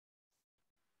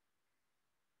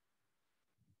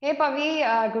Hey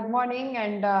Pavi, good morning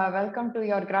and welcome to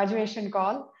your graduation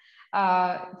call.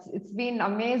 It's been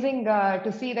amazing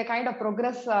to see the kind of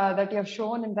progress that you have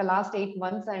shown in the last 8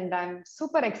 months, and I'm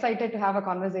super excited to have a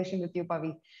conversation with you,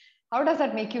 Pavi. How does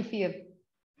that make you feel?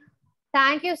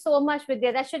 Thank you so much,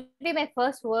 Vidya. That should be my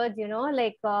first words,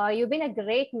 you've been a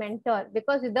great mentor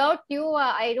because without you,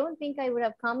 I don't think I would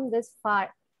have come this far.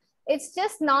 It's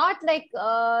just not like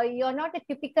you're not a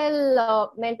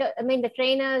typical mentor. I mean, the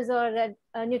trainers or a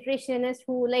nutritionist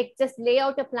who like just lay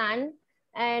out a plan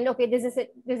and okay, this is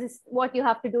it. This is what you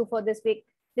have to do for this week.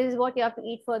 This is what you have to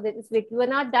eat for this week. You were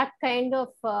not that kind of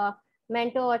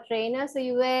mentor or trainer. So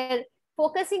you were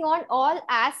focusing on all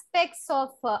aspects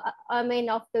of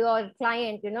of your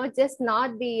client, just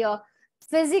not the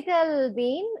physical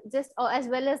being, just as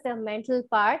well as the mental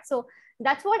part. So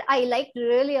that's what I liked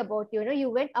really about you. You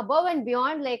went above and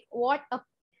beyond like what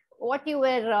you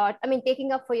were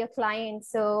taking up for your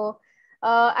clients. So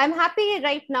I'm happy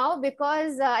right now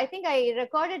because I think I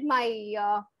recorded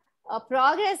my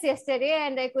progress yesterday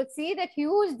and I could see that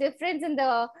huge difference in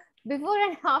the before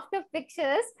and after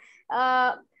pictures.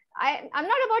 I'm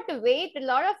not about to wait. A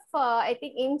lot of, I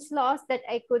think, inch loss that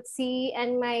I could see,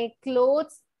 and my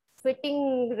clothes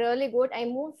fitting really good. I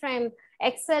moved from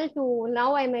XL to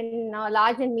now I'm in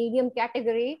large and medium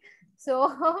category.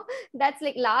 So that's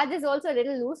like large is also a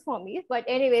little loose for me. But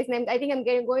anyways, I think I'm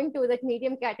going to that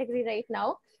medium category right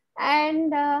now.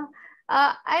 And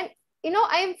and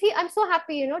I'm so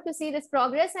happy, to see this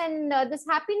progress, and this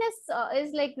happiness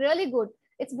is like really good.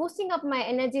 It's boosting up my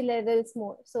energy levels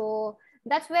more. So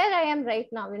that's where I am right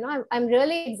now. I'm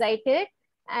really excited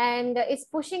and it's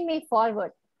pushing me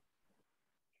forward.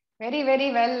 Very,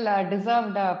 very well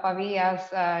deserved, Pavi, as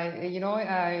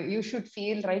you should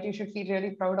feel, right? You should feel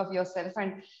really proud of yourself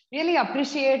and really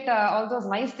appreciate all those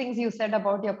nice things you said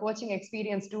about your coaching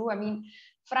experience too. I mean,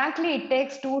 frankly, it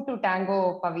takes two to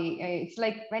tango, Pavi. It's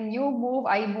like when you move,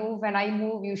 I move. When I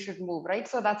move, you should move, right?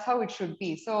 So that's how it should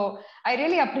be. So I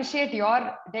really appreciate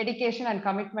your dedication and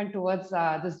commitment towards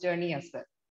this journey as well.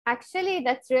 Actually,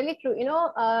 that's really true.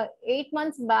 8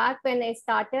 months back when I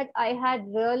started, I had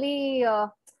really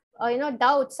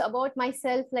doubts about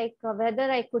myself, like whether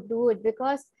I could do it,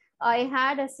 because I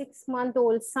had a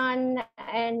 6-month-old son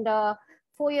and a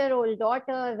 4-year-old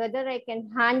daughter. Whether I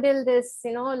can handle this,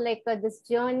 this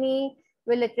journey,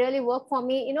 will it really work for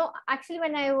me? Actually,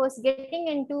 when I was getting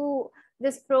into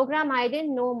this program, I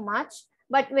didn't know much,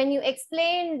 but when you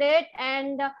explained it,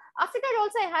 and after that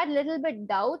also I had little bit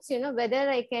doubts,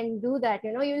 whether I can do that.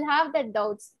 You'll have that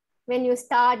doubts when you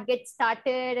get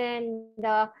started,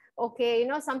 and okay,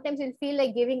 sometimes you'll feel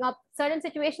like giving up. Certain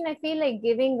situation I feel like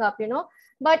giving up,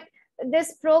 but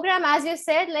this program, as you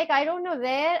said, like I don't know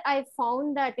where I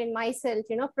found that in myself.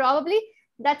 Probably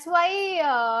that's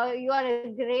why you are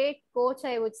a great coach,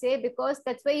 I would say, because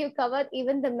that's why you cover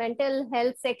even the mental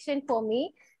health section for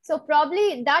me. So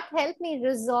probably that helped me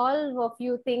resolve a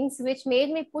few things which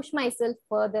made me push myself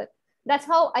further. That's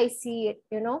how I see it.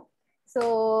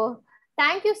 So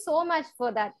thank you so much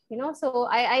for that. So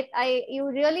you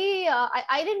really,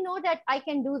 I didn't know that I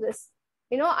can do this.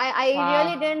 I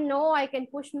really Wow. didn't know I can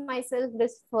push myself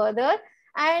this further.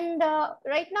 And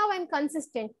right now I'm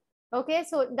consistent. Okay,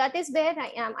 so that is where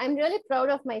I am. I'm really proud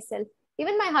of myself.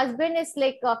 Even my husband is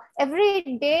like,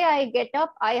 every day I get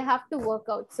up, I have to work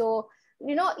out. So,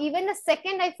 even a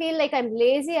second I feel like I'm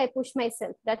lazy, I push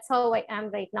myself. That's how I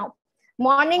am right now.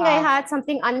 Morning, I Wow. had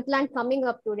something unplanned coming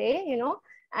up today,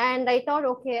 and I thought,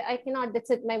 okay, I cannot, that's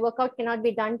it. My workout cannot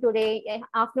be done today.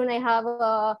 Afternoon,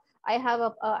 I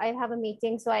have a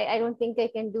meeting, so I don't think I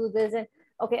can do this. And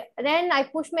okay, then I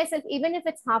push myself, even if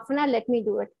it's half an hour, let me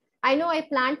do it. I know I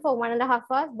planned for 1.5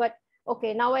 hours, but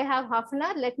okay, now I have half an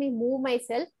hour. Let me move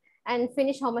myself and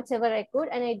finish how much ever I could.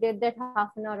 And I did that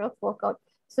half an hour of workout.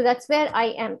 So that's where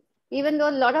I am. Even though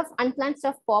a lot of unplanned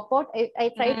stuff pop out,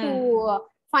 I try to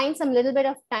find some little bit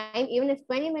of time, even if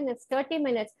 20 minutes, 30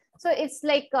 minutes. So it's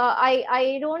like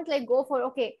I don't like go for,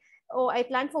 okay, oh, I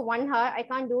planned for 1 hour. I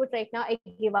can't do it right now. I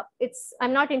give up.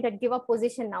 I'm not in that give up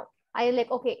position now. I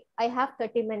like, okay, I have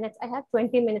 30 minutes, I have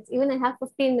 20 minutes, even I have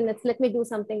 15 minutes. Let me do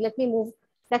something. Let me move.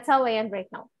 That's how I am right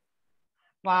now.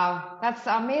 Wow, that's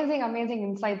amazing, amazing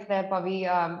insights there, Pavi.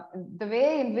 The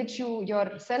way in which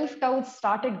your self-doubts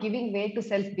started giving way to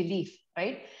self-belief,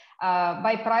 right?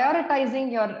 By prioritizing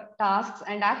your tasks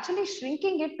and actually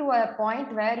shrinking it to a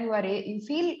point where you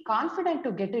feel confident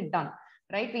to get it done,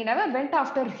 right? We never went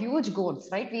after huge goals,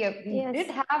 right? We Yes. did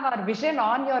have our vision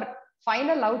on your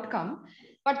final outcome,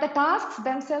 but the tasks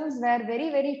themselves were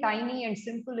very, very tiny and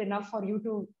simple enough for you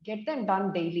to get them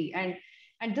done daily. And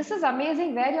this is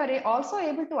amazing where you're also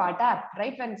able to adapt,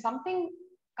 right? When something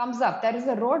comes up, there is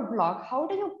a roadblock, how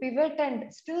do you pivot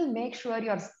and still make sure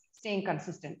you're staying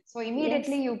consistent? So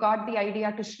immediately Yes. you got the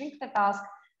idea to shrink the task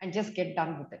and just get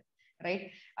done with it, right?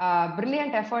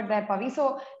 Brilliant effort there, Pavi. So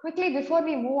quickly, before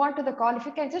we move on to the call, if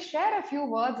you can just share a few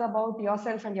words about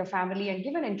yourself and your family and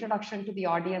give an introduction to the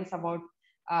audience about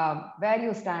where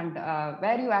you stand,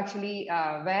 where you actually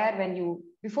were when you,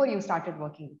 before you started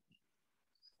working.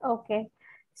 Okay.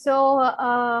 So,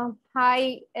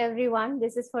 hi everyone.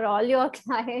 This is for all your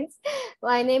clients.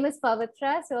 My name is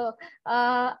Pavithra. So,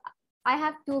 I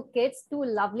have two kids, two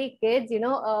lovely kids,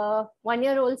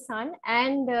 1-year-old son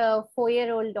and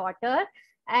 4-year-old daughter.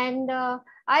 And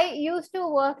I used to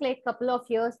work like a couple of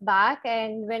years back.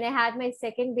 And when I had my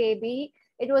second baby,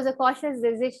 it was a cautious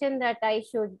decision that I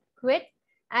should quit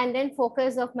and then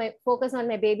focus on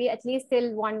my baby at least till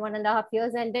 1.5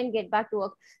 years and then get back to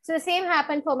work. So the same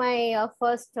happened for my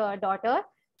first daughter.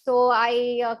 So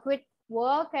I quit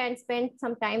work and spent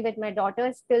some time with my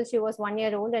daughter till she was 1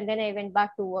 year old, and then I went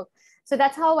back to work. So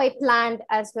that's how I planned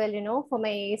as well, for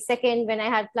my second, when I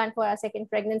had planned for a second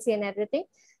pregnancy and everything.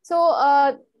 So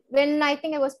when I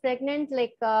think I was pregnant,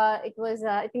 like it was,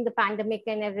 I think the pandemic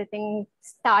and everything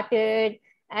started,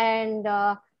 and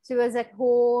she was at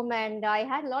home, and I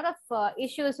had a lot of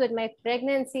issues with my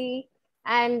pregnancy.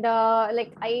 And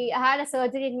like I had a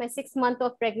surgery in my 6 month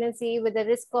of pregnancy with the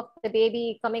risk of the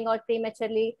baby coming out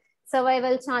prematurely.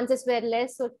 Survival chances were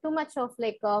less. So too much of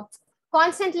like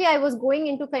constantly I was going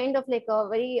into kind of like a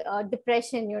very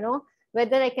depression,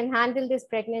 whether I can handle this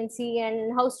pregnancy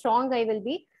and how strong I will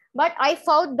be. But I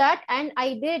fought that and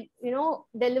I did,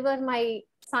 deliver my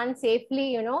son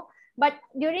safely, but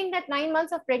during that 9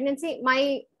 months of pregnancy,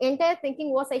 my entire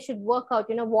thinking was I should work out,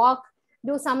 walk,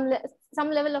 do some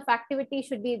level of activity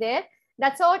should be there.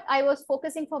 That's what I was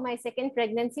focusing for my second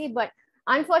pregnancy. But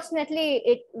unfortunately,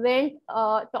 it went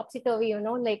topsy-turvy,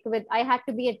 like with I had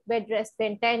to be at bed rest the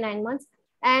entire 9 months.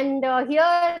 And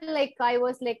here, like I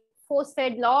was like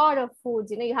force-fed lot of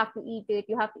foods, you have to eat it,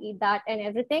 you have to eat that and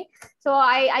everything. So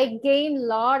I gained a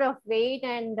lot of weight.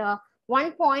 And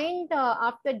one point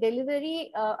after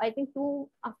delivery, I think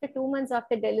after 2 months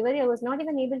after delivery, I was not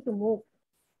even able to move.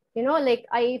 Like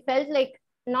I felt like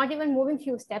not even moving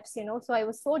few steps. So I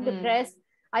was so depressed.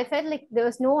 I felt like there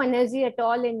was no energy at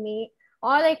all in me.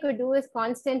 All I could do is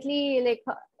constantly like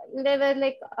they were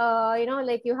like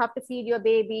like you have to feed your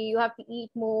baby, you have to eat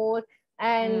more,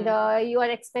 and you are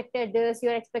expected this, you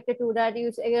are expected to that,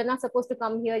 you're not supposed to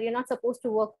come here, you're not supposed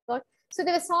to work out. So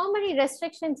there were so many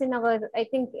restrictions in our, I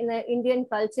think, in the Indian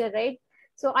culture, right?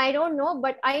 So I don't know,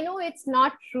 but I know it's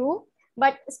not true.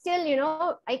 But still,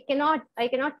 I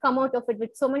cannot come out of it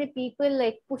with so many people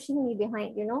like pushing me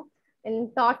behind,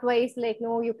 and thought wise, like,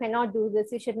 no, you cannot do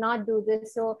this, you should not do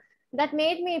this. So that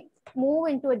made me move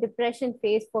into a depression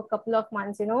phase for a couple of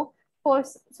months, for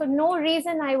so no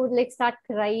reason I would like start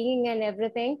crying and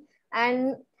everything.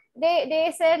 And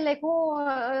they said like,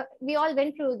 oh, we all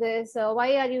went through this,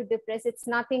 why are you depressed, it's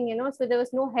nothing, so there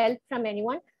was no help from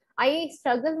anyone. I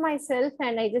struggled myself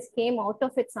and I just came out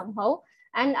of it somehow.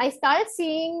 And I started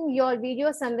seeing your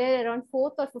video somewhere around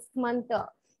 4th or 5th month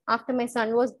after my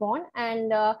son was born.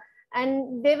 And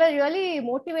they were really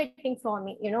motivating for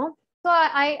me, So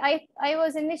I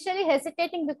was initially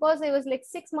hesitating because I was like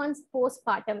 6 months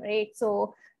postpartum, right?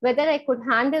 So whether I could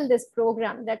handle this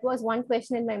program, that was one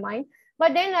question in my mind.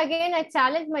 But then again, I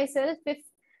challenged myself, if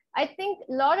I think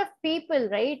a lot of people,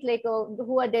 right, like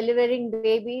who are delivering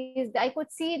babies, I could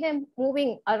see them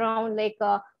moving around, like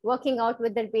working out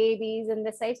with their babies and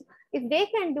the size. If they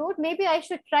can do it, maybe I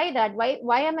should try that.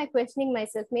 Why am I questioning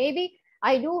myself? Maybe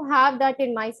I do have that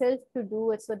in myself to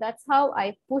do it. So that's how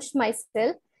I pushed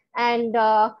myself. And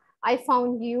I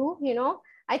found you,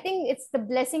 I think it's the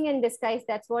blessing in disguise.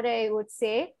 That's what I would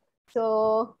say.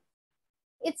 So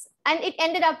and it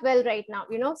ended up well right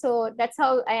now, so that's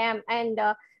how I am.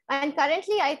 And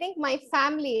currently I think my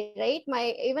family, right,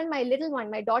 even my little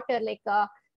one, my daughter, like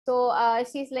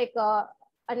she's like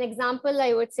an example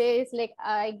I would say is like,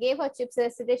 I gave her chips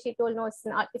yesterday, she told, no,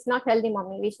 it's not healthy,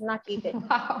 mommy, we should not eat it.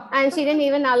 Wow. And she didn't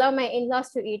even allow my in-laws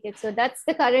to eat it. So that's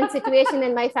the current situation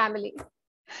in my family.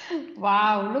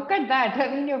 Wow, look at that. I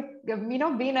mean,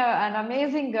 you've been an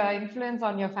amazing influence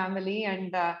on your family.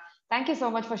 And thank you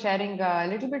so much for sharing a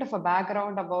little bit of a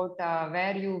background about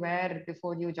where you were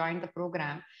before you joined the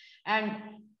program. And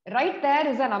right there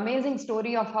is an amazing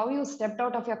story of how you stepped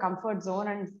out of your comfort zone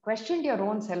and questioned your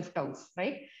own self-doubts,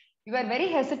 right? You were very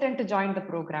hesitant to join the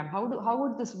program. How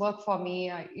would this work for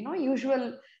me?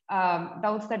 Usual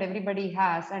doubts that everybody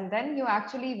has. And then you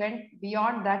actually went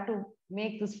beyond that to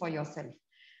make this for yourself.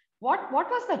 What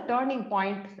was the turning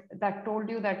point that told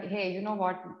you that, hey, you know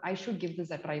what, I should give this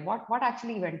a try? What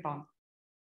actually went on?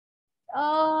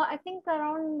 I think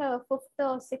around the fifth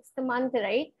or sixth month,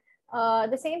 right?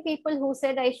 The same people who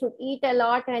said I should eat a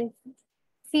lot and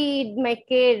feed my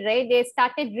kid, right? They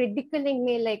started ridiculing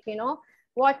me, like,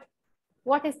 what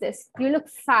what is this? You look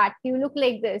fat. You look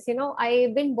like this.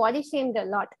 I've been body shamed a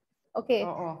lot. Oh, Okay,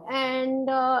 oh. and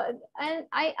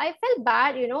I felt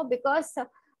bad, because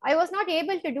I was not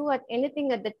able to do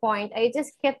anything at that point. I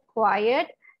just kept quiet.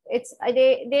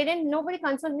 They didn't nobody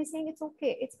consoled me saying it's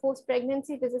okay. It's post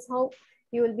pregnancy. This is how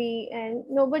you will be, and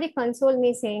nobody consoled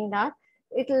me saying that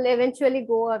it'll eventually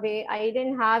go away. I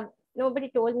didn't have nobody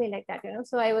told me like that.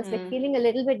 So I was like feeling a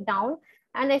little bit down,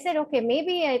 and I said, okay,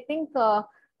 maybe I think.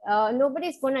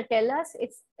 Nobody's going to tell us.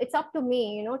 It's up to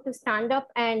me, to stand up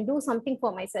and do something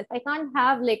for myself. I can't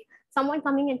have like someone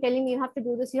coming and telling me you have to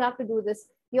do this, you have to do this.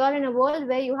 You are in a world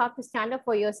where you have to stand up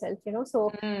for yourself,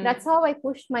 so that's how I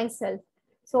pushed myself.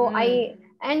 So I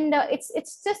and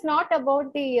it's just not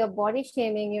about the body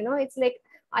shaming. It's like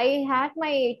I had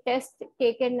my test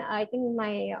taken. I think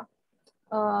I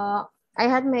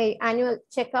had my annual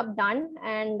checkup done,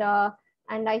 and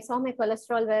I saw my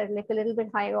cholesterol were like a little bit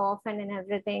high often and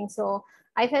everything. So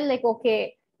I felt like,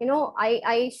 okay,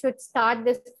 I should start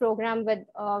this program with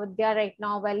Vidya right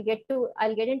now. I'll get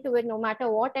into it no matter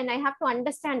what, and I have to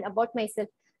understand about myself.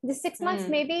 This 6 months,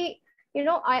 maybe,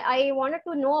 I wanted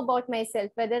to know about myself,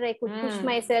 whether I could push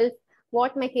myself,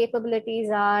 what my capabilities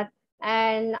are,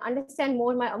 and understand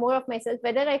more of myself,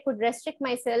 whether I could restrict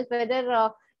myself, whether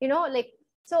like,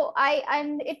 so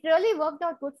and it really worked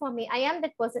out good for me. I am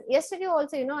that person. Yesterday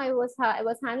also, I was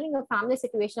handling a family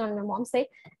situation on my mom's side,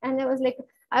 and I was like,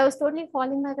 I was totally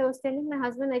falling back. I was telling my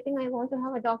husband, I think I want to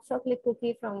have a dark chocolate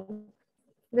cookie from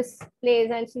this place,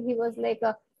 and he was like,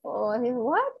 oh,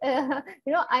 what?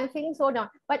 I'm feeling so down,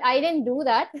 but I didn't do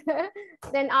that.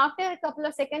 Then after a couple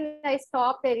of seconds, I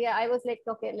stopped area. I was like,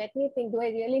 okay, let me think, do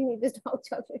I really need this dark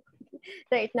chocolate cookie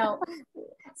right now?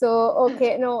 So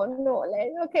okay, no,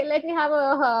 okay, let me have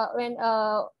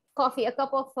coffee, a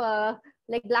cup of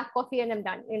like black coffee, and I'm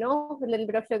done, with a little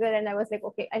bit of sugar. And I was like,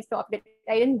 okay, I stopped it.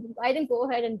 I didn't go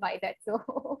ahead and buy that.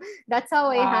 So that's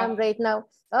how I am Wow. right now.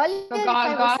 Earlier, So if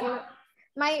I was, God.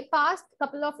 my past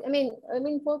couple of, I mean,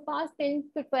 for past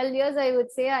 10 to 12 years, I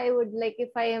would say, I would, like,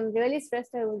 if I am really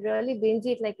stressed, I would really binge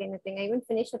eat like anything. I even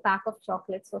finish a pack of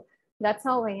chocolates. So that's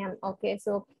how I am. Okay.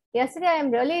 So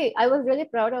yesterday, I was really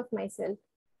proud of myself.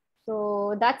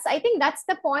 So I think that's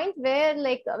the point where,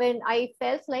 like, when I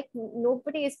felt like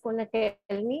nobody is going to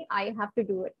tell me, I have to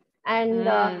do it. And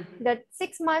that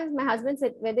 6 months, my husband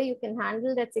said, whether you can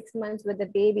handle that 6 months with the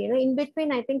baby, in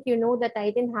between, I think, that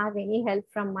I didn't have any help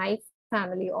from my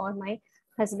family or my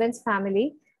husband's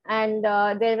family. And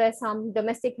there were some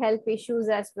domestic health issues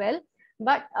as well.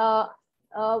 But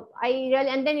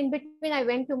and then in between, I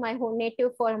went to my home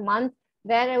native for a month,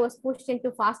 where I was pushed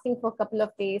into fasting for a couple of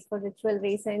days for ritual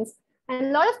reasons. And a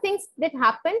lot of things did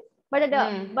happen.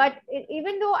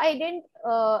 Even though I didn't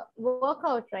work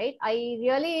out right, I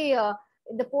really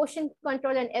the portion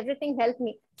control and everything helped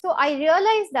me. So I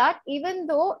realized that even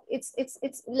though it's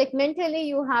like mentally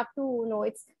you have to know,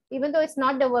 it's even though it's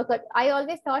not the workout. I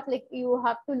always thought like you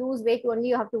have to lose weight, only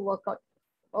you have to work out.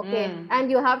 Okay, and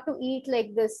you have to eat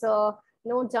like this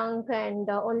no junk, and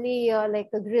only like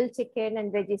a grilled chicken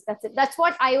and veggies. That's it. That's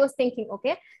what I was thinking.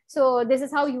 Okay, so this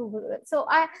is how you. So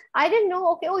I didn't know.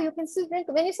 Okay, oh, you can still drink.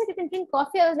 When you said you can drink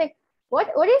coffee, I was like,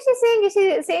 what is she saying? Is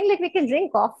she saying like we can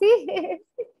drink coffee?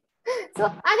 So,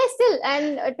 and I still,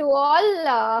 and to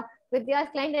all Vidya's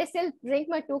client, I still drink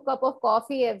my 2 cup of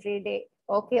coffee every day.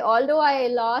 Okay, although I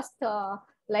lost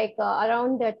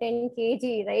around 10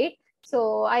 kg, right?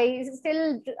 So I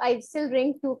still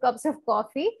drink 2 cups of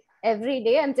coffee every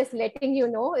day. I'm just letting you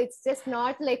know. It's just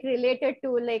not like related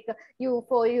to like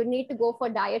you need to go for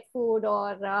diet food,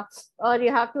 or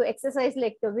you have to exercise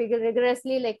like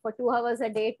rigorously like for 2 hours a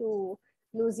day to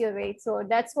lose your weight. So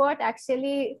that's what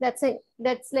actually that's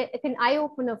like an eye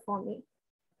opener for me.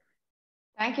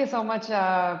 Thank you so much,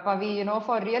 Pavi,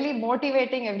 for really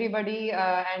motivating everybody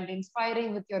and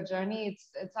inspiring with your journey.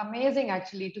 It's amazing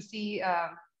actually to see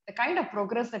the kind of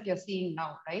progress that you're seeing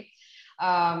now, right?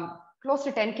 Close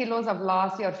to 10 kilos of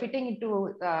loss, you're fitting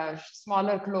into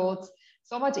smaller clothes,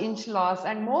 so much inch loss,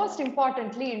 and most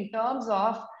importantly, in terms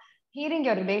of healing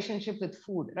your relationship with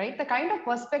food, right? The kind of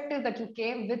perspective that you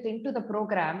came with into the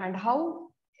program and how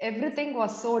everything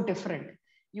was so different.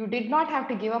 You did not have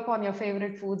to give up on your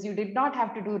favorite foods. You did not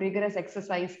have to do rigorous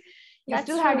exercise. You That's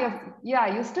still had true.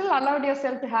 you still allowed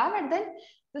yourself to have. And then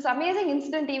this amazing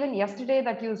incident, even yesterday,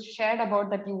 that you shared about,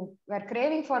 that you were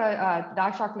craving for a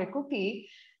dark chocolate cookie.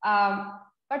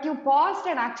 but you paused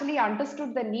and actually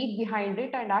understood the need behind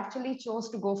it and actually chose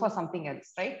to go for something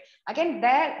else, right? Again,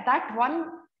 that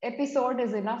one episode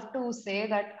is enough to say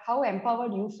that how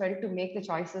empowered you felt to make the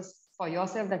choices for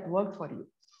yourself that worked for you,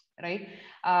 right?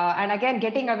 And again,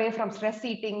 getting away from stress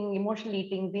eating, emotional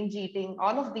eating, binge eating,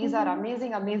 all of these are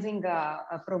amazing, amazing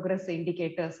progress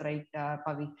indicators, right,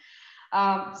 Pavi?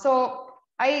 So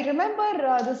I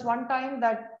remember this one time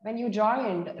that when you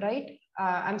joined, right?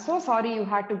 I'm so sorry you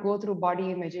had to go through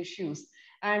body image issues.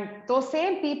 And those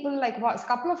same people, like a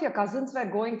couple of your cousins were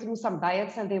going through some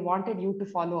diets and they wanted you to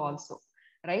follow also,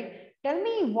 right? Tell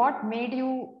me what made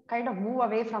you kind of move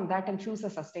away from that and choose a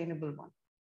sustainable one.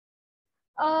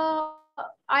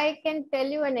 I can tell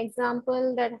you an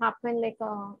example that happened like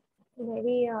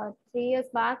maybe 3 years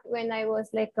back when I was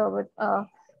like with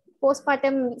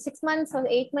postpartum, 6 months or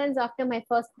 8 months after my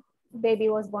first baby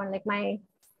was born, like my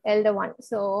elder one.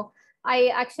 So I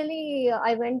actually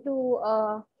I went to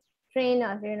a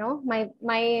trainer. You know, my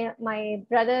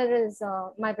brother is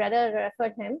my brother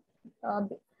referred him.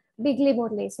 Bigly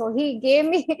Murli. So he gave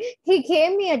me he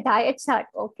gave me a diet chart,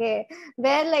 okay,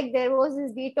 where like there was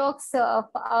this detox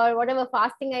or whatever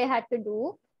fasting I had to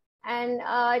do, and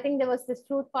I think there was this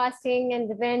fruit fasting,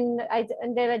 and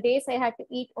and there are days I had to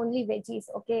eat only veggies,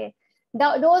 okay.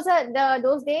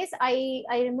 Those days I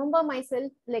remember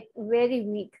myself like very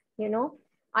weak, you know.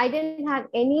 I didn't have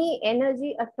any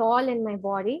energy at all in my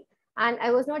body, and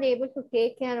I was not able to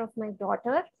take care of my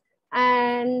daughter.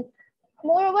 And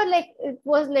moreover, like it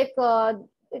was like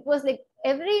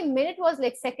every minute was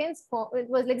like seconds for it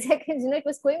was like seconds, you know. It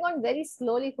was going on very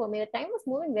slowly for me. The time was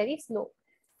moving very slow.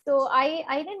 So I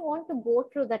didn't want to go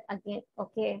through that again,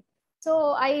 okay. So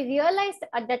I realized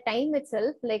at the time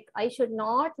itself, like I should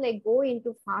not like go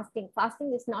into fasting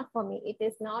is not for me, it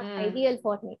is not ideal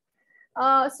for me.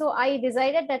 So I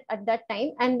decided that at that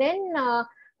time. And then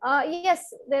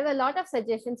yes, there were a lot of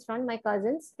suggestions from my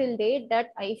cousins till date that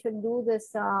I should do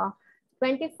this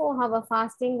 24-hour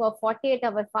fasting or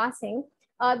 48-hour fasting.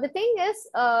 The thing is,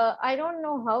 I don't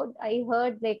know how I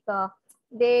heard like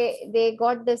they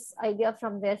got this idea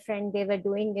from their friend. They were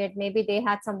doing it. Maybe they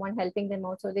had someone helping them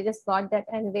out, so they just got that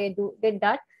and they did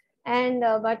that. And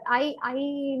but I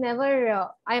never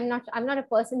I'm not a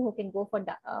person who can go for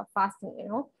fasting, you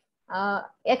know.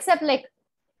 Except like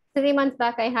 3 months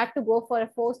back, I had to go for a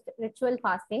forced ritual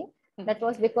fasting. That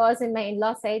was because in my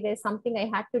in-law side, there's something I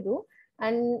had to do.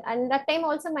 And that time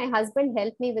also my husband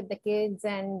helped me with the kids,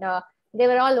 and they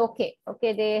were all okay.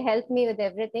 Okay, they helped me with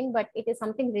everything, but it is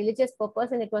something religious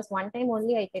purpose, and it was one time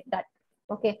only I did that.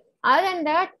 Okay. Other than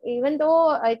that, even though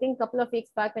I think a couple of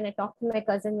weeks back when I talked to my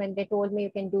cousin, when they told me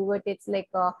you can do it, it's like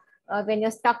when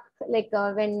you're stuck, like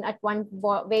when at one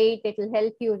weight, it will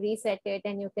help you reset it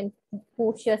and you can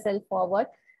push yourself forward.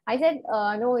 I said,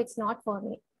 no, it's not for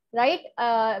me, right?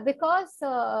 Because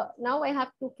now I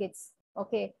have two kids.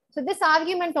 Okay. So this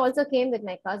argument also came with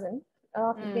my cousin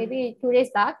maybe 2 days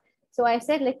back. So I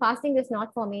said, like, fasting is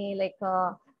not for me. Like,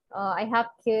 I have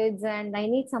kids and I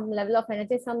need some level of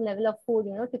energy, some level of food,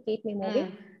 you know, to keep me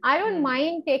moving. I don't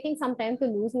mind taking some time to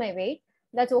lose my weight.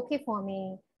 That's okay for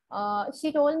me.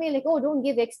 She told me, like, oh, don't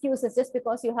give excuses just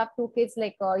because you have two kids,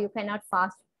 like, you cannot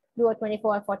fast, do a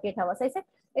 24 or 48 hours. I said,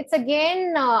 it's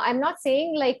again, I'm not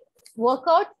saying like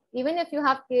workout, even if you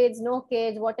have kids, no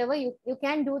kids, whatever, you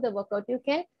can do the workout. You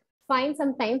can find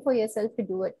some time for yourself to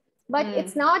do it. But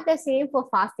it's not the same for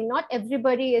fasting. Not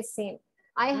everybody is same.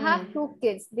 I have two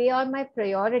kids. They are my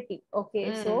priority.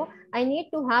 Okay. So I need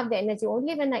to have the energy.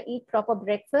 Only when I eat proper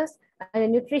breakfast and a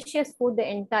nutritious food the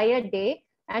entire day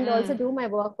and also do my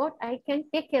workout, I can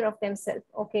take care of themselves.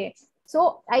 Okay.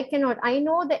 So I cannot. I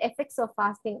know the effects of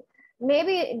fasting.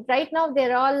 Maybe right now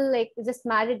they're all like just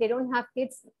married. They don't have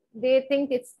kids. They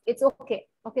think it's okay.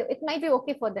 Okay. It might be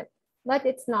okay for them, but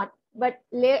it's not. But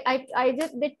I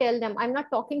just did tell them I'm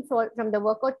not talking from the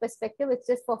workout perspective. It's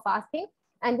just for fasting.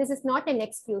 And this is not an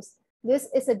excuse. This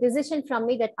is a decision from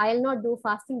me that I'll not do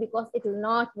fasting because it will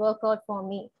not work out for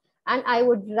me. And I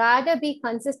would rather be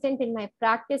consistent in my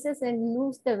practices and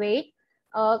lose the weight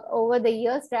over the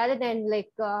years rather than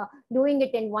like doing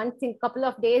it in one thing, couple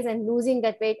of days and losing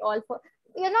that weight all for,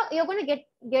 you're going to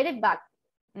get it back.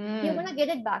 You're going to get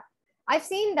it back. I've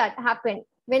seen that happen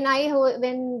when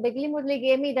Bigli Murli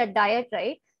gave me that diet,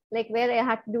 right? Like where I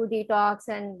had to do detox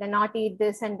and then not eat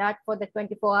this and that for the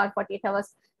 24 or 48 hours.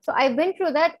 So I've been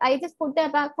through that. I just put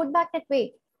back that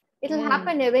weight. It'll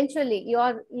happen eventually.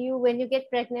 When you get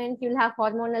pregnant, you'll have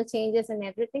hormonal changes and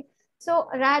everything. So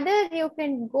rather you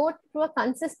can go through a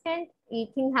consistent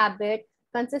eating habit,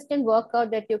 consistent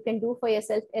workout that you can do for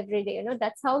yourself every day.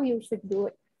 That's how you should do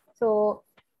it. So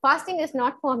fasting is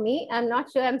not for me. I'm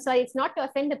not sure. I'm sorry. It's not to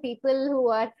offend the people who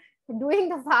are doing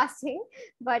the fasting,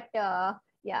 but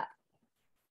yeah.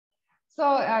 So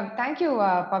thank you,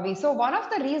 Pavi. So one of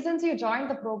the reasons you joined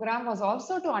the program was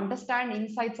also to understand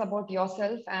insights about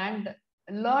yourself and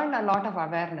learn a lot of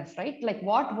awareness, right? Like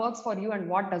what works for you and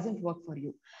what doesn't work for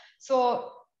you.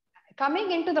 So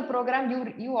coming into the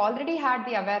program, you already had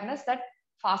the awareness that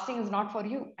fasting is not for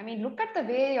you. I mean, look at the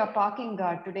way you're talking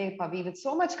today, Pavi, with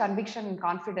so much conviction and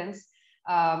confidence,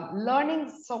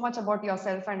 learning so much about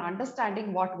yourself and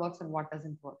understanding what works and what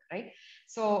doesn't work, right?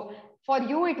 So for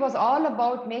you, it was all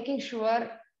about making sure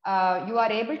you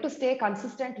are able to stay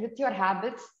consistent with your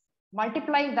habits,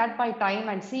 multiplying that by time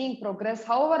and seeing progress.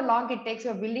 However long it takes,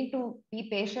 you're willing to be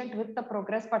patient with the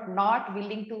progress, but not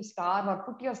willing to starve or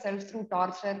put yourself through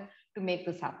torture to make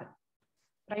this happen.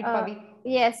 Right, Uh, Pavi?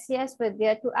 yes,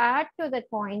 Vidya. To add to that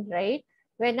point, right?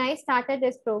 When I started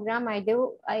this program, I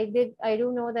do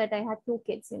know that I had two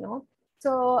kids, you know.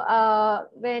 So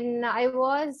when I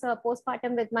was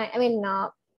postpartum with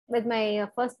with my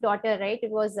first daughter, right?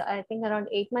 It was, I think, around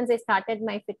 8 months. I started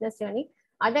my fitness journey.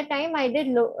 At that time, I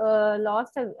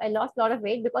lost a lot of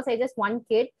weight because I just one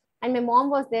kid, and my mom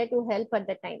was there to help at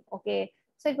the time. Okay,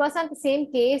 so it was not the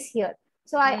same case here.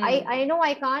 So I know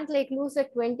I can't like lose a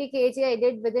 20 kg I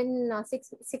did within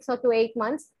 6 or to 8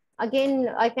 months. Again,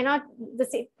 I cannot,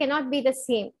 it cannot be the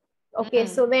same. Okay,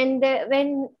 so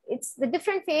when it's the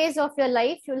different phase of your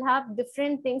life, you'll have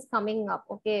different things coming up.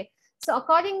 Okay, so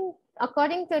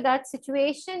according to that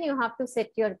situation, you have to set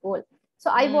your goal. So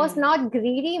I was not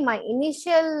greedy. My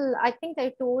initial, I think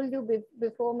I told you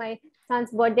before my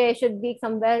son's birthday, I should be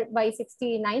somewhere by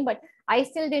 69, but I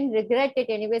still didn't regret it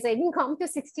anyways. I didn't come to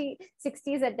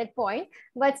 60s at that point,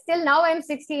 but still now I'm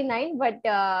 69, but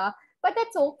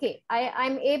that's okay.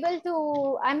 I'm able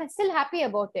to, I'm still happy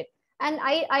about it. And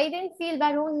I didn't feel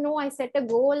bad. Oh no, I set a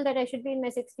goal that I should be in my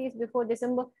 60s before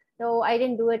December. No, I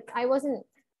didn't do it. I wasn't,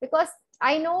 because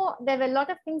I know there were a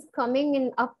lot of things coming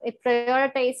in up,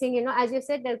 prioritizing, you know, as you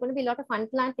said, there are going to be a lot of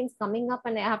unplanned things coming up,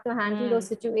 and I have to handle those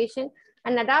situations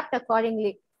and adapt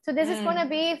accordingly. So this is going to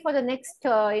be for the next,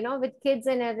 you know, with kids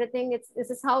and everything.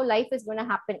 This is how life is going to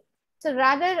happen. So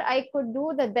rather, I could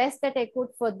do the best that I could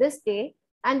for this day,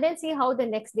 and then see how the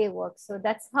next day works. So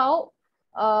that's how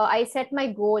I set my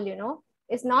goal. You know,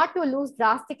 is not to lose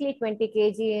drastically 20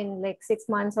 kg in like 6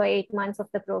 months or 8 months of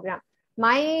the program.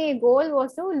 My goal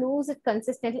was to lose it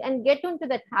consistently and get into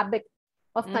that habit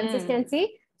of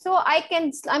consistency. So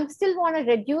I'm still want to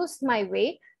reduce my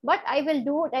weight, but I will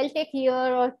do it. I'll take a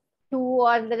year or two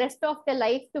or the rest of the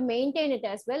life to maintain it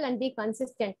as well and be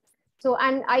consistent. So,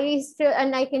 and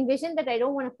I can vision that I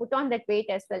don't want to put on that weight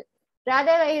as well.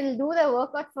 Rather, I'll do the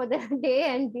workout for the day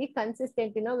and be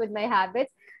consistent, you know, with my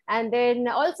habits. And then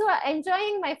also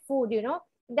enjoying my food, you know,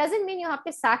 it doesn't mean you have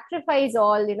to sacrifice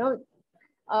all, you know.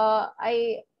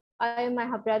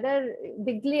 My brother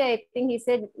Bigly, I think he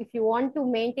said, if you want to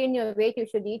maintain your weight, you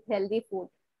should eat healthy food,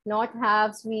 not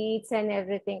have sweets and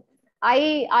everything.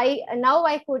 I now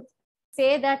I could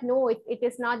say that no, it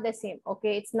is not the same.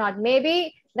 Okay, it's not.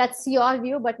 Maybe that's your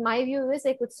view, but my view is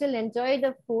I could still enjoy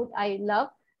the food I love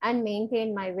and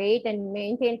maintain my weight and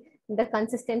maintain the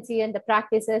consistency and the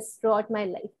practices throughout my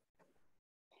life.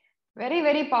 Very,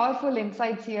 very powerful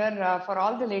insights here for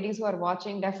all the ladies who are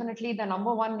watching. Definitely the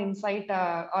number one insight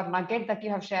or nugget that you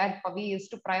have shared, Pavi, is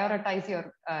to prioritize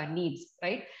your needs,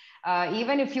 right?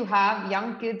 Even if you have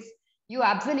young kids, you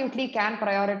absolutely can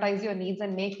prioritize your needs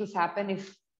and make this happen.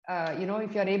 If, you know,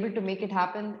 if you're able to make it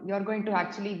happen, you're going to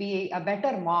actually be a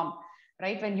better mom,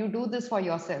 right? When you do this for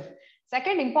yourself.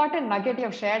 Second important nugget you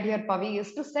have shared here, Pavi,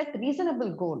 is to set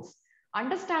reasonable goals.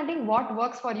 Understanding what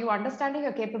works for you, understanding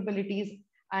your capabilities,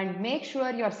 and make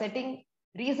sure you're setting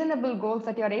reasonable goals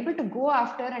that you're able to go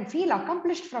after and feel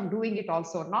accomplished from doing it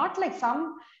also, not like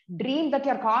some dream that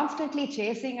you're constantly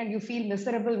chasing and you feel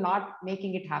miserable not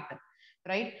making it happen,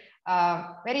 right?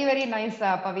 Very, very nice,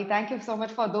 Pavi. Thank you so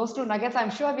much for those two nuggets.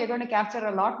 I'm sure we're going to capture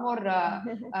a lot more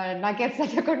nuggets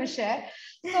that you're going to share.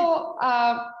 So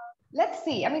let's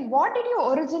see. I mean, what did you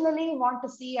originally want to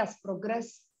see as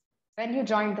progress when you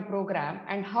joined the program,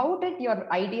 and how did your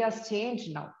ideas change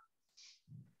now?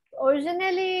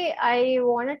 Originally, I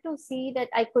wanted to see that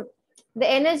the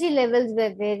energy levels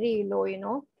were very low, you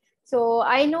know. So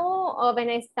I know when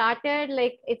I started,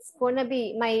 like it's gonna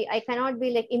be I cannot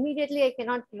be like immediately, I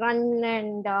cannot run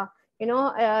and,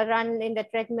 run in the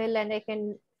treadmill and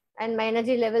and my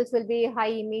energy levels will be high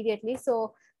immediately.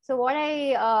 So when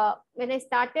I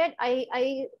started,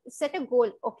 I set a goal.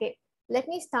 Okay, let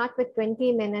me start with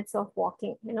 20 minutes of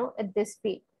walking, you know, at this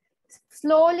speed.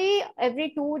 Slowly,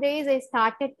 every 2 days, I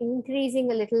started increasing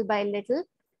a little by little.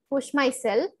 push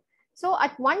myself. So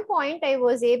at one point I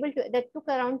was able to, that took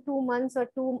around 2 months or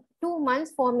two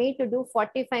months for me to do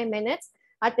 45 minutes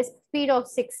at the speed of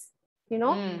 6, you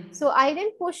know. So I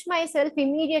didn't push myself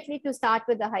immediately to start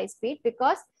with the high speed,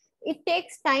 because it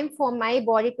takes time for my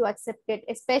body to accept it,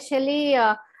 especially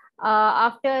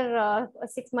after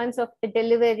 6 months of the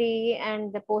delivery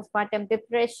and the postpartum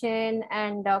depression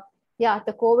and yeah,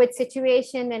 the COVID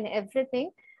situation and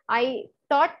everything. I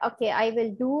thought, okay, I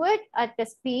will do it at a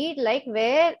speed like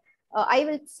where I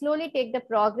will slowly take the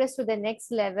progress to the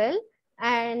next level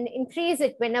and increase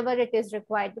it whenever it is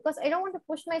required, because I don't want to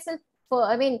push myself for,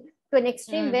 I mean, to an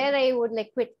extreme where I would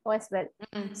like quit as well.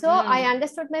 So I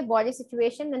understood my body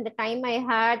situation and the time I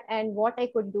had and what I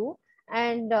could do,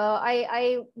 and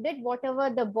I did whatever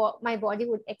my body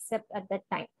would accept at that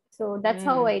time. So that's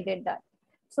how I did that.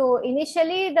 So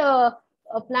initially the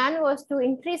plan was to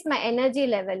increase my energy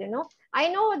level, you know. I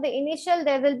know the initial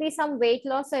there will be some weight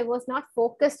loss. I was not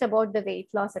focused about the weight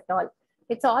loss at all.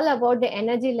 It's all about the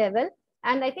energy level.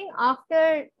 And I think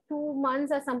after 2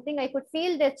 months or something, I could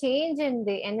feel the change in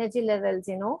the energy levels,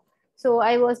 you know. So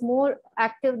I was more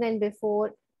active than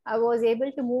before. I was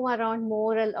able to move around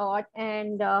more a lot.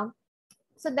 And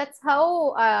so that's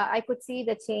how I could see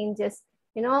the changes,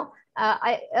 you know.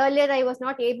 Earlier I was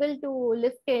not able to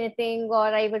lift anything, or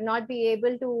I would not be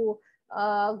able to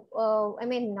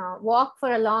walk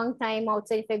for a long time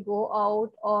outside if I go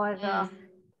out, or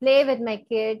play with my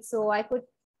kids. So I could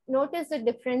notice the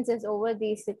differences over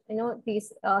these, you know,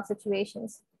 these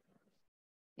situations.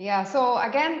 Yeah. So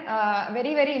again,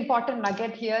 very, very important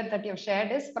nugget here that you've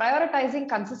shared is prioritizing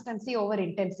consistency over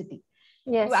intensity.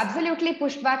 Yes. You absolutely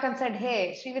pushed back and said,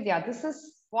 hey, Srividya, this is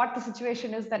what the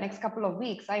situation is the next couple of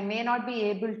weeks. I may not be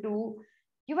able to.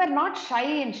 You were not shy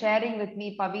in sharing with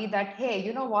me, Pavi, that, hey,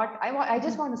 you know what? I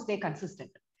just want to stay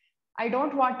consistent. I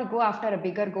don't want to go after a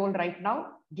bigger goal right now.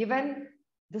 Given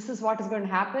this is what is going to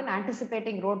happen,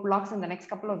 anticipating roadblocks in the next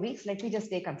couple of weeks, let me just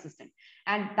stay consistent.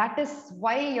 And that is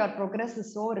why your progress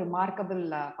is so remarkable,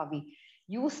 Pavi.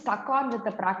 You stuck on with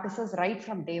the practices right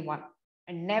from day one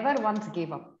and never once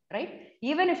gave up, right?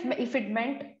 Even if it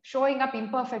meant showing up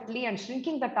imperfectly and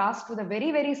shrinking the task to the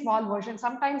very, very small version.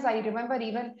 Sometimes I remember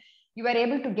even you were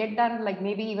able to get done like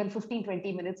maybe even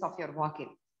 15-20 minutes of your walk-in.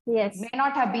 Yes. It may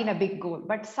not have been a big goal,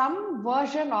 but some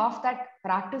version of that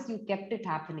practice, you kept it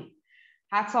happening.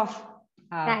 Hats off.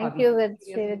 Thank Pavi. you,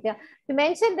 Srividya. You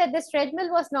mentioned that this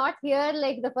treadmill was not here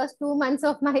like the first 2 months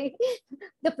of my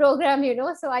the program, you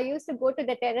know. So I used to go to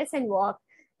the terrace and walk,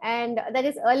 and that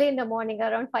is early in the morning,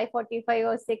 around 5:45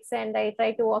 or 6, and I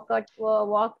try to walk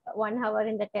 1 hour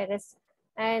in the terrace.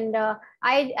 And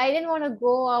I didn't want to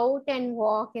go out and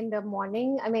walk in the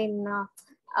morning. I mean,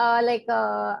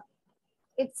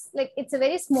 it's a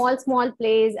very small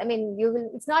place. I mean,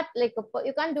 it's not like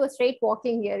you can't do a straight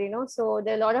walking here, you know. So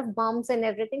there are a lot of bumps and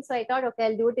everything. So I thought, okay,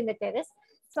 I'll do it in the terrace.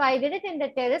 So I did it in the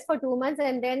terrace for 2 months,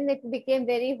 and then it became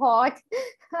very hot,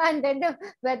 and then the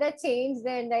weather changed,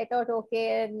 and I thought,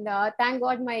 okay, and thank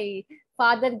God my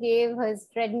father gave his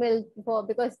treadmill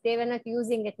because they were not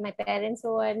using it, my parents.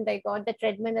 So, and I got the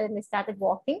treadmill and I started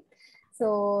walking. So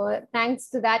thanks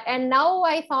to that. And now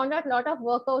I found out a lot of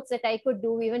workouts that I could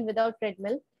do even without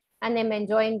treadmill. And I'm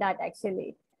enjoying that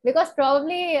actually. Because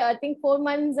probably I think 4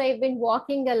 months I've been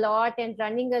walking a lot and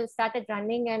started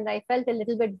running, and I felt a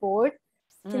little bit bored.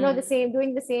 You know,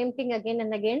 doing the same thing again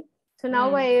and again. So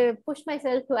now I push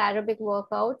myself to aerobic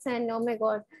workouts, and oh my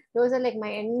God, those are like my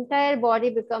entire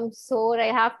body becomes sore.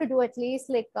 I have to do at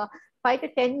least like 5 to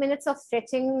 10 minutes of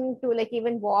stretching to like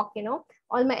even walk, you know.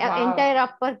 All my entire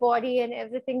upper body and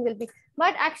everything will be.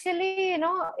 But actually, you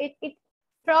know, it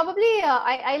probably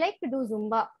I like to do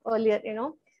Zumba earlier, you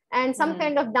know, and some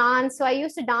kind of dance. So I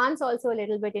used to dance also a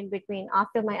little bit in between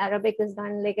after my aerobic is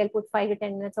done. Like I'll put 5 to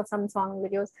 10 minutes of some song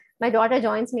videos. My daughter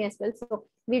joins me as well, so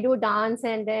we do dance,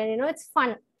 and then you know it's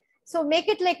fun. So make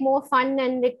it like more fun,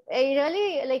 and I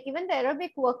really like even the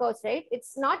aerobic workouts, right?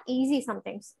 It's not easy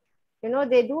sometimes. You know,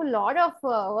 they do a lot of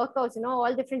workouts, you know,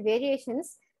 all different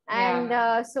variations. And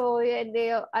so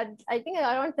I think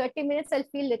around 30 minutes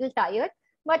I'll feel a little tired,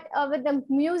 but with the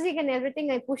music and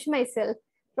everything I push myself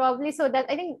probably. So that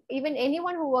I think even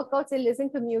anyone who workouts will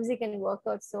listen to music and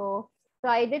workouts. So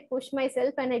I did push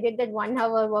myself, and I did that 1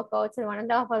 hour workouts and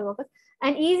 1.5 hour workouts,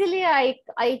 and easily I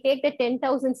take the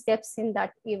 10,000 steps in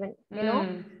that even, you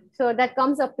know. So that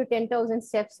comes up to 10,000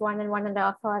 steps, 1.5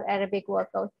 hour aerobic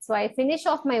workout. So I finish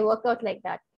off my workout like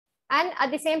that, and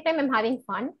at the same time I'm having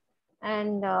fun,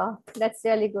 and that's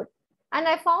really good. And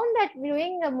I found that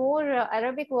doing a more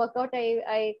aerobic workout,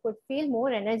 I could feel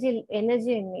more energy in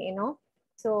me, you know.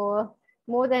 So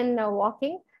more than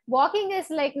walking. walking is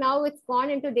like now it's gone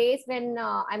into days when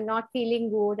I'm not feeling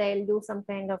good. I'll do some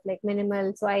kind of like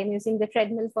minimal. So I'm using the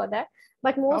treadmill for that.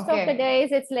 But most of the Okay.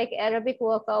 days it's like aerobic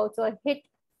workouts or hit.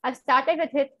 I've started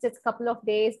with hit just a couple of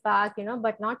days back,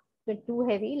 but not too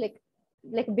heavy,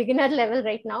 like beginner level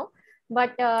right now.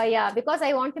 But yeah, because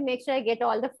I want to make sure I get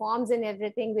all the forms and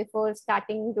everything before start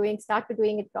to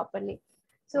doing it properly.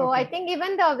 So I Okay. think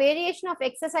even the variation of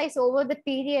exercise over the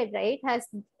period, right,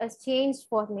 has changed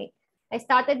for me. I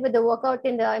started with the workout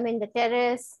the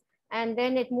terrace, and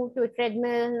then it moved to a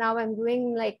treadmill. Now I'm doing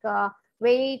like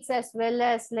weights as well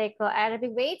as like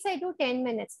aerobic weights. I do 10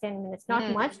 minutes, not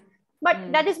Mm. much, but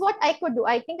that Mm. is what I could do.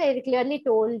 I think I clearly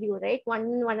told you, right?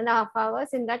 1.5 hours.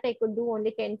 In that, I could do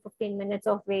only 10-15 minutes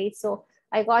of weights. So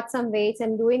I got some weights.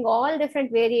 I'm doing all different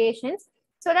variations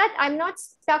so that I'm not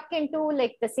stuck into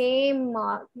like the same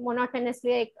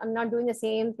monotonously. Like, I'm not doing the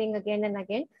same thing again and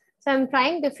again. So I'm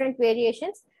trying different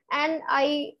variations, and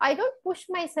I don't push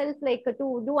myself like to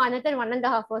do another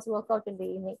 1.5 hours workout in the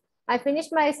evening. I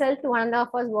finish myself to 1.5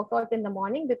 hours workout in the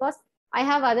morning because I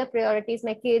have other priorities,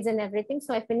 my kids and everything.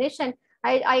 So I finish, and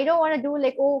I don't want to do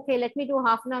like, oh, okay, let me do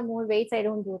half an hour more weights. I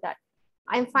don't do that.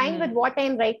 I'm fine with Mm. what I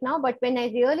am right now, but when I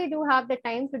really do have the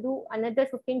time to do another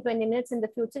 15-20 minutes in the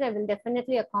future, I will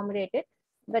definitely accommodate it.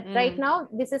 But right Mm. now,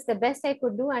 this is the best I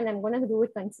could do, and I'm going to do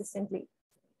it consistently.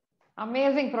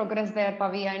 Amazing progress there,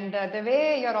 Pavi. And the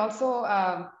way you're also,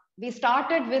 we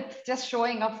started with just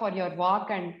showing up for your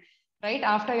walk and right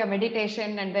after your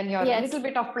meditation, and then your Yes. little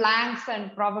bit of planks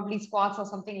and probably squats or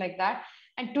something like that.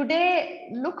 And today,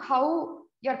 look how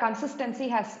where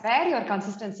your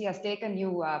consistency has taken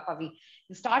you, Pavi.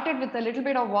 You started with a little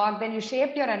bit of walk, then you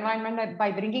shaped your environment by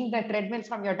bringing the treadmill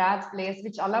from your dad's place,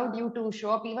 which allowed you to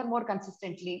show up even more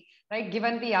consistently, right?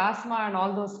 Given the asthma and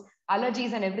all those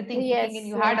allergies and everything kicking in, Yes.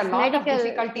 you had a Yes. lot of Medical.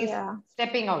 difficulties Yeah.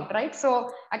 stepping out, right? So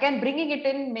again, bringing it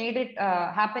in made it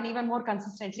happen even more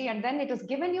consistently, and then it has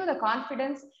given you the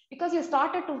confidence because you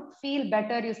started to feel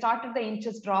better, you started the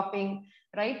inches dropping,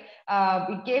 right?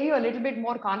 It gave you a little bit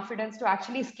more confidence to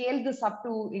actually scale this up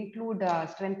to include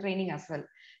strength training as well.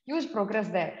 Huge progress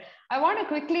there. I want to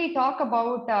quickly talk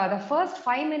about the first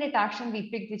 5-minute action we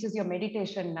picked, which is your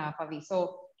meditation, Pavi. So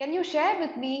can you share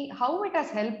with me how it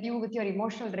has helped you with your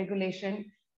emotional regulation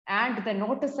and the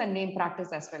notice and name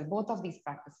practice as well, both of these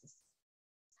practices?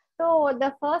 So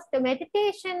the first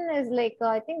meditation is like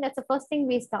I think that's the first thing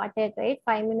we started, right?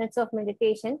 5 minutes of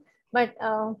meditation. But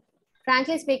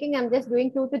frankly speaking, I'm just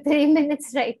doing 2 to 3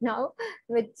 minutes right now,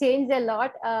 which changed a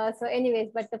lot. So, anyways,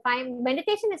 but the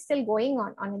meditation is still going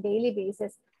on a daily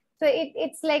basis. So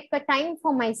it's like a time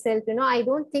for myself. I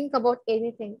don't think about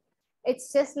anything.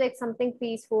 It's just like something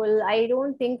peaceful. I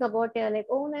don't think about like,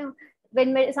 oh no.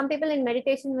 When some people in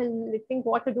meditation will think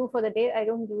what to do for the day, I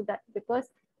don't do that because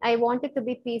I want it to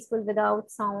be peaceful without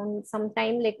sound.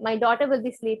 Sometime like my daughter will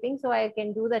be sleeping, so I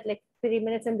can do that like 3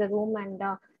 minutes in the room and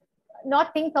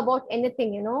not think about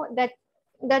anything.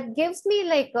 That gives me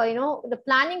like the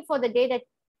planning for the day. That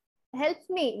helps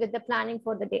me with the planning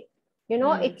for the day. It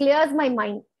Mm, clears my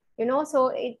mind.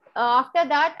 So after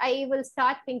that I will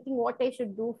start thinking what I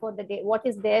should do for the day, what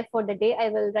is there for the day. I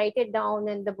will write it down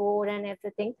in the board and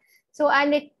everything. So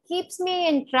and it keeps me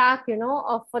in track,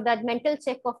 of for that mental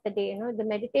check of the day. The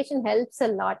meditation helps a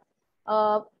lot.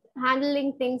 uh,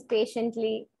 Handling things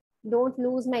patiently, don't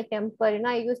lose my temper.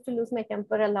 I used to lose my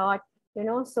temper a lot.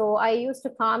 So I used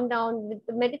to calm down with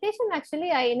the meditation.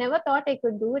 Actually, I never thought I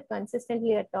could do it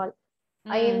consistently at all.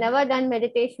 I've mm. never done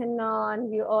meditation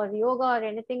or yoga or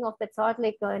anything of that sort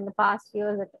like in the past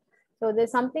years. So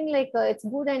there's something like it's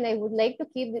good, and I would like to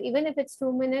keep even if it's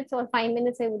 2 minutes or 5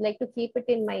 minutes. I would like to keep it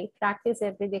in my practice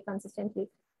every day consistently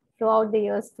throughout the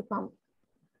years to come.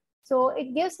 So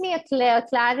it gives me a clear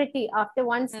clarity after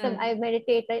once I Mm.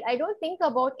 meditate. I don't think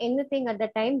about anything at the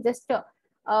time. Just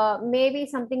maybe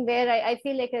something where I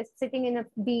feel like sitting in a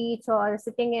beach or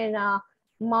sitting in a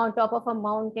top of a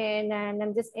mountain, and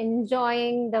I'm just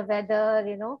enjoying the weather.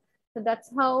 So that's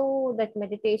how that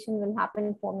meditation will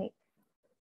happen for me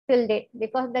till date,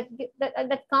 because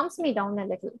that calms me down a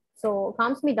little. So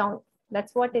calms me down.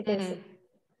 That's what it is. Mm.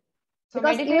 So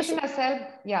Because meditation has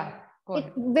helped. Yeah, go it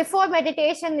ahead. before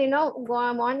meditation,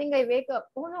 morning I wake up,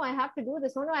 oh no, I have to do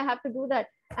this, oh no, I have to do that,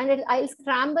 and I'll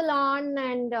scramble on,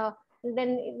 and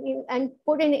then and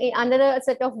put in another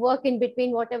set of work in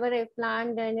between whatever I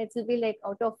planned, and it will be like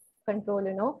out of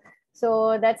control.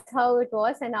 So that's how it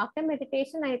was. And after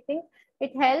meditation, I think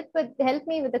it helped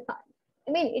me with the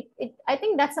I mean it I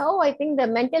think that's how I think the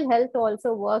mental health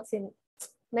also works in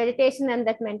meditation and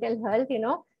that mental health.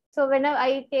 So whenever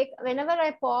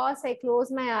I pause, I close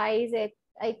my eyes.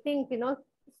 I think,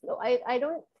 so I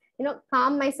don't,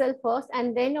 calm myself first,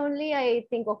 and then only I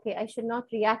think, okay, I should not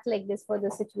react like this for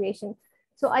the situation.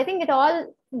 So I think it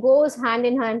all goes hand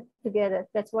in hand together.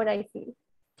 That's what I feel.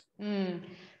 Mm.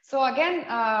 So again,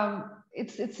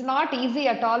 it's not easy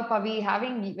at all, Pavi,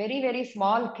 having very, very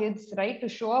small kids, right, to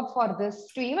show up for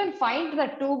this, to even find the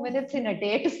 2 minutes in a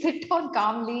day to sit down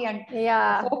calmly and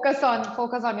Yeah. focus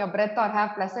on your breath or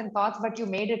have pleasant thoughts, but you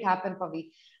made it happen,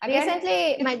 Pavi. Again,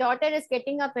 Recently, my it's daughter is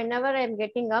getting up whenever I'm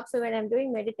getting up. So when I'm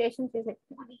doing meditation, she's like,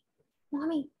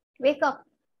 Mommy, wake up.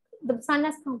 The sun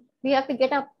has come. We have to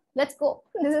get up. Let's go.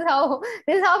 This is how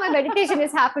my meditation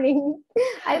is happening.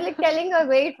 I'm like telling her,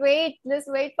 wait,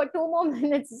 just wait for 2 more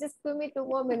minutes. Just give me 2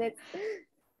 more minutes.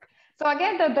 So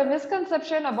again, the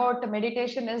misconception about the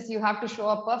meditation is you have to show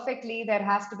up perfectly. There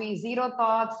has to be zero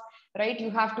thoughts, right?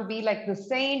 You have to be like the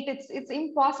saint. It's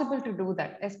impossible to do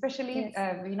that, especially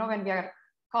Yes. when we are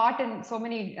caught in so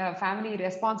many family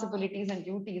responsibilities and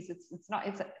duties. It's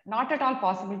not at all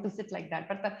possible to sit like that.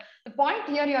 But the point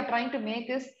here you are trying to make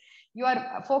is you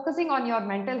are focusing on your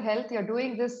mental health. You're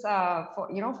doing this for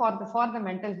the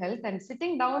mental health, and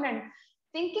sitting down and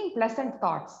thinking pleasant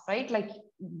thoughts, right? Like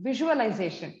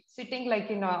visualization, sitting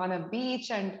like on a beach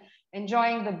and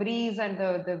enjoying the breeze and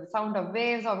the sound of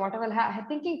waves or whatever,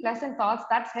 thinking pleasant thoughts,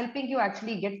 that's helping you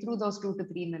actually get through those 2 to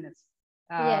 3 minutes.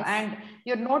 Yes. And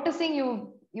you're noticing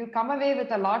you come away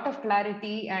with a lot of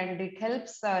clarity, and it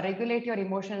helps regulate your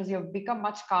emotions. You've become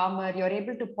much calmer. You're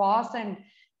able to pause and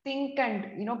think,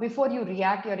 and before you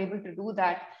react, you're able to do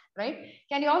that, right?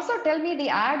 Can you also tell me the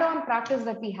add-on practice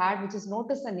that we had, which is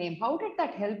notice the name? How did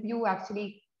that help you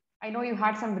actually? I know you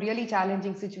had some really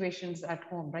challenging situations at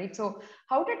home, right? So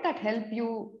how did that help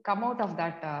you come out of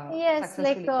that Yes,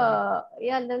 like successfully, Pavi?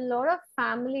 yeah, there are a lot of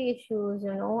family issues.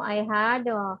 I had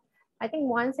I think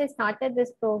once I started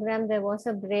this program, there was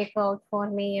a breakout for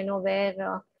me,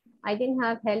 where I didn't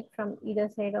have help from either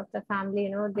side of the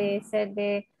family. They said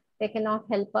they cannot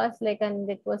help us, like, and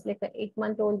it was like an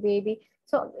 8-month-old baby.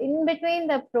 So in between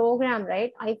the program,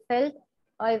 right, I felt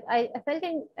that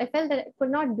I could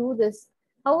not do this.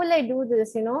 How will I do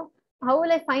this? How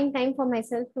will I find time for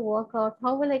myself to work out?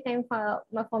 How will I time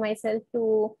for myself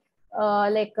to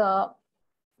like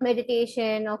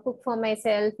meditation or cook for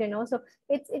myself? So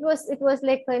it was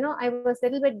like, I was a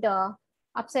little bit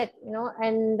upset,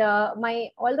 and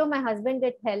although my husband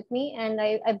did help me, and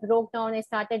I broke down, I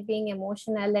started being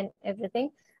emotional and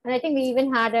everything. And I think we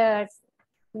had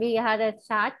a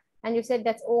chat, and you said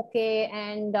that's okay.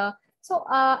 And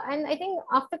I think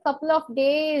after a couple of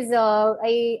days,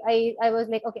 I was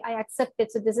like, okay, I accept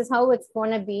it. So this is how it's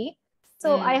gonna be.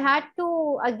 So I Mm, had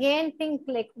to again think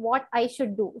like what I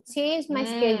should do, change my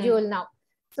schedule mm, now.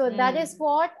 So that is mm,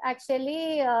 what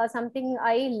actually something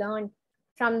I learned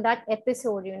from that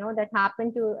episode, that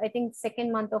happened to, I think,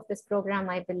 second month of this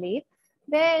program, I believe.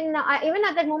 Then even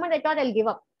at that moment, I thought I'll give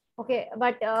up. Okay,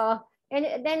 but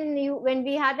and then when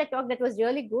we had that talk, that was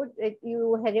really good.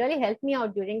 You had really helped me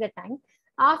out during the time.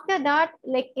 After that,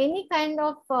 like any kind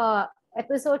of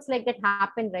episodes like that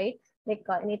happened, right? Like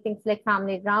anything like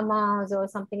family dramas or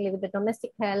something like with the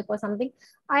domestic help or something,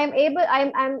 I'm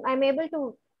able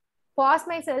to pause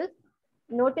myself,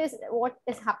 notice what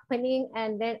is happening,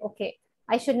 and then okay,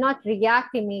 I should not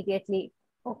react immediately.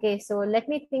 Okay, so let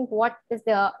me think what is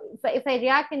the, if I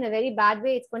react in a very bad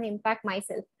way, it's going to impact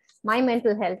myself, my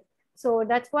mental health. So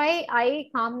that's why I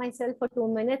calm myself for 2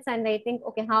 minutes, and I think,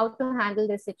 okay, how to handle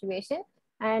this situation.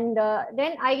 And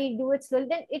then I do it slowly.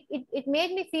 Then it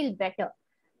made me feel better.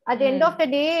 At the end of mm, the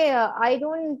day, I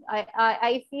don't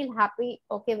I feel happy,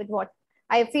 okay, with what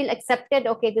I feel, accepted.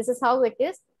 Okay, this is how it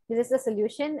is, this is the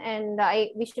solution, and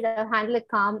we should have handled it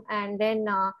calm. And then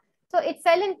so it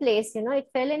fell in place, it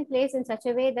fell in place in such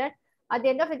a way that at the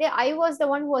end of the day, I was the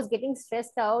one who was getting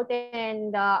stressed out,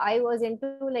 and I was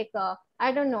into like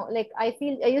I don't know, like I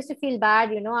used to feel bad,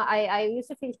 I used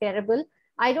to feel terrible.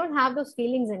 I don't have those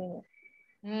feelings anymore.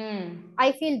 mm.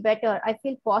 I feel better. I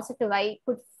feel positive.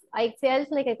 I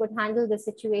felt like I could handle the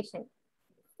situation,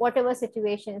 whatever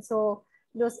situation. So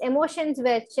those emotions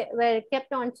were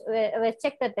kept on, were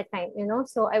checked at the time,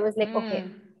 So I was like, okay.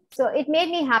 Mm. So it made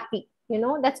me happy,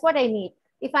 that's what I need.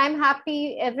 If I'm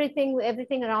happy,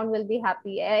 everything around will be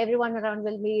happy. Everyone around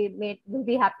will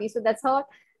be happy. So that's how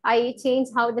I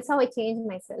changed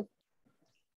myself.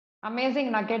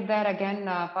 Amazing nugget there again,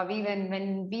 Pavi.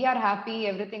 When we are happy,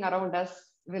 everything around us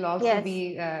will also Yes.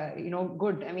 be,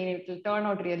 good. I mean, it will turn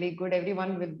out really good.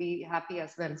 Everyone will be happy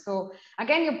as well. So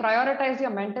again, you prioritize your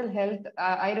mental health.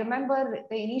 I remember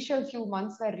the initial few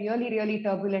months were really, really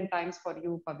turbulent times for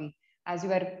you, Pavi, as you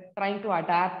were trying to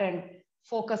adapt and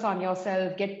focus on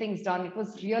yourself, get things done. It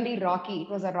was really rocky. It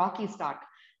was a rocky start.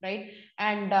 right?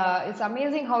 And it's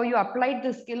amazing how you applied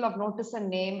the skill of notice and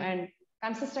name and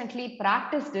consistently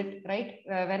practiced it, right?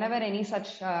 Whenever any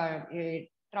such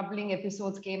troubling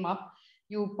episodes came up,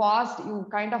 you paused, you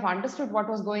kind of understood what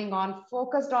was going on,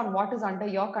 focused on what is under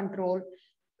your control,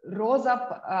 rose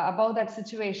up above that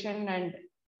situation, and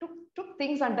took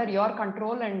things under your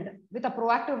control. And with a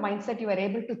proactive mindset, you were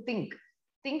able to think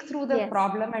through the Yes.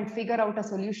 problem and figure out a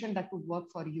solution that would work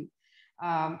for you.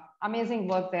 Amazing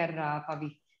work there,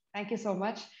 Pavi. Thank you so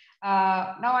much.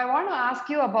 Now I want to ask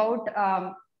you about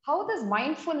how this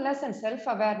mindfulness and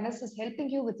self-awareness is helping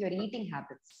you with your eating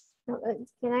habits.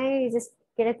 Can I just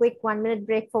get a quick 1 minute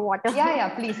break for water?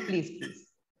 Yeah, please, please, please.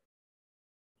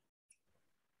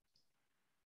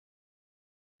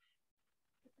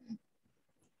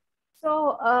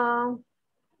 So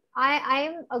I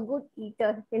am a good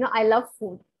eater. I love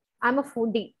food. I'm a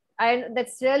foodie.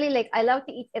 That's really like, I love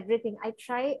to eat everything. I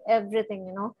try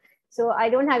everything. So I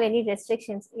don't have any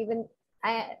restrictions. Even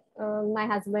my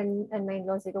husband and my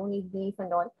in-laws, they don't eat beef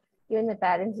and all. Even my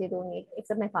parents, they don't eat,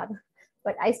 except my father.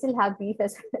 But I still have beef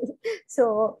as well.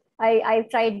 So I've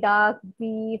tried duck,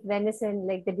 beef, venison,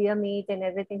 like the deer meat and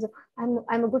everything. So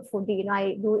I'm a good foodie.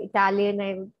 I do Italian,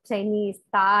 I Chinese,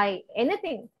 Thai,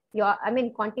 anything.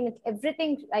 Continent,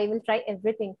 everything. I will try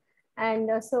everything.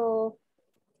 And so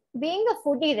being a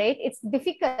foodie, right, it's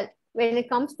difficult when it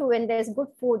comes to when there's good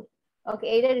food.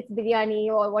 Okay, either it's biryani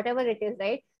or whatever it is,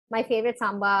 right? My favorite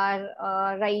sambar,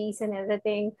 rice and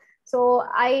everything. So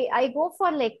I go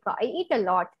for like, I eat a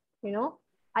lot, you know,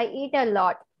 I eat a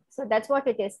lot. So that's what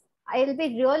it is. I'll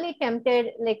be really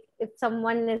tempted, like if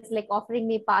someone is like offering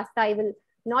me pasta, I will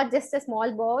not just a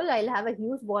small bowl, I'll have a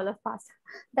huge bowl of pasta.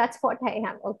 That's what I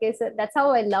am. Okay, so that's how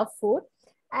I love food.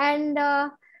 And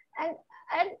and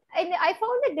and I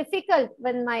found it difficult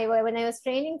when I was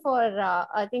training for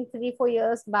I think 3-4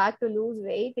 years back to lose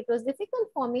weight. It was difficult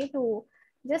for me to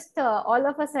just all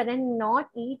of a sudden not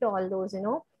eat all those.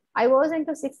 I was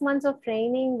into 6 months of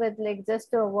training with like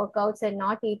just workouts and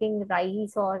not eating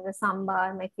rice or the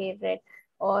sambar, my favorite,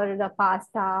 or the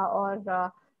pasta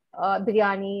or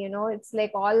biryani. It's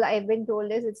like all I've been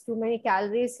told is it's too many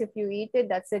calories. If you eat it,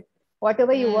 that's it.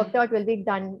 Whatever you worked out will be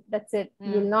done. That's it.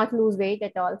 You'll not lose weight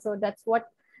at all. So that's what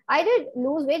I did,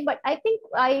 lose weight, but I think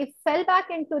I fell back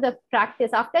into the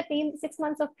practice after 6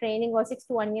 months of training, or 6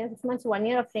 to 1 year, 6 months, 1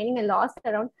 year of training. I lost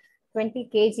around 20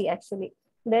 kg actually.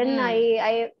 Then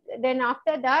then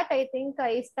after that, I think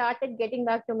I started getting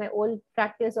back to my old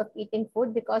practice of eating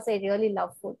food because I really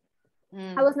love food.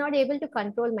 I was not able to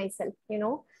control myself.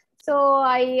 So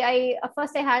I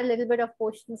first I had a little bit of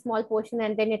portion, small portion,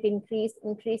 and then it increased.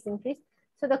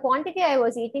 So the quantity I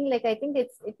was eating, like I think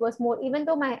it was more. Even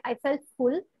though I felt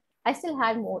full, I still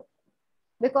had more,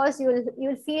 because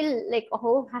you'll feel like,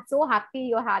 oh, so happy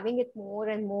you're having it more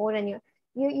and more, and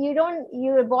you don't,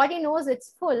 your body knows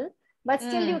it's full, but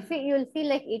still you'll feel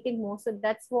like eating more. So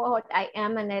that's what I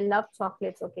am, and I love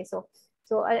chocolates. Okay, so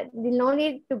no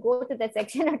need to go to that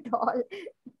section at all.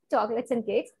 Chocolates and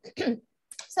cakes.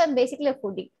 So I'm basically a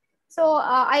foodie. So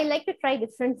I like to try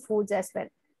different foods as well.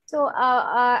 So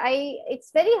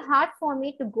it's very hard for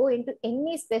me to go into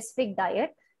any specific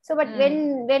diet. So but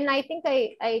when I think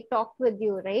I talked with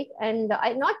you, right, and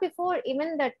I, not before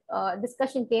even that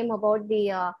discussion came about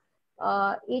the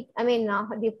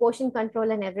the portion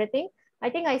control and everything. I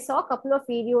think I saw a couple of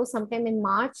videos sometime in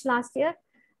March last year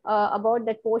about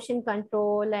that portion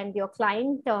control and your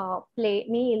client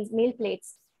meal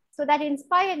plates. So that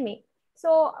inspired me.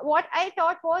 So what I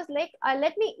thought was like,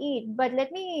 let me eat, but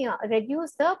let me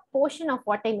reduce the portion of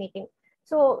what I'm eating.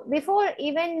 So before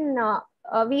even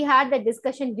we had the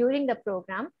discussion during the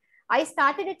program, I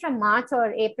started it from March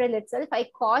or April itself. I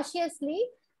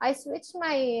switched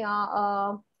my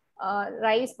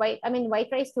white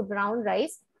rice to brown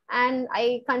rice, and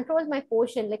I controlled my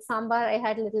portion. Like sambar, I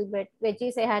had a little bit,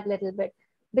 veggies, I had a little bit,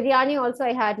 biryani also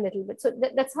I had a little bit. So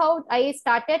that's how I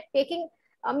started taking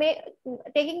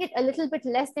it a little bit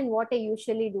less than what I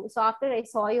usually do. So after I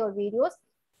saw your videos,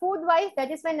 food wise,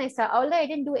 that is when I started. Although I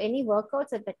didn't do any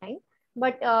workouts at the time,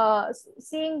 but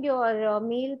seeing your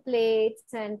meal plates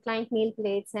and client meal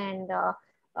plates, and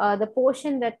the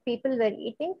portion that people were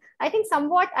eating, I think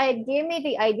somewhat I gave me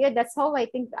the idea. That's how I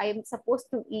think I am supposed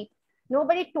to eat.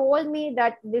 Nobody told me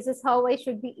that this is how I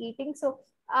should be eating. So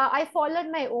I followed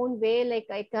my own way. Like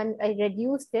I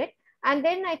reduced it. And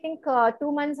then I think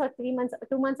 2 months or 3 months,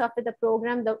 2 months after the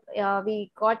program,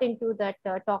 we got into that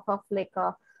talk of like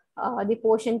the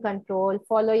portion control,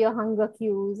 follow your hunger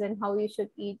cues, and how you should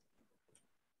eat.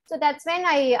 So that's when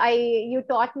you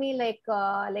taught me like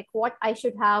what I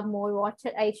should have more, what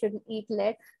I should eat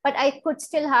less, but I could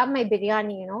still have my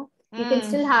biryani. You can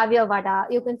still Mm. have your vada,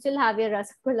 you can still have your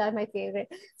rasgulla, my favorite.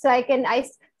 So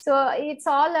so it's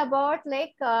all about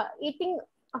like eating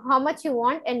how much you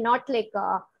want, and not like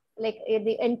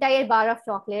the entire bar of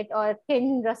chocolate or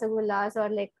 10 rasagullas, or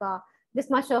like this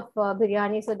much of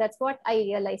biryani. So that's what I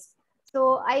realized.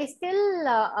 So I still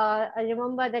I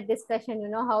remember that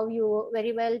discussion, how you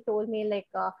very well told me, like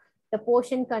the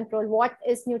portion control, what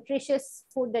is nutritious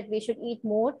food that we should eat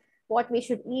more, what we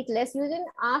should eat less. You didn't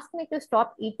ask me to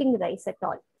stop eating rice at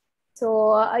all.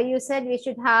 So you said we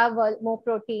should have more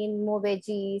protein, more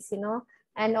veggies,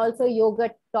 and also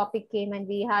yogurt topic came, and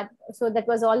we had, so that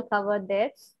was all covered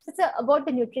there. So it's about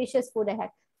the nutritious food I had.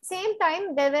 Same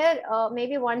time, there were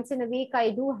maybe once in a week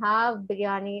I do have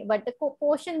biryani, but the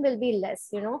portion will be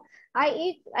less.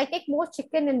 I take more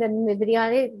chicken in the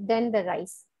biryani than the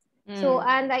rice. So, Mm.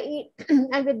 and I eat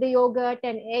and with the yogurt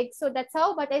and eggs. So that's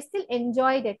how, but I still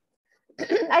enjoyed it.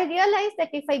 I realized that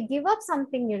if I give up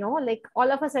something, like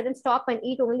all of a sudden stop and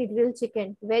eat only grilled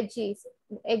chicken, veggies,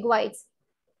 egg whites,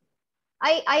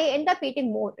 I end up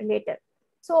eating more later.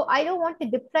 So I don't want to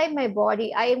deprive my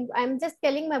body. I'm just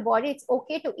telling my body it's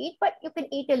okay to eat, but you can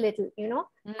eat a little, and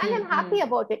I'm happy Mm.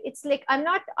 about it. It's like I'm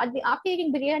not after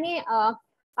eating biryani.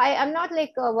 I am not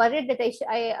like worried that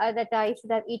that I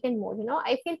should have eaten more.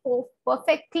 I feel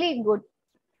perfectly good,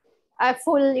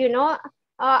 full, even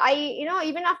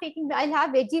after eating, I'll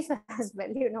have veggies as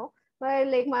well, But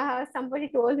like somebody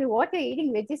told me, what are you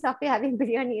eating veggies after having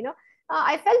biryani,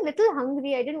 I felt little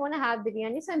hungry. I didn't want to have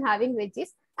biryani, so I'm having veggies.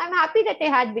 I'm happy that I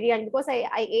had biryani because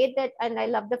I ate that and I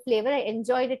love the flavor. I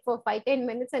enjoyed it for 5-10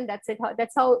 minutes, and that's it.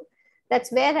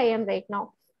 That's where I am right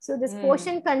now. So this Mm.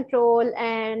 portion control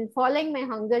and following my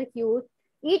hunger cues,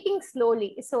 eating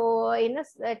slowly. So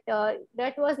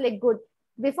that was like good.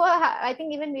 Before, I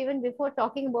think even before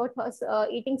talking about us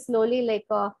eating slowly, like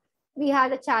we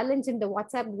had a challenge in the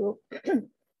WhatsApp group,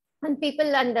 and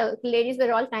people and the ladies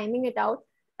were all timing it out.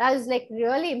 That was like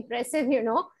really impressive,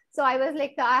 So I was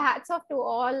like, hats off to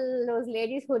all those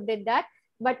ladies who did that.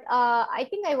 But I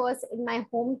think I was in my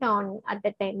hometown at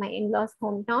that time, my in-laws'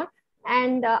 hometown.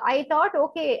 And I thought,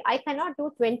 okay, I cannot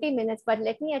do 20 minutes, but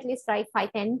let me at least try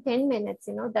 10 minutes,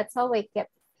 That's how I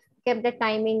kept the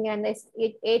timing, and I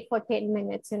ate for 10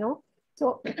 minutes,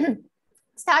 So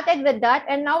started with that,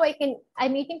 and now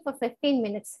I'm eating for 15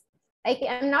 minutes.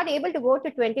 I'm not able to go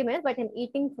to 20 minutes, but I'm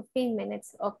eating 15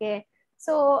 minutes. Okay.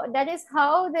 So that is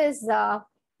how this is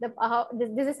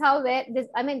how where this,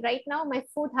 I mean, right now my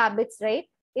food habits, right?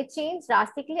 It changed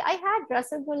drastically. I had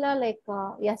rasgulla like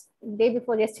yes, day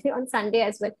before yesterday on Sunday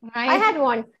as well. I Nice. had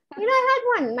one. I had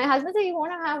one. My husband said, "You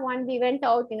want to have one?" We went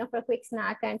out, for a quick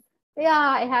snack, and yeah,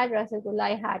 I had rasgulla.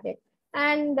 I had it,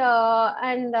 and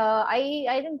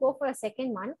I didn't go for a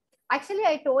second one. Actually,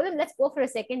 I told him let's go for a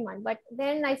second one, but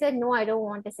then I said no, I don't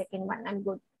want a second one. I'm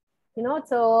good,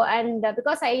 So and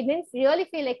because I didn't really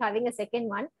feel like having a second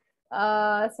one,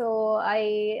 so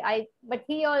but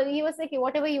he was like,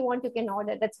 whatever you want, you can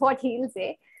order. That's what he'll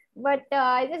say. But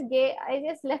I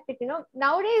just left it.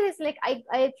 Nowadays it's like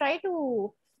I try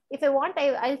to, if I want,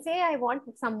 I'll say I want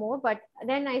some more, but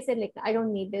then I said like I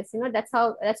don't need this.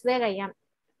 That's where I am.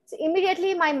 So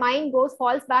immediately my mind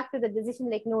falls back to the decision,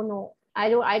 like no, I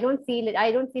don't feel it.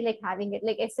 I don't feel like having it.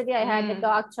 Like yesterday I had the Mm.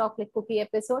 dark chocolate cookie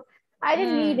episode. I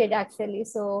didn't need Mm. it actually.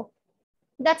 So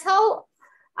that's how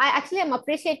I actually am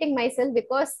appreciating myself,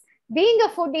 because being a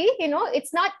foodie,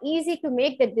 it's not easy to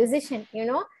make the decision.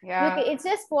 Yeah. It's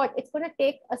just what it's going to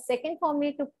take a second for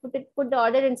me to put the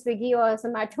order in Swiggy or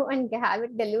Zomato and have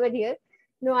it delivered here.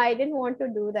 No, I didn't want to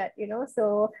do that.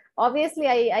 So obviously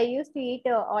I used to eat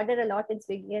order a lot in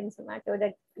Swiggy and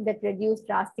Zomato. That reduced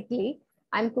drastically.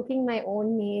 I'm cooking my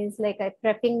own meals, like I'm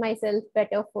prepping myself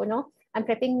better for, I'm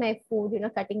prepping my food,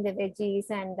 cutting the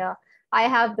veggies, and I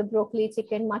have the broccoli,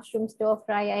 chicken, mushroom stir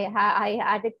fry. I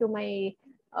add it to my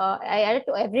I add it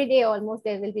to every day almost.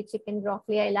 There will be chicken,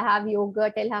 broccoli. I'll have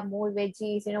yogurt. I'll have more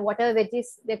veggies. Whatever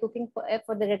veggies they're cooking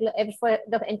for the regular for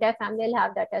the entire family, I'll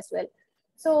have that as well.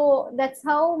 So that's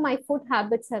how my food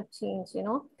habits have changed.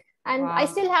 And I Wow.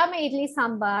 still have my idli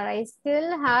sambar. I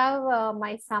still have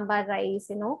my sambar rice.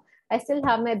 I still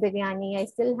have my biryani. I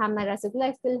still have my rasgulla.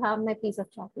 I still have my piece of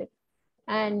chocolate.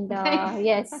 And Nice.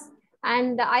 yes,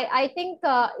 and I think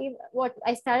what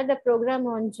I started the program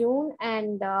on June,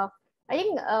 and I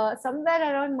think somewhere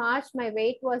around March my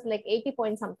weight was like 80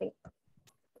 point something.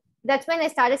 That's when I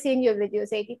started seeing your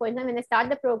videos. 80 point. When I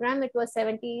started the program, it was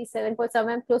 77 point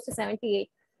something, close to 78.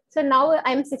 So now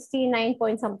I'm 69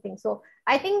 point something. So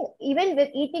I think even with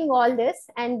eating all this,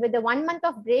 and with the 1 month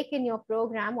of break in your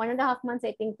program, 1.5 months,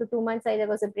 I think, to 2 months, there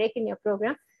was a break in your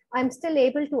program. I'm still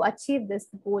able to achieve this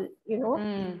goal, you know.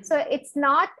 So it's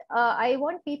not, I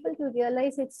want people to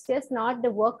realize it's just not the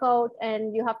workout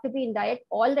and you have to be in diet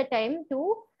all the time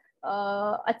to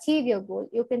achieve your goal.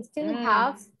 You can still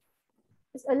have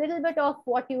a little bit of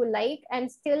what you like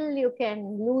and still you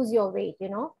can lose your weight, you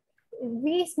know.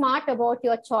 Be smart about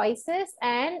your choices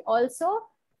and also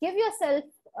give yourself,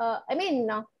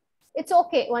 it's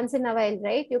okay once in a while,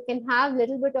 right? You can have a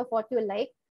little bit of what you like,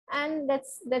 and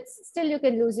that's still you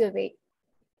can lose your weight.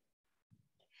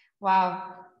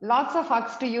 Wow. Lots of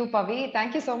hugs to you, Pavi.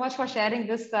 Thank you so much for sharing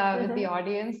this with the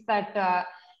audience, that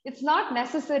it's not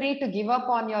necessary to give up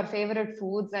on your favorite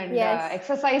foods and Yes.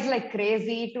 exercise like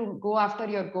crazy to go after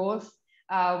your goals.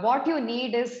 What you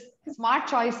need is smart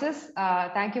choices.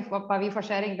 Thank you, Pavi, for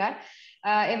sharing that.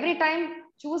 Every time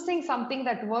choosing something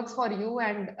that works for you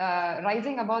and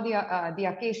rising above the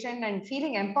occasion and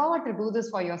feeling empowered to do this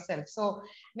for yourself. So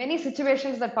many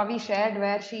situations that Pavi shared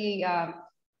where she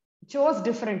chose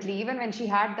differently, even when she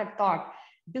had that thought,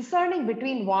 discerning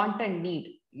between want and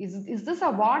need. Is this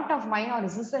a want of mine or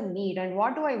is this a need? And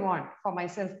what do I want for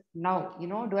myself now? You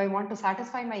know, do I want to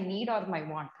satisfy my need or my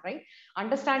want, right?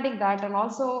 Understanding that, and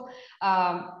also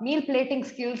meal plating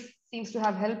skills seems to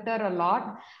have helped her a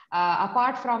lot.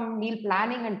 Apart from meal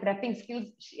planning and prepping skills,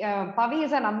 Pavi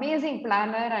is an amazing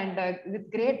planner and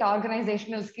with great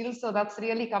organizational skills. So that's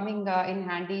really coming in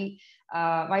handy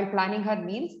while planning her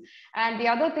meals. And the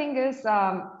other thing is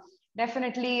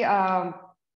definitely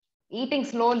eating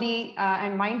slowly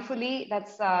and mindfully.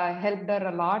 That's helped her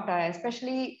a lot,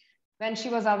 especially when she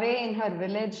was away in her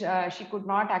village. She could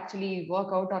not actually work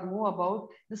out or move about.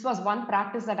 This was one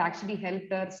practice that actually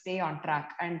helped her stay on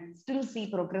track and still see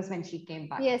progress when she came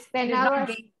back. Yes, She when did I not was,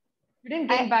 gain, she didn't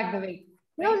gain I, back the weight,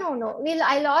 no, right? no, no. Well,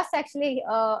 I lost actually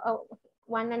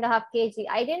 1.5 kg.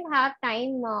 I didn't have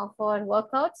time for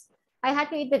workouts. I had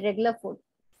to eat the regular food.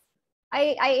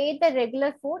 I ate the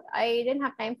regular food. I didn't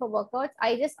have time for workouts.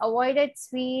 I just avoided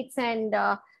sweets and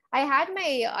I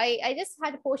just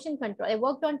had portion control. I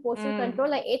worked on portion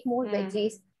control. I ate more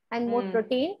veggies and more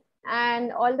protein.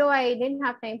 And although I didn't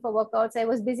have time for workouts, I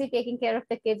was busy taking care of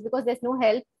the kids because there's no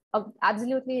help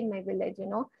absolutely in my village, you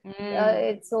know.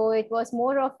 So it was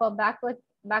more of a backward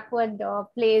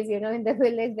place, you know, in the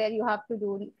village where you have to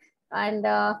do. And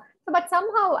but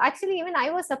somehow, actually, even I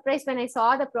was surprised when I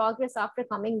saw the progress after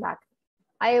coming back.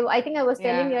 I think I was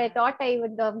telling you, Yeah. I thought I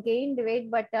would have gained weight,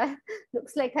 but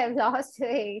looks like I've lost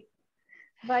weight.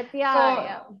 But yeah, So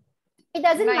yeah, it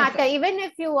doesn't nice. matter. Even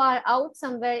if you are out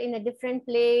somewhere in a different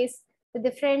place, a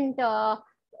different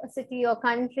city or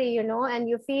country, you know, and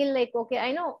you feel like, okay,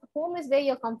 I know home is where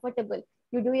you're comfortable.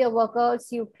 You do your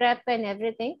workouts, you prep and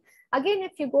everything. Again,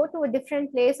 if you go to a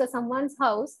different place or someone's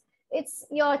house, it's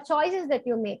your choices that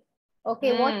you make.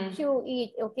 Okay, what you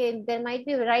eat. Okay, there might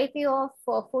be a variety of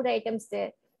food items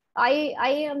there.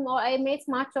 I made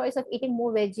smart choice of eating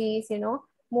more veggies, you know,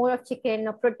 more of chicken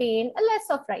or protein, less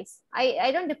of rice.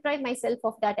 I don't deprive myself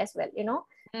of that as well, you know.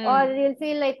 Or you'll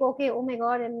feel like, okay, oh my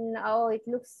God, and oh, it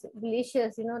looks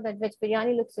delicious, you know, that veg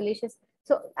biryani looks delicious.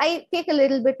 So I take a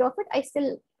little bit of it. I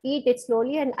still eat it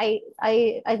slowly and I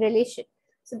relish it.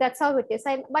 So that's how it is.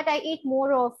 But I eat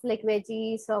more of like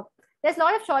veggies. So there's a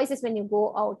lot of choices when you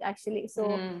go out actually.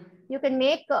 So you can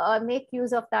make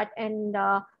use of that. And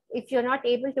if you're not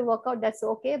able to work out, that's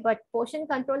okay. But portion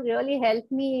control really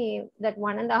helped me that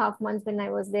 1.5 months when I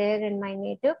was there in my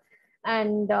native.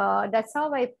 And that's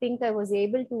how I think I was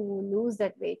able to lose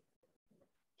that weight.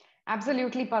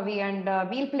 Absolutely, Pavi. And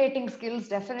meal plating skills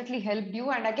definitely helped you.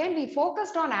 And again, we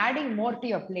focused on adding more to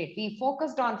your plate. We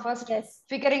focused on first Yes.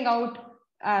 figuring out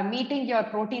meeting your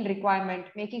protein requirement,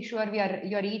 making sure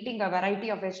you're eating a variety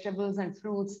of vegetables and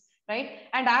fruits, right?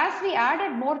 And as we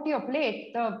added more to your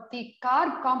plate, the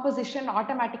carb composition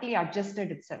automatically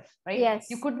adjusted itself, right? You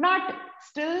Yes. could not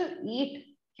still eat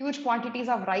huge quantities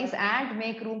of rice and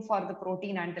make room for the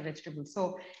protein and the vegetables.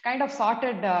 So kind of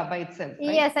sorted by itself,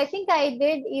 right? Yes, I think I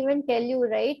did even tell you,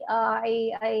 right?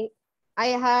 I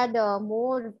had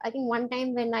more. I think one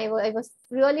time when I was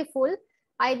really full,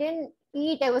 I didn't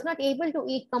eat. I was not able to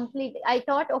eat complete. I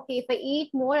thought, okay, if I eat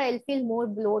more, I'll feel more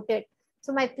bloated.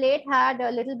 So my plate had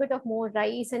a little bit of more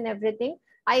rice and everything.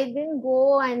 I didn't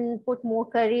go and put more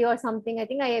curry or something. I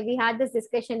think I we had this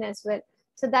discussion as well.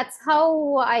 So that's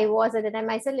how I was at the time.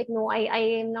 I said like, no, I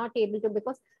am not able to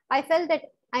because I felt that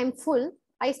I'm full.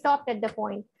 I stopped at the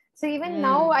point. So even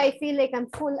now I feel like I'm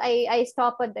full. I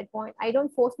stop at that point. I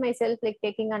don't force myself like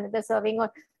taking another serving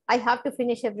or I have to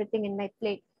finish everything in my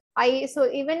plate. I so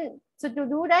even so to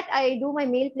do that, I do my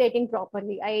meal plating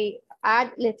properly. I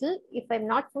add little. If I'm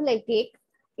not full, I take.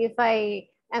 If I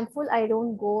am full, I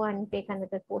don't go and take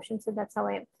another portion. So that's how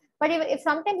I am. But if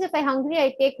sometimes if I'm hungry,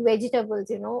 I take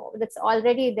vegetables, that's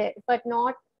already there, but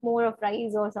not more of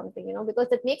rice or something, because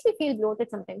that makes me feel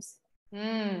bloated sometimes.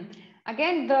 Mm.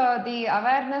 Again, the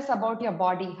awareness about your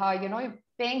body, how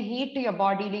paying heed to your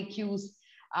bodily cues,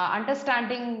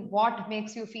 understanding what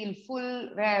makes you feel full,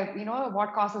 where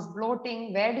what causes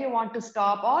bloating, where do you want to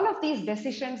stop. All of these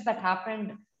decisions that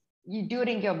happened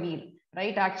during your meal,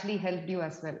 right, actually helped you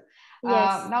as well.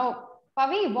 Yes. Now,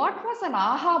 Pavi, what was an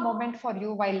aha moment for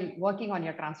you while working on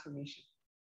your transformation?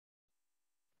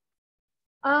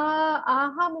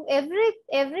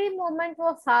 Every moment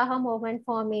was aha moment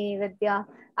for me, Vidya.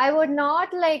 I would not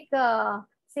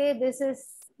say this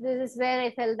is where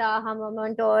I felt the aha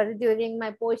moment, or during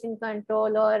my portion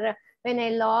control, or when I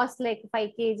lost like 5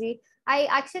 kg. I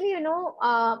actually,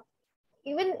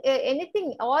 even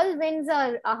anything, all wins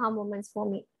are aha moments for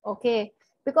me. Okay,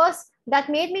 because that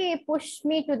made me push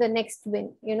me to the next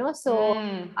win. So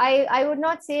Mm. I would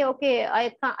not say okay.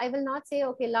 I will not say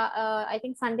okay. I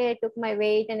think Sunday I took my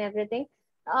weight and everything.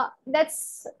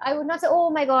 That's I would not say oh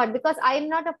my god, because I'm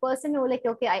not a person who like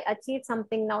okay I achieved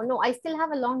something now. No, I still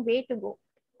have a long way to go.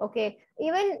 Okay,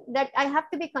 even that I have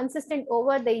to be consistent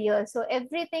over the years. So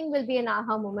everything will be an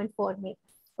aha moment for me.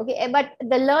 Okay, but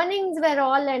the learnings were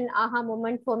all an aha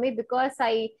moment for me, because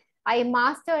I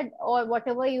mastered or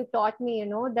whatever you taught me,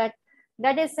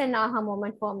 that is an aha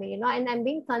moment for me, and I'm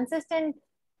being consistent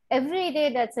every day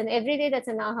that's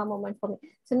an aha moment for me.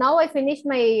 So now I finished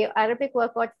my aerobic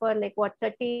workout for like what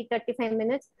 30-35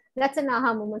 minutes. That's an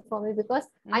aha moment for me, because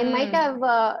I might Mm.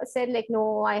 have said like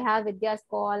no, I have Vidya's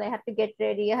call, I have to get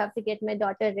ready, I have to get my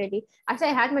daughter ready.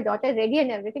 Actually, I had my daughter ready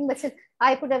and everything, but still,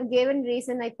 I could have given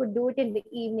reason I could do it in the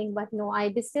evening, but no,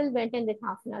 I still went in with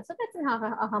half an hour. So that's an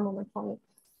aha moment for me.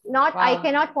 Not I Wow.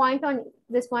 cannot point on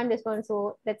this one, so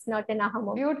that's not an aha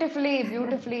moment. Beautifully,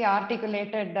 beautifully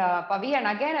articulated, Pavi. And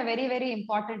again, a very, very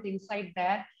important insight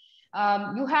there.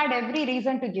 You had every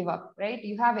reason to give up, right?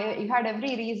 You had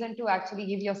every reason to actually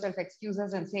give yourself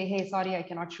excuses and say, "Hey, sorry, I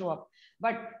cannot show up."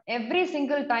 But every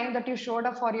single time that you showed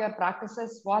up for your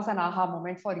practices was an aha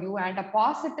moment for you, and a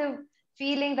positive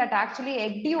feeling that actually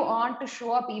egged you on to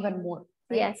show up even more,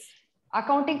 right? Yes.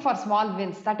 Accounting for small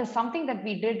wins, that is something that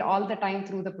we did all the time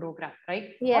through the program, right?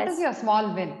 What is Yes. your small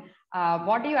win?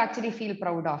 What do you actually feel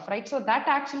proud of, right? So that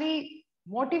actually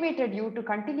motivated you to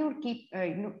continue keep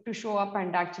to show up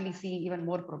and actually see even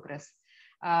more progress.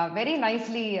 Very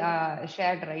nicely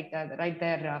shared, right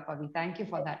there, Pavi. Thank you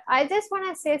for that. I just want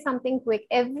to say something quick.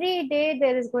 Every day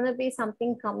there is going to be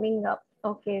something coming up.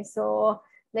 Okay, so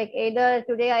like either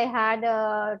today I had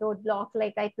a roadblock,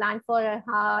 like I planned for a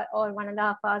hour or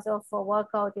 1.5 hours of a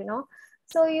workout,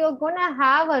 So you're gonna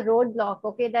have a roadblock,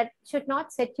 okay, that should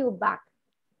not set you back.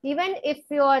 Even if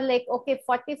you are like, okay,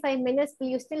 45 minutes,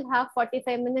 you still have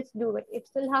 45 minutes, do it. If you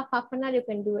still have half an hour, you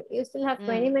can do it. You still have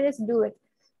 20 Mm, minutes, do it.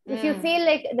 If you mm, feel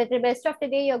like that the rest of the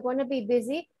day you're going to be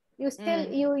busy, you still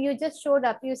mm. you just showed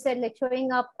up. You said like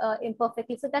showing up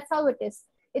imperfectly. So that's how it is.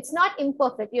 It's not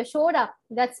imperfect. You showed up.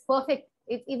 That's perfect.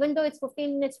 Even though it's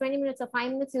 15 minutes, 20 minutes, or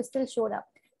 5 minutes, you still showed up.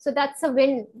 So that's a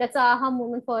win. That's a aha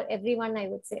moment for everyone, I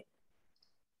would say.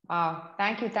 Wow,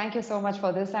 thank you. Thank you so much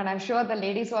for this. And I'm sure the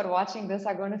ladies who are watching this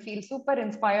are going to feel super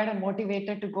inspired and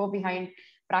motivated to go behind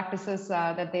practices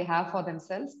that they have for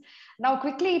themselves. Now,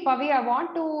 quickly, Pavi, I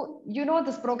want to,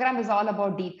 this program is all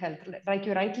about deep health. Like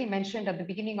you rightly mentioned at the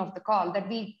beginning of the call, that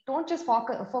we don't just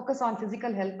focus on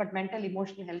physical health, but mental,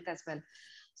 emotional health as well.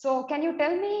 So, can you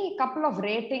tell me a couple of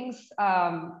ratings?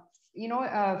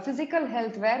 Physical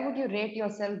health, where would you rate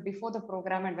yourself before the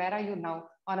program and where are you now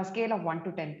on a scale of 1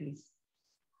 to 10, please?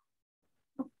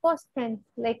 Of course, friends.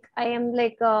 Like I am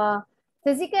like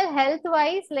physical health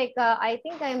wise, like I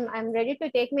think I'm ready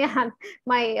to take my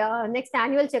my next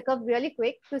annual checkup really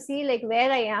quick to see like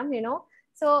where I am.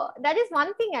 So that is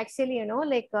one thing actually.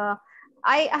 Like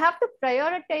I have to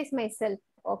prioritize myself.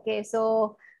 Okay,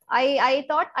 so I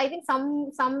thought I think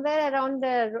somewhere around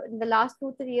the last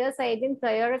 2-3 years I didn't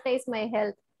prioritize my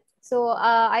health. So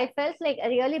I felt like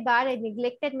really bad. I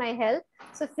neglected my health.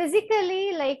 So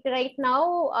physically, like right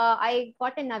now, I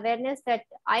got an awareness that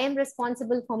I am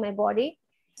responsible for my body.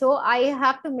 So I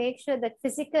have to make sure that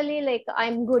physically, like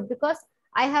I'm good, because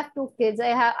I have 2 kids.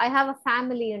 I have a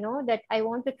family, that I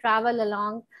want to travel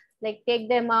along, like take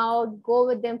them out, go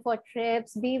with them for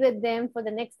trips, be with them for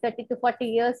the next 30 to 40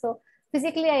 years. So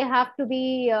physically, I have to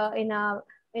be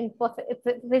in perfect,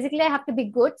 physically I have to be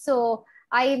good. So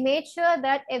I made sure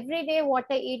that every day what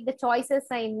I eat, the choices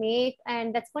I make,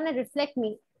 and that's going to reflect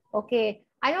me. Okay.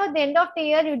 I know at the end of the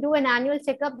year, you do an annual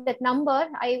checkup, that number,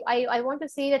 I want to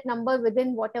see that number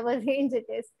within whatever range it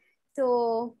is.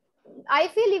 So I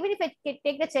feel even if I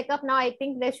take the checkup now, I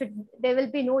think there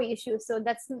will be no issues. So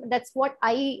that's what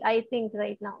I think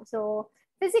right now. So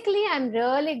physically, I'm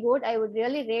really good. I would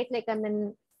really rate like I'm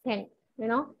in 10. You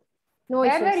know, no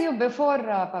Where were issues. you before,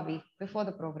 Pavi, before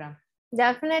the program?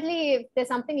 Definitely, if there's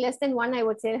something less than one, I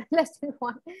would say less than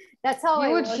one. That's how I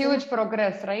Huge, was. huge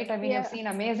progress, right? I mean, you've Yeah. seen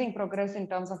amazing progress in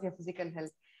terms of your physical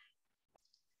health.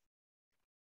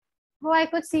 Oh, I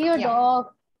could see your Yeah, dog.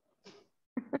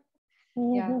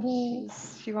 yeah.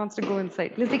 She wants to go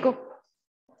inside. Lizzie, go.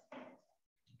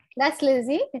 That's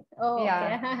Lizzie. Oh, okay.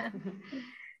 Yeah.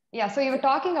 Yeah. So you were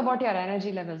talking about your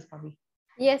energy levels, Pavi.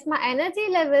 Yes, my energy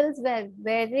levels were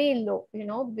very low,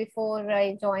 before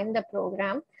I joined the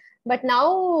program. But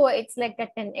now it's like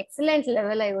at an excellent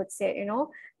level, I would say,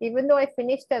 even though I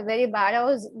finished a very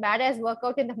badass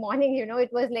workout in the morning,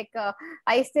 it was like,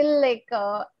 I still like,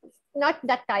 not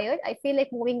that tired. I feel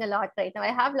like moving a lot right now. I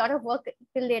have a lot of work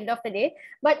till the end of the day.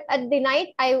 But at the night,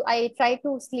 I try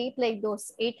to sleep like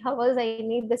those 8 hours. I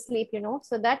need the sleep,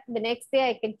 so that the next day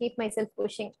I can keep myself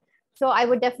pushing. So I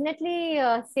would definitely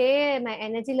say my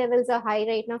energy levels are high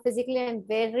right now. Physically, I'm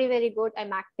very, very good.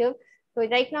 I'm active. So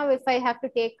right now, if I have to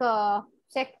take a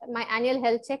check, my annual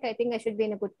health check, I think I should be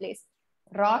in a good place.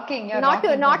 Rocking, you're Not to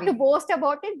rocking, not to Pavi. boast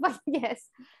about it, but yes.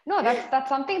 No, that's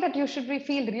something that you should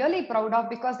feel really proud of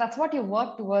because that's what you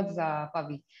work towards,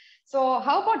 Pavi. So,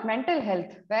 how about mental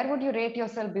health? Where would you rate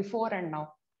yourself before and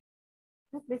now?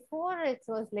 Before it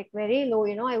was like very low,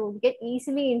 I would get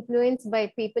easily influenced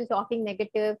by people talking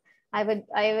negative. I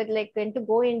would like tend to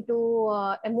go into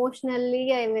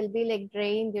emotionally. I will be like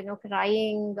drained,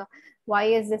 crying. Why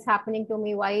is this happening to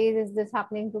me? Why is this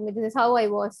happening to me? This is how I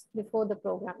was before the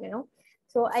program.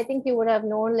 So I think you would have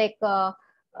known like a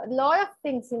lot of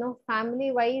things,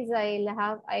 family wise.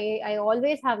 I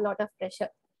always have a lot of pressure.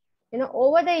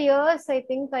 Over the years, I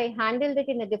think I handled it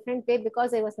in a different way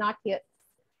because I was not here.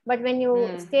 But when you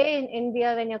Mm. stay in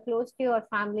India, when you're close to your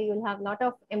family, you'll have a lot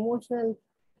of emotional,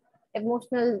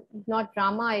 not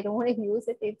drama. I don't want to use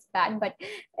it. It's bad, but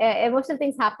emotional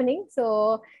things happening.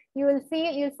 So you'll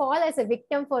fall as a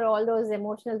victim for all those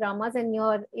emotional dramas, and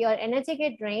your energy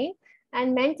get drained,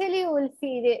 and mentally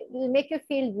it will make you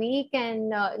feel weak,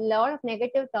 and a lot of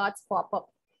negative thoughts pop up.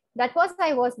 That was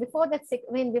I was before that.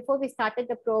 I mean, before we started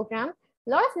the program, a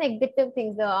lot of negative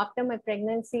things. After my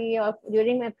pregnancy or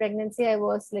during my pregnancy, I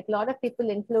was like a lot of people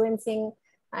influencing,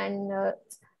 and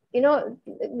it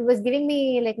was giving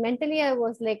me like mentally. I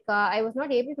was like I was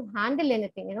not able to handle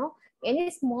anything. Any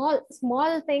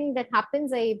small thing that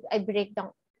happens, I break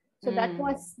down. So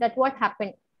Mm. that what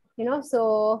happened.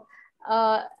 So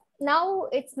uh, now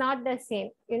it's not the same.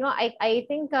 I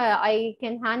think I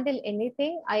can handle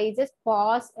anything. I just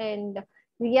pause and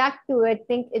react to it.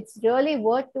 Think it's really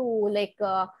worth to like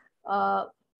uh,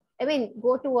 I mean,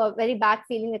 go to a very bad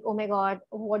feeling like, oh my God,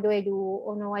 what do I do?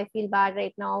 Oh no, I feel bad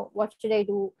right now. What should I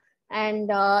do? And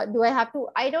do I have to?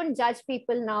 I don't judge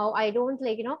people now. I don't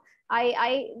like,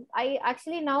 I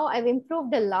actually now I've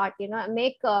improved a lot.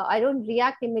 I don't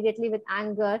react immediately with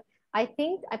anger. I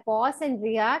think I pause and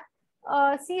react,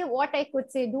 see what I could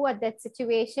say, do at that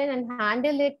situation and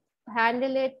handle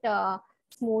it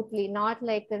smoothly, not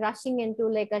like rushing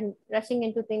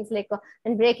into things like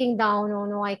and breaking down. Oh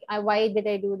no, I why did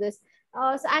I do this?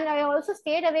 And I also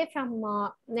stayed away from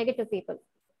negative people,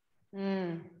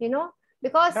 Mm. you know,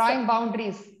 because Drawing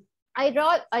boundaries. I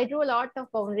drew a lot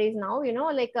of boundaries now.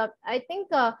 Like I think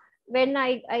when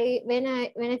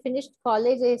I finished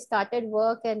college, I started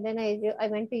work, and then I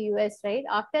went to US. Right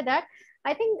after that,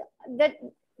 I think that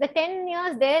the 10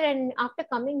 years there, and after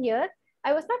coming here,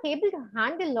 I was not able to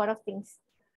handle a lot of things.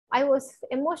 I was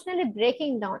emotionally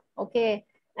breaking down. Okay.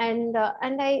 And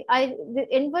the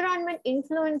environment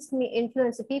influenced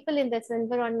the people in this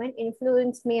environment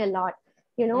influenced me a lot,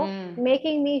 Mm.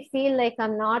 making me feel like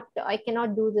I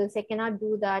cannot do this, I cannot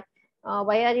do that.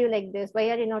 Why are you like this? Why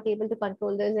are you not able to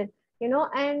control this?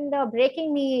 And,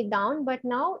 breaking me down. But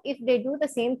now, if they do the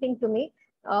same thing to me,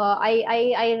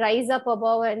 I rise up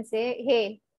above and say,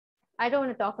 hey, I don't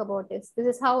want to talk about this. This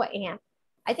is how I am.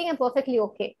 I think I'm perfectly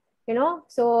okay.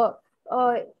 So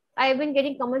uh, I've been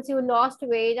getting comments, you lost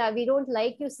weight. We don't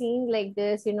like you seeing like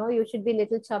this. You should be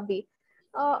little chubby.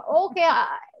 Okay,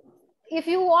 if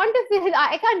you want to feel,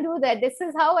 I can't do that. This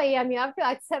is how I am. You have to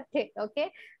accept it. Okay.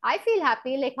 I feel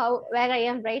happy like how where I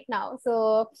am right now.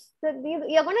 So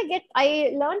you're gonna get.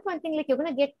 I learned one thing, like you're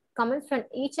gonna get comments from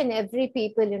each and every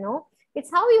people.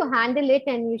 It's how you handle it,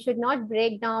 and you should not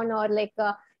break down or like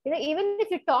even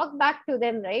if you talk back to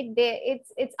them, right?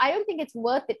 It's I don't think it's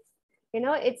worth it.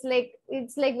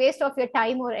 It's like waste of your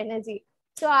time or energy.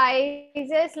 So I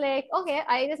just like, okay,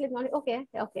 I just like, okay,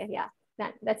 yeah,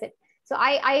 that's it. So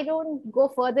I don't go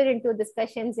further into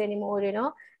discussions anymore,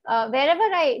 wherever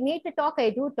I need to talk, I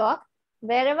do talk.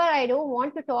 Wherever I don't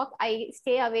want to talk, I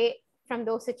stay away from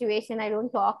those situations. I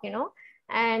don't talk,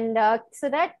 and so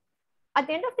that at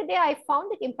the end of the day, I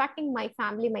found it impacting my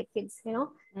family, my kids,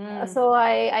 So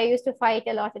I used to fight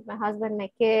a lot with my husband, my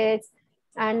kids.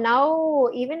 And now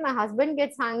even my husband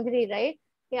gets angry, right?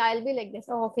 Yeah, I'll be like this.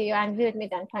 Oh, okay, you're angry with me,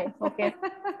 then fine. Okay.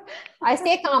 I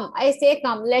stay calm. I stay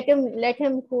calm. Let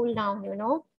him cool down,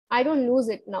 I don't lose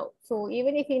it now. So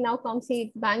even if he now comes,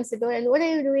 he bangs the door and what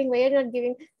are you doing? Why are you not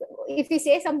giving? If he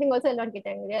says something also, I'll not get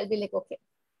angry. I'll be like, okay,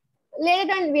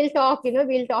 later on we'll talk,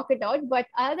 we'll talk it out. But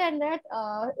other than that,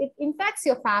 it impacts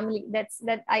your family.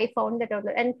 That I found that out.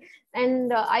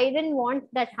 And I didn't want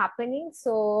that happening.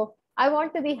 So I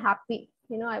want to be happy.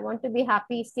 I want to be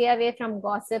happy, stay away from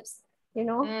gossips,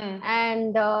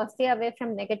 and stay away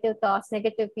from negative thoughts,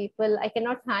 negative people. I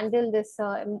cannot handle this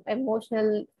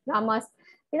emotional dramas.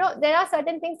 There are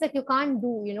certain things that you can't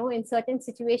do, in certain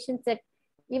situations, that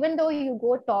even though you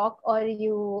go talk or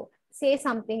you say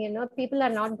something, people are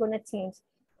not going to change.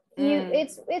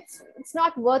 It's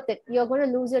not worth it. You're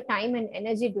going to lose your time and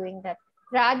energy doing that.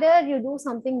 Rather you do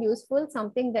something useful,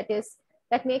 something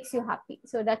that makes you happy.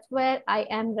 So that's where I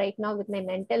am right now with my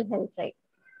mental health, right?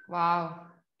 Wow.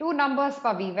 Two numbers,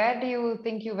 Pavi. Where do you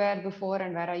think you were before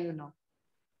and where are you now?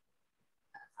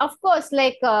 Of course,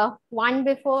 like 1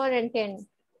 before and 10.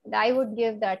 I would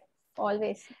give that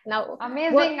always. Now,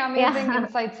 amazing yeah.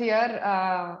 insights here.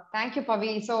 Thank you,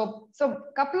 Pavi. So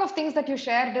couple of things that you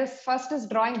shared is, first is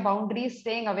drawing boundaries,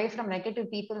 staying away from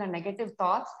negative people and negative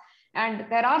thoughts. And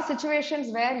there are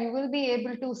situations where you will be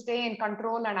able to stay in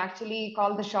control and actually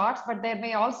call the shots, but there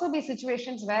may also be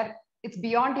situations where it's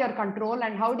beyond your control.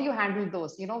 And how do you handle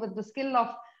those, with the skill of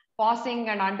pausing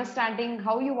and understanding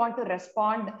how you want to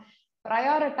respond,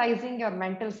 prioritizing your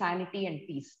mental sanity and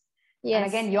peace. And Yes.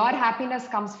 again, your happiness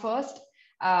comes first,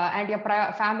 and your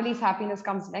family's happiness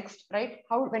comes next, right?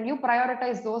 How, when you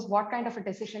prioritize those, what kind of a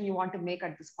decision you want to make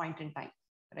at this point in time,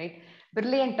 right?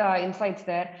 Brilliant insights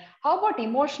there. How about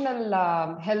emotional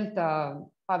health,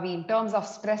 Pavi, in terms of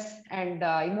stress and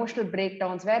emotional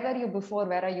breakdowns? Where were you before?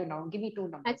 Where are you now? Give me two I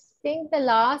numbers. think the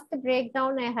last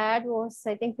breakdown I had was,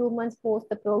 I think, 2 months post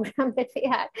the program that we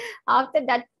had. After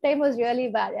that time was really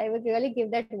bad. I would really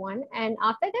give that 1. And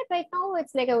after that, right now,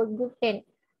 it's like I would give 10.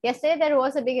 Yesterday, there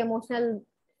was a big emotional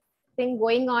thing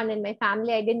going on in my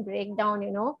family. I didn't break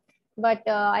down, but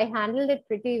I handled it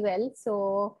pretty well.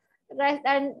 So, right,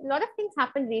 and a lot of things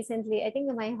happened recently. I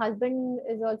think my husband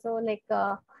is also like,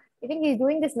 I think he's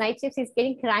doing this night shifts. He's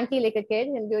getting cranky like a kid,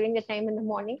 and during the time in the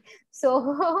morning.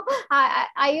 So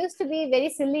I used to be very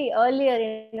silly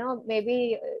earlier,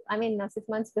 maybe I mean 6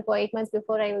 months before, 8 months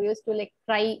before, I used to like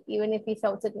cry even if he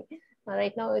shouts at me.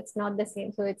 Right now, it's not the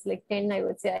same. So it's like 10, I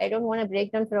would say. I don't want to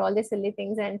break down for all these silly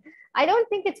things. And I don't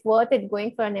think it's worth it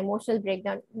going for an emotional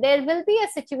breakdown. There will be a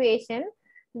situation,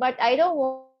 but I don't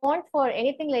want for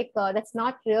anything like that's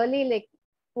not really like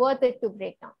worth it to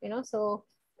break down, So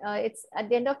it's at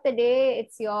the end of the day,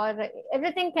 it's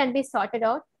everything can be sorted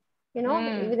out,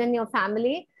 within your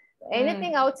family.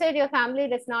 Anything outside your family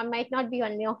that's not might not be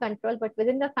on your control, but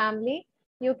within the family,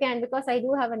 you can, because I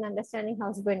do have an understanding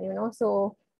husband,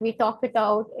 So we talk it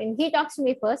out, and he talks to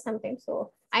me first sometimes.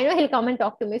 So I know he'll come and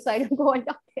talk to me, so I don't go and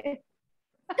talk to him.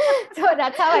 So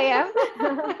that's how I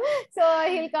am. So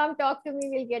he'll come talk to me,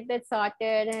 we'll get that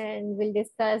sorted and we'll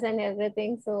discuss and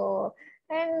everything. So,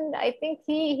 and I think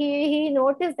he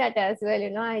noticed that as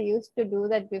well. I used to do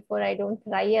that before. I don't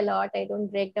cry a lot, I don't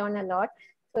break down a lot.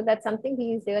 So that's something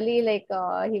he's really like,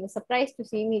 he was surprised to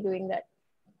see me doing that.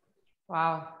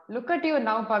 Wow. Look at you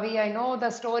now, Pavi. I know the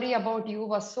story about you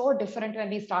was so different when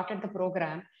we started the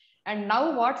program. And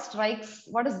now what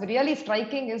is really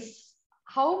striking is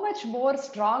how much more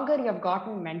stronger you have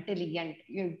gotten mentally, and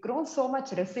you've grown so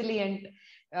much resilient,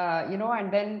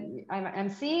 and then I'm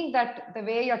seeing that the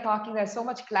way you're talking, there's so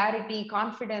much clarity,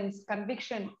 confidence,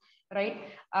 conviction, right?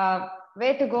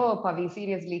 Way to go, Pavi,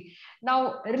 seriously.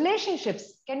 Now, relationships,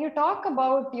 can you talk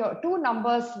about your two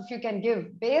numbers, if you can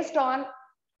give, based on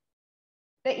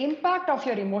the impact of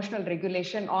your emotional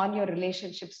regulation on your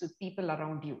relationships with people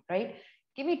around you, right?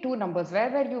 Give me two numbers. Where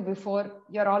were you before?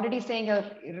 You're already saying your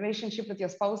relationship with your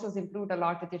spouse has improved a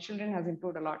lot, with your children has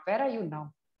improved a lot. Where are you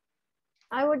now?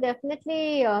 I would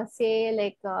definitely say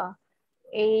like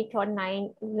 8 or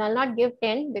 9. I'll not give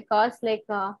 10 because like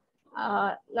a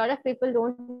lot of people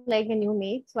don't like the new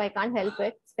me, so I can't help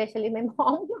it, especially my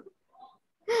mom.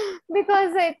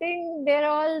 Because I think they're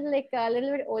all like a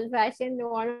little bit old fashioned. They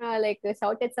want to like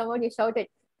shout at someone, you shout it.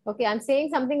 Okay, I'm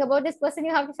saying something about this person,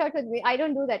 you have to shout with me. I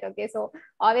don't do that. Okay, so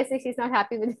obviously she's not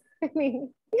happy with me.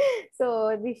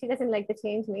 So she doesn't like to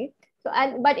change me. So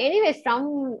and but anyways,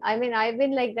 from I mean I've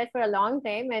been like that for a long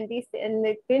time, and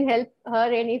it didn't help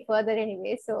her any further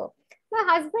anyway. So my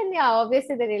husband, yeah,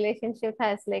 obviously the relationship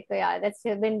has like yeah, that's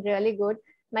been really good.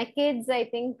 My kids, I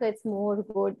think it's more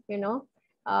good,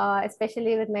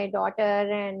 especially with my daughter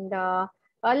and.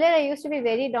 Earlier, I used to be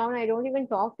very down. I don't even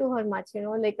talk to her much,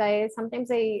 Like I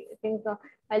sometimes I think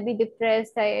I'll be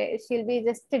depressed. She'll be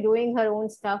just doing her own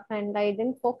stuff, and I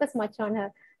didn't focus much on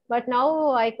her. But now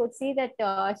I could see that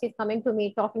she's coming to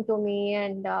me, talking to me,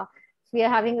 and we are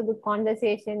having a good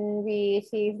conversation.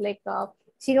 She's like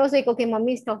she knows like okay,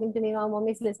 mommy is talking to me now.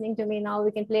 Mommy is listening to me now. We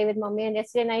can play with mommy. And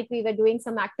yesterday night we were doing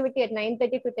some activity at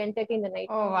 9:30 to 10:30 in the night.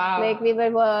 Oh, Like wow. we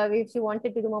were, she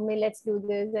wanted to do, mommy, let's do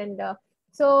this, and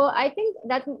so I think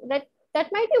that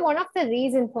might be one of the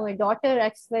reasons for my daughter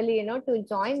actually, to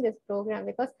join this program,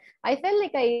 because I felt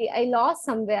like I lost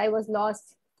somewhere. I was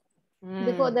lost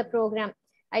before the Mm. program.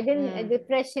 I didn't Mm.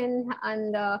 depression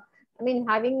and I mean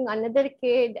having another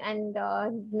kid and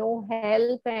no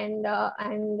help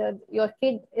and your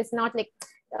kid is not like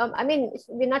I mean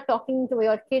we're not talking to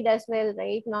your kid as well,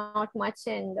 right? Not much,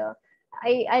 and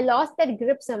I lost that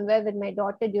grip somewhere with my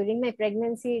daughter during my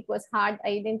pregnancy. It was hard.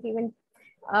 I didn't even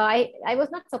I was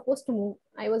not supposed to move.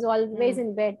 I was always Mm.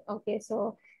 in bed. Okay, so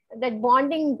that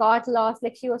bonding got lost.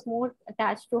 Like she was more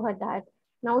attached to her dad.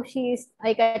 Now she's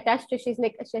like attached to. She's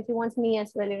like she wants me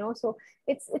as well. So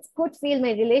it's good feel.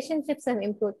 My relationships have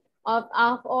improved.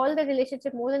 Of all the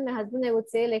relationship, more than my husband, I would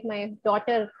say like my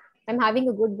daughter. I'm having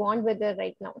a good bond with her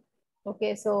right now.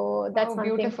 Okay, so How that's one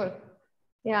thing. beautiful.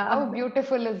 Yeah, How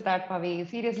beautiful is that, Pavi?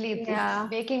 Seriously, it's yeah.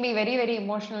 making me very, very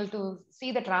emotional to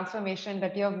see the transformation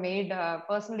that you have made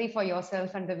personally for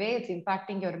yourself and the way it's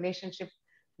impacting your relationship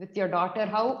with your daughter.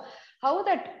 How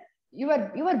that you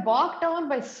were bogged down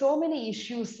by so many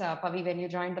issues, Pavi, when you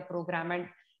joined the program, and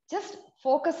just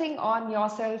focusing on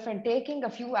yourself and taking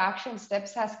a few action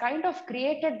steps has kind of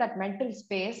created that mental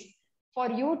space for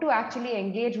you to actually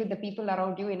engage with the people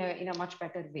around you in a much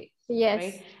better way, right?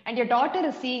 Yes. And your daughter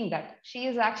is seeing that. She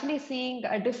is actually seeing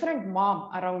a different mom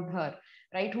around her,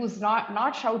 right? Who's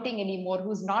not shouting anymore,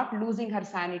 who's not losing her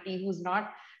sanity, who's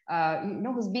not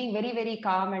who's being very, very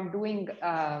calm and doing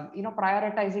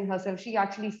prioritizing herself. She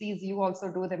actually sees you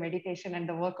also do the meditation and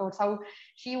the workouts, how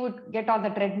she would get on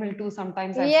the treadmill too.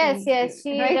 Sometimes I've Yes, seen, yes,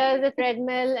 she right? does the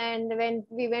treadmill, and when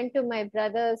we went to my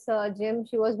brother's gym,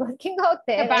 she was working out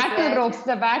the there as battle well. ropes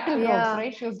the battle ropes, Yeah,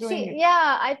 right? She was doing it.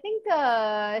 I think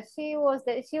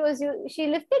she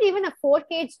lifted even a 4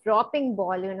 kg dropping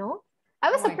ball. I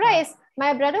was Oh my god. surprised.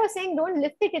 My brother was saying, "Don't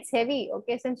lift it; it's heavy."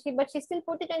 Okay, so but she still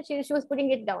put it, and she was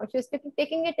putting it down. She was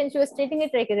taking it, and she was treating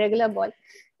it like a regular ball.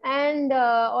 And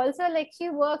also, like she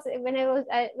works when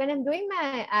I'm doing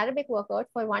my Arabic workout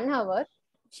for 1 hour,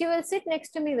 she will sit next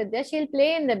to me with this. She'll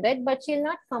play in the bed, but she'll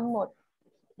not come out.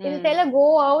 He'll tell her, Mm. go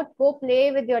out, go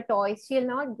play with your toys. She'll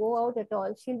not go out at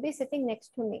all. She'll be sitting next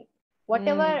to me.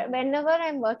 Mm. Whenever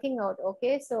I'm working out,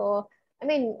 okay? So, I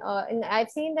mean,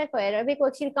 I've seen that for Arabic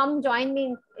work, she'll come join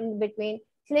me in between.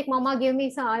 She's like, Mama, give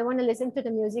me some, I want to listen to the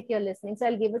music you're listening. So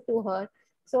I'll give it to her.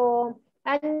 So,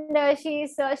 and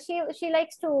she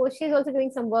likes to, she's also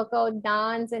doing some workout,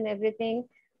 dance and everything.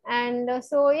 And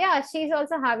so, yeah, she's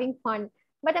also having fun,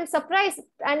 but I'm surprised.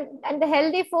 And the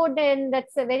healthy food, and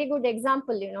that's a very good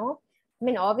example. I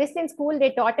mean, obviously in school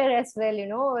they taught her as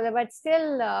well, but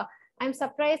still I'm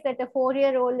surprised that a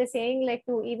 4-year-old is saying like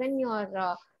to even your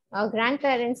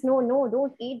grandparents, no, no,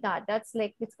 don't eat that, that's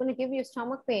like it's going to give you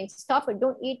stomach pain, stop it,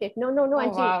 don't eat it, no, no, no. Oh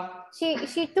And she wow. she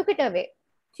she took it away.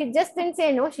 She just didn't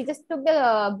say no, she just took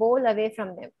the bowl away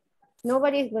from them.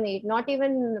 Nobody's going to eat, not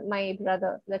even my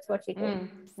brother. That's what she told. Mm,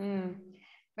 mm.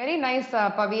 Very nice,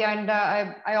 Pavi. And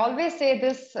I always say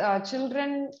this,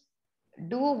 children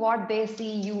do what they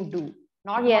see you do,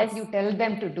 not what Yes. you tell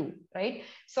them to do, right?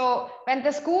 So when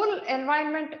the school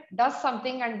environment does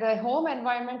something and the home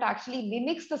environment actually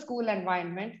mimics the school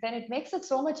environment, then it makes it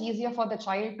so much easier for the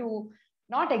child to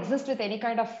not exist with any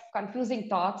kind of confusing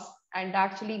thoughts and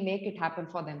actually make it happen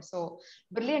for them. So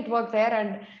brilliant work there.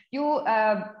 And you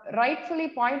rightfully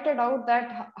pointed out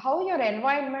that how your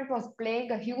environment was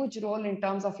playing a huge role in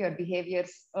terms of your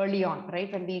behaviors early on,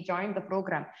 right? When we joined the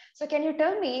program. So can you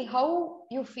tell me how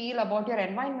you feel about your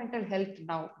environmental health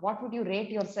now? What would you rate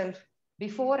yourself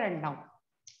before and now?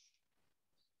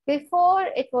 Before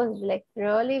it was like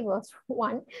really worst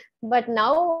one, but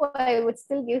now I would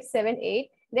still give 7, 8.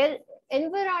 There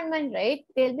environment, right?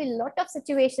 There'll be a lot of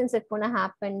situations that's gonna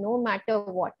happen no matter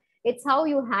what. It's how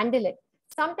you handle it.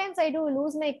 Sometimes I do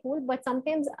lose my cool, but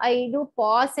sometimes I do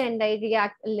pause and I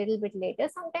react a little bit later.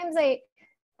 Sometimes I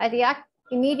react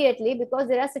immediately, because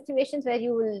there are situations where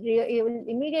you will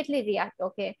immediately react.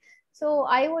 Okay. So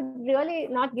I would really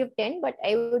not give 10, but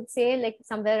I would say like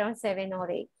somewhere around 7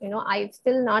 or 8. I'm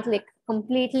still not like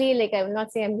completely, like I will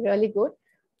not say I'm really good,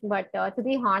 but to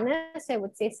be honest, I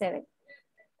would say 7.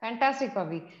 Fantastic,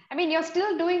 Pavi. I mean, you're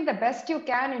still doing the best you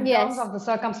can in terms Yes. of the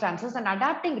circumstances and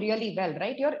adapting really well,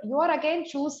 right? You are again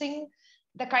choosing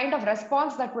the kind of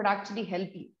response that would actually help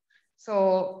you.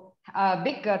 So,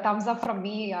 big thumbs up from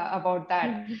me about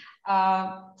that.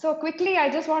 So, quickly, I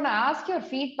just want to ask your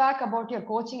feedback about your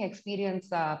coaching experience,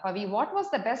 Pavi. What was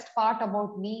the best part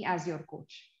about me as your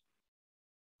coach?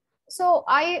 So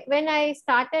when I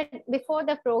started before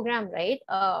the program, right,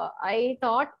 I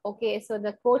thought, okay, so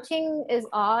the coaching is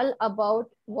all about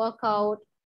workout,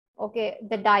 okay,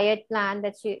 the diet plan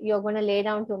that you're going to lay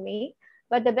down to me.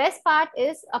 But the best part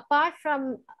is, apart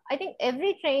from, I think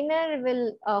every trainer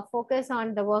will focus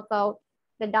on the workout,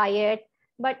 the diet,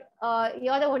 but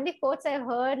you're the only coach I've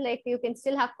heard like you can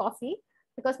still have coffee,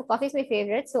 because coffee is my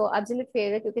favorite, so absolute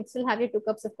favorite. You can still have your 2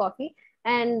 cups of coffee.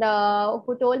 And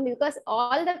who told me, because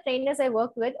all the trainers I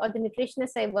worked with or the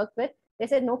nutritionists I worked with, they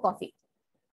said no coffee,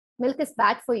 milk is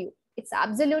bad for you, it's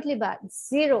absolutely bad,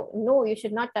 zero, no, you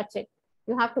should not touch it,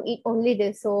 you have to eat only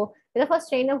this. So you're the first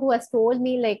trainer who has told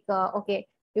me like, okay,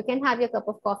 you can have your cup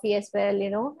of coffee as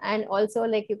well, and also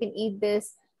like you can eat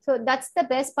this. So that's the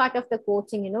best part of the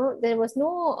coaching. There was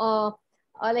no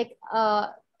like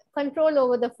control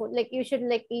over the food, like you should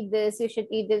like eat this, you should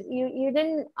eat this. You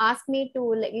didn't ask me to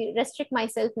like restrict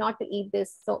myself not to eat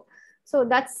this. So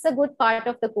that's a good part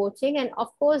of the coaching. And of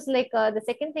course, like the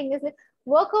second thing is like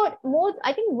workout more.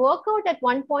 I think workout at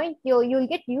one point you'll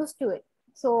get used to it.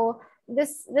 So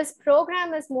this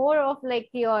program is more of like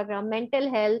your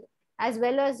mental health, as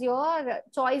well as your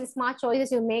smart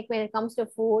choices you make when it comes to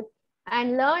food,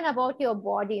 and learn about your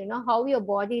body, how your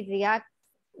body reacts,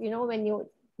 when you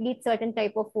eat certain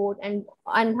type of food, and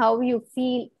how you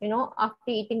feel, after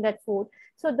eating that food.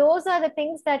 So those are the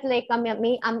things that like I'm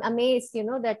amazed,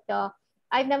 that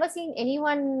I've never seen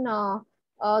anyone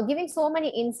giving so many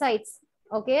insights.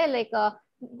 Okay, like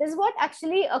this is what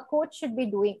actually a coach should be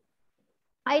doing.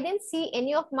 I didn't see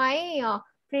any of my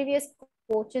previous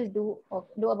coaches do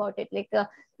about it. Like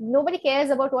nobody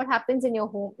cares about what happens in your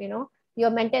home,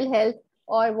 your mental health,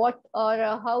 or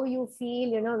how you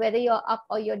feel, whether you're up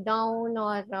or you're down,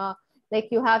 or like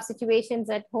you have situations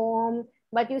at home,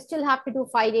 but you still have to do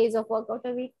 5 days of workout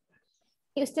a week.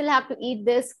 You still have to eat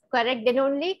this, correct? Then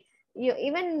only you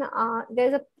even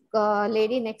there's a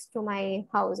lady next to my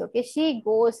house. Okay,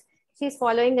 she's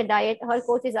following the diet. Her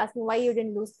coach is asking why you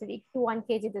didn't lose 1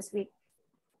 kg this week.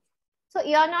 So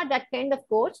you're not that kind of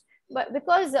coach, but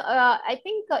because I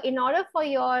think in order for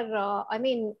your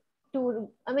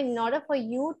in order for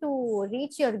you to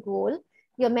reach your goal,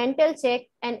 your mental check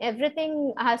and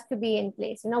everything has to be in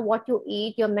place. What you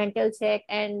eat, your mental check,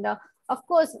 and of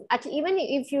course, actually, even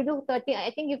if you do 30,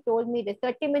 I think you've told me the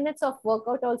 30 minutes of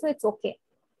workout also, it's okay.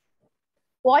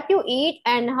 What you eat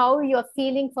and how you're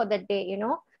feeling for the day,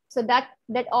 so that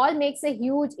all makes a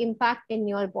huge impact in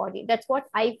your body. That's what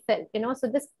I felt. So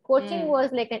this coaching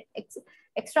was like an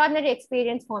extraordinary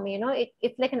experience for me.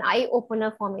 It's like an eye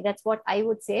opener for me. That's what I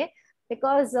would say.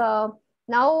 Because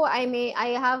now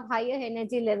I have higher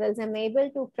energy levels. I'm able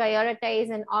to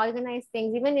prioritize and organize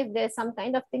things, even if there's some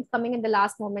kind of things coming in the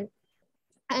last moment.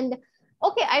 And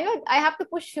okay, I know I have to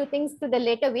push few things to the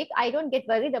later week. I don't get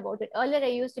worried about it. Earlier I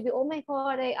used to be, oh my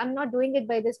god, I'm not doing it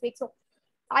by this week, so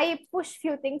I push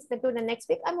few things to the next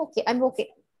week. I'm okay,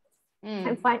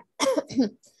 I'm fine.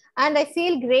 And I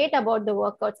feel great about the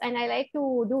workouts, and I like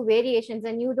to do variations.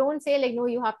 And you don't say like, no,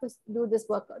 you have to do this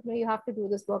workout, no, you have to do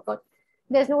this workout.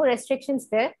 There's no restrictions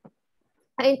there.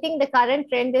 I think the current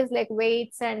trend is like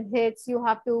weights and hits. You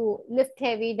have to lift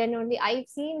heavy. Then only I've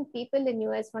seen people in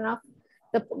US.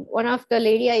 One of the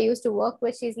lady I used to work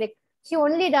with, she's like, she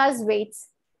only does weights.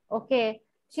 Okay,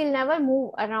 she'll never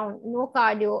move around, no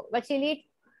cardio, but she'll eat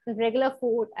regular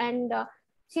food. And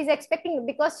she's expecting,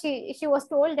 because she was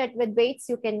told that with weights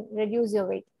you can reduce your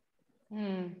weight.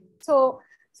 So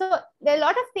there are a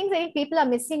lot of things I think people are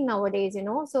missing nowadays.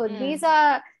 So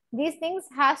these things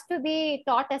has to be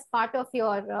taught as part of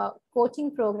your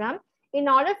coaching program, in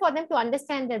order for them to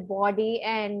understand their body,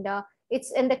 and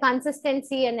it's in the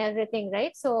consistency and everything,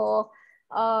 right? So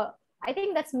I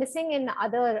think that's missing in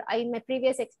my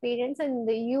previous experience. And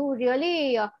you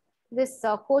really this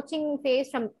coaching phase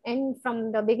from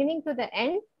the beginning to the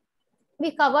end,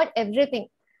 we covered everything,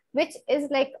 which is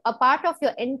like a part of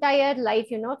your entire life.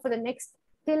 For the next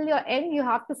till your end, you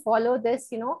have to follow this.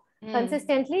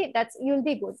 consistently, that's you'll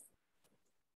be good.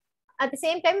 At the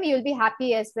same time, you'll be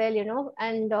happy as well,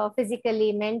 and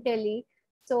physically, mentally.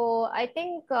 So I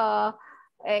think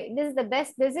this is the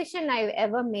best decision I've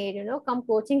ever made, come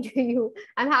coaching to you.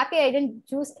 I'm happy I didn't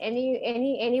choose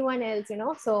anyone else,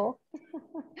 so.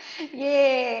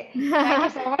 Yay. Thank you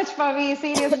so much, Pavi.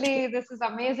 Seriously, this is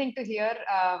amazing to hear.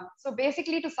 So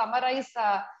basically, to summarize,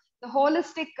 the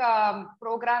holistic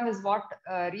program is what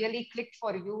really clicked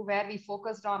for you, where we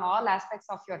focused on all aspects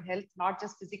of your health, not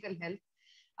just physical health.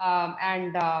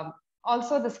 And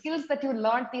also the skills that you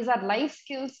learned, these are life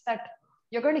skills that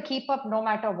you're going to keep up no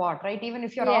matter what, right? Even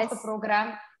if you're off the Yes.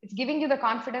 program, it's giving you the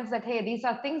confidence that, hey, these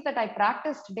are things that I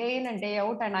practiced day in and day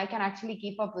out, and I can actually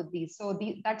keep up with these. So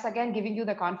that's again giving you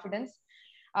the confidence.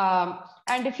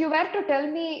 And if you were to tell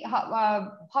me,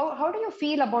 how do you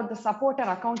feel about the support and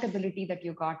accountability that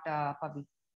you got, Pavi?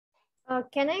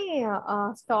 Can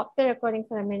I stop the recording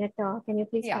for a minute? Can you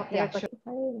please stop the Yeah, sure.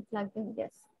 recording? I plugged in,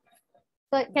 yes.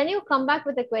 So can you come back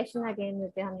with the question again,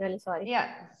 Nitya? I'm really sorry.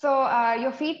 Yeah. So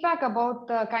your feedback about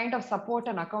the kind of support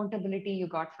and accountability you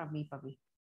got from me, Pavi.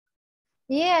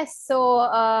 Yes. So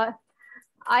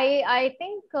I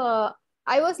think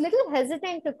I was little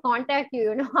hesitant to contact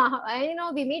you. I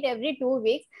know we meet every 2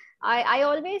 weeks. I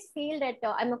always feel that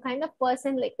I'm a kind of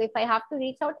person, like if I have to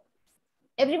reach out,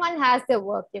 everyone has their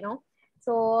work.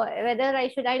 So whether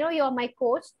I know you're my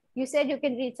coach. You said you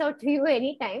can reach out to you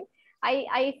anytime.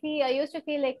 I used to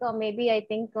feel like maybe I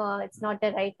think it's not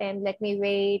the right time. Let me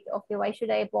wait. Okay, why should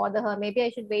I bother her? Maybe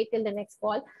I should wait till the next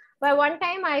call. But one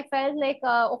time I felt like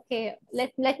okay,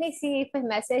 let me see if I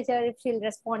message her, if she'll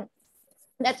respond.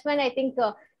 That's when I think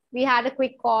we had a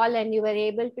quick call and you were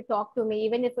able to talk to me,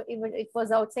 even if it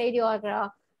was outside your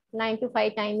 9 to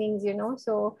 5 timings.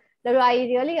 So I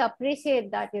really appreciate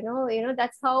that.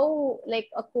 That's how like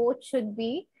a coach should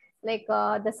be. Like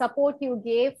the support you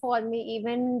gave for me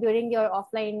even during your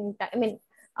offline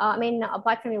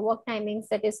apart from your work timings,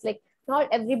 that is like not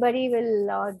everybody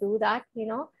will do that.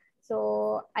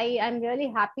 So I'm really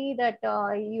happy that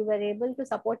you were able to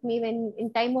support me when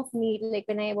in time of need, like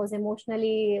when I was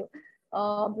emotionally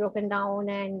broken down,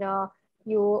 and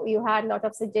you had a lot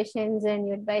of suggestions and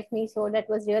you advised me. So that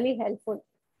was really helpful.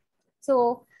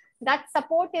 So that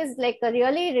support is like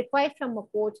really required from a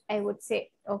coach, I would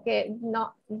say. Okay,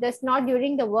 not that's not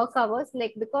during the work hours,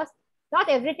 like because not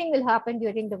everything will happen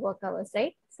during the work hours,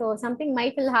 right? So something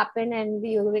might will happen, and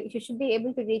you should be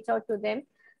able to reach out to them.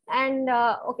 And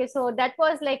okay, so that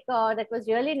was like that was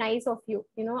really nice of you.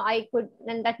 I could,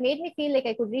 and that made me feel like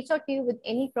I could reach out to you with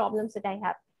any problems that I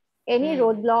have, any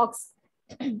roadblocks,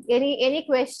 any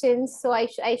questions. So I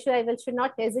should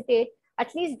not hesitate.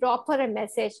 At least drop her a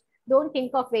message. Don't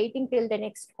think of waiting till the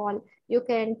next call. You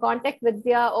can contact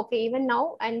Vidya, okay, even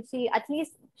now, and she at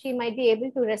least she might be able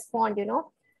to respond.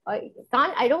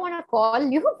 I don't want to call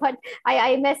you, but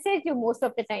I message you most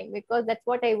of the time, because that's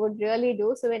what I would really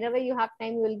do. So whenever you have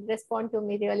time, you will respond to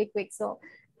me really quick. So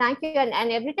thank you.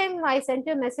 And every time I sent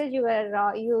you a message, you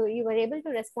were able to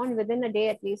respond within a day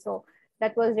at least. So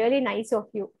that was really nice of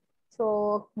you.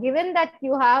 So given that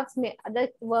you have other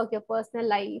work, your personal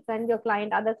life, and your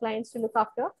other clients to look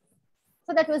after,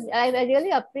 so that was I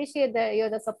really appreciate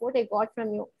the support I got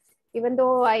from you, even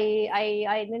though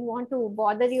I didn't want to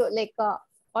bother you like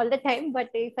all the time. But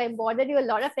if I bothered you a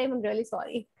lot of time, I'm really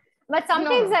sorry. But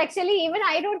sometimes No. actually even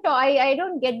I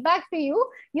don't get back to you,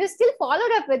 you still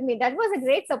followed up with me. That was a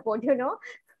great support.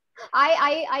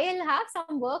 I'll have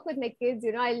some work with my kids.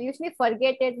 I'll usually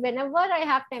forget it whenever I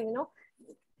have time.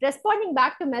 Responding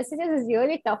back to messages is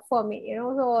really tough for me.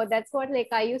 So that's what, like,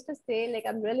 I used to say, like,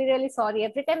 I'm really really sorry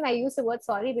every time I use the word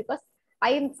sorry, because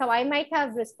I might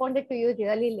have responded to you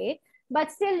really late,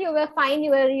 but still you were fine.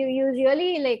 You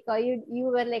really like you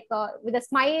were like with a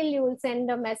smile you will send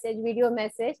a message, video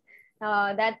message.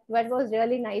 That was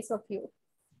really nice of you.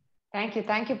 Thank you,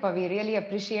 Pavi. Really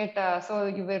appreciate. So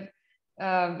you were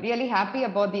really happy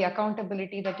about the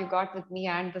accountability that you got with me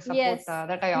and the support Yes,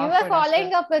 that I you were offered as well.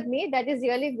 following up with me. That is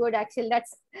really good. Actually,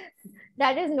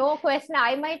 that is no question.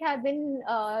 I might have been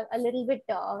a little bit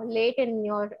late in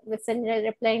your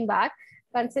replying back.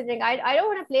 Considering I don't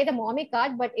want to play the mommy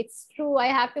card, but it's true. I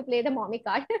have to play the mommy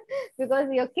card because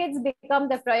your kids become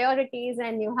the priorities,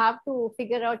 and you have to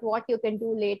figure out what you can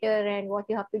do later and what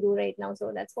you have to do right now.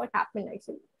 So that's what happened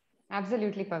actually.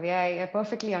 Absolutely, Pavi. I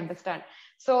perfectly understand.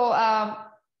 So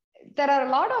there are a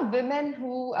lot of women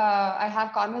who I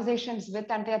have conversations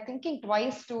with, and they are thinking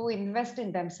twice to invest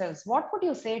in themselves. What would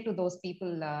you say to those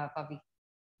people, Pavi?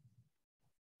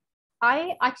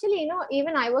 I actually,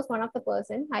 even I was one of the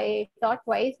person. I thought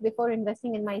twice before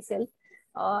investing in myself.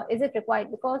 Is it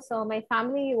required? Because my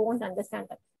family won't understand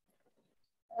that.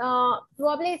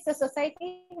 Probably it's the society.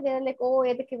 They're like, oh,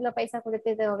 எதுக்கு இவ்வளவு பைசா கொடுத்து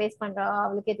இதை waste பண்றா,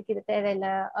 அவளுக்கு எதுக்கு இது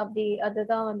தேவையில்லை, அப்படி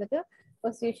அதுதான் வந்துட்டு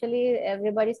was usually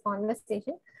everybody's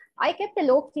conversation. I kept a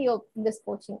low key of this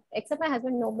coaching. Except my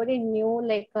husband, nobody knew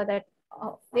like that.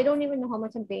 They don't even know how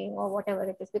much I'm paying or whatever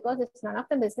it is, because it's none of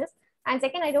the business. And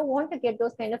second, I don't want to get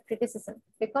those kind of criticism,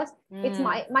 because it's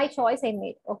my choice I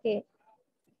made. Okay,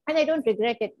 and I don't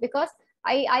regret it, because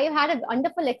I had a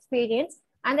wonderful experience,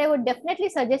 and I would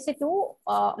definitely suggest it to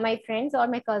my friends or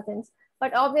my cousins.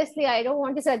 But obviously, I don't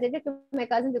want to suggest it to my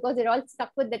cousins, because they're all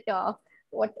stuck with that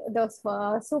what those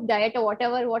soup diet or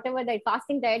whatever the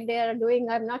fasting diet they are doing.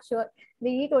 I'm not sure.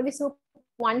 They eat only soup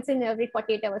once in every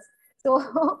 48 hours. So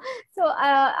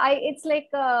I it's like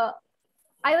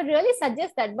I would really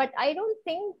suggest that, but I don't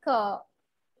think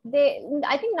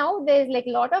I think now there's like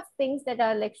a lot of things that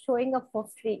are like showing up for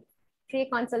free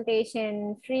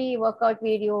consultation, free workout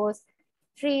videos,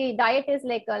 free diet is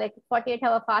like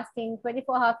 48-hour fasting,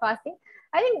 24-hour fasting.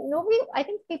 I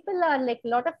think people are like a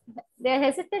lot of, they're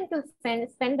hesitant to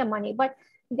spend the money, but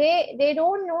they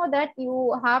don't know that you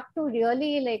have to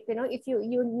really, like, if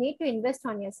you need to invest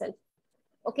on yourself.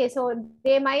 Okay, so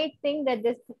they might think that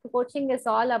this coaching is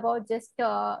all about just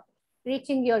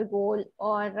reaching your goal,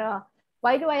 or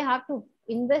why do I have to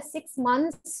invest 6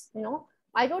 months?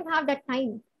 I don't have that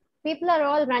time. People are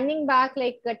all running back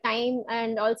like time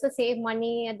and also save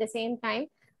money at the same time.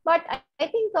 But I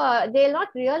think they'll not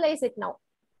realize it now.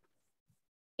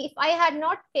 If I had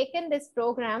not taken this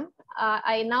program,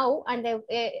 I now, and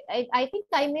I think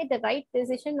I made the right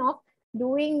decision of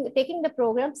taking the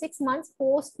program 6 months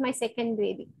post my second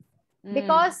baby.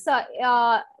 Because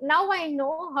now I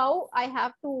know how I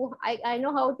have to, I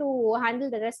know how to handle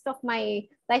the rest of my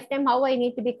lifetime, how I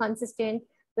need to be consistent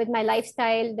with my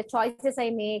lifestyle, the choices I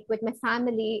make with my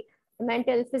family,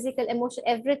 mental, physical, emotional,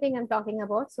 everything I'm talking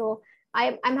about. So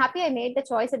I'm happy I made the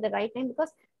choice at the right time,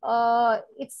 because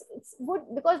it's good,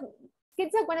 because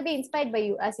kids are going to be inspired by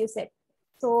you, as you said.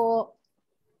 So,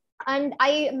 and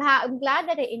I'm glad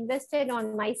that I invested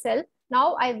on myself.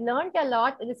 Now I've learned a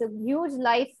lot. It is a huge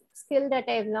life skill that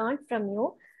I've learned from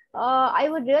you. I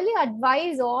would really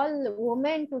advise all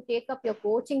women to take up your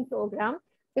coaching program,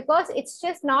 because it's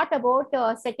just not about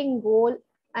setting goal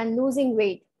and losing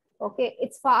weight. Okay,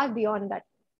 it's far beyond that.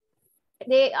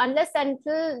 Unless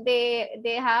until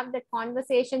they have that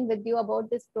conversation with you about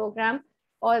this program,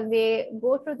 or they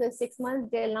go through the 6 months,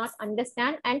 they'll not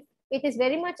understand. And it is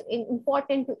very much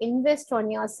important to invest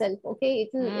on yourself. Okay,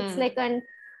 it's like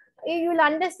you'll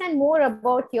understand more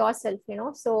about yourself.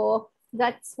 So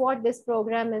that's what this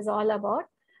program is all about.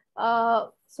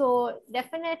 So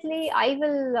definitely I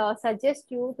will suggest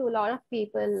you to a lot of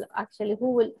people actually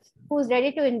who's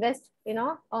ready to invest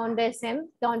on their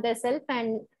self.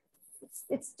 And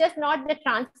it's just not the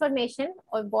transformation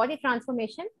or body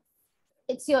transformation,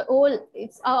 it's your whole,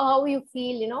 it's how you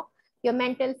feel, your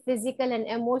mental, physical, and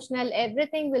emotional,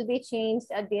 everything will be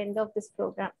changed at the end of this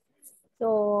program.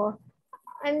 So,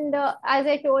 and as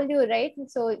I told you, right,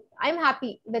 so I'm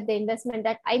happy with the investment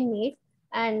that I made,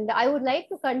 and I would like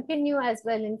to continue as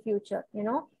well in future.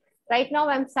 Right now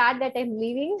I'm sad that I'm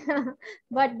leaving,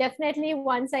 but definitely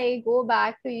once I go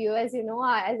back to US,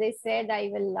 as I said, I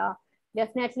will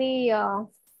definitely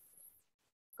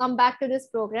come back to this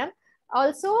program.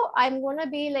 Also, I'm going to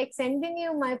be like sending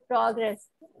you my progress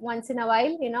once in a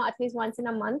while, at least once in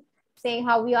a month, saying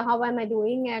how am I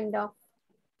doing. And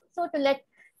so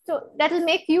that will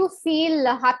make you feel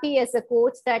happy as a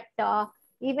coach, that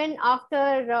even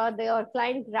after your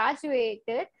client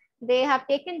graduated, they have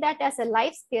taken that as a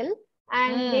life skill,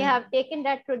 and they have taken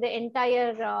that through the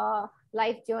entire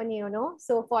life journey,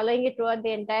 so following it throughout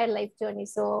the entire life journey.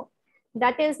 So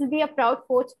that is will be a proud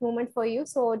coach moment for you.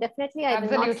 So definitely I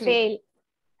will not fail.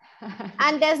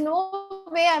 And there's no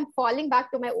way I'm falling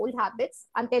back to my old habits.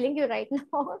 I'm telling you right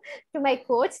now to my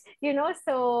coach,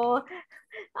 so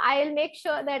I'll make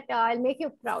sure that I'll make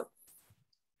you proud.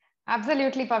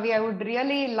 Absolutely, Pavi. I would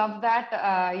really love that,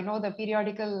 the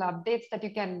periodical updates that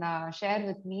you can share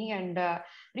with me, and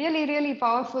really, really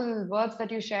powerful words that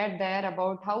you shared there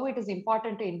about how it is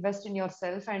important to invest in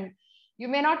yourself. And you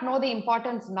may not know the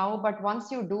importance now, but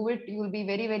once you do it, you'll be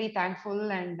very, very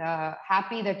thankful and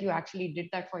happy that you actually did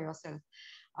that for yourself.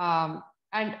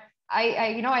 And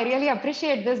I really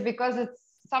appreciate this, because it's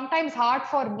sometimes hard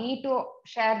for me to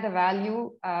share the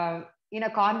value in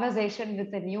a conversation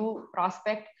with a new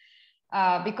prospect.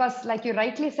 Because like you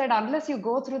rightly said, unless you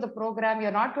go through the program,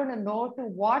 you're not going to know to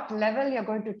what level you're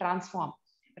going to transform,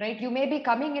 right? You may be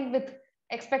coming in with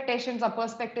expectations or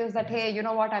perspectives that, hey, you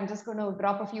know what, I'm just going to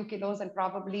drop a few kilos and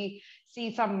probably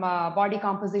see some body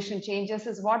composition changes,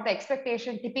 is what the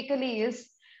expectation typically is.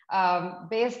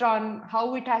 based on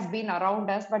how it has been around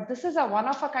us. But this is a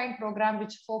one-of-a-kind program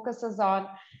which focuses on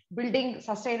building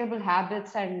sustainable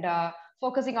habits and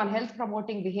focusing on health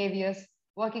promoting behaviors,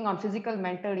 working on physical,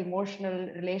 mental, emotional,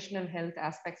 relational health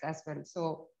aspects as well.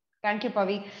 So thank you,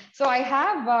 Pavi. So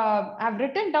I've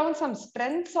written down some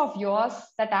strengths of yours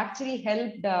that actually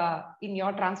helped in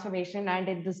your transformation and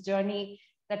in this journey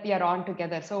that we are on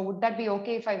together. So would that be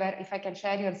okay if I can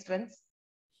share your strengths?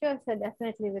 Sure, sure,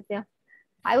 definitely, Vidya.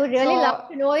 I would really love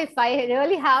So to know if I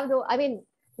really have the, I mean,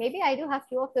 maybe I do have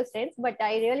few of the strengths, but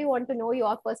I really want to know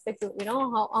your perspective. You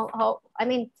know, I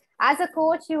mean, as a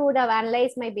coach, you would have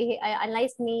analyzed my behavior,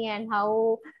 analyzed me and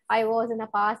how I was in the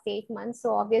past 8 months.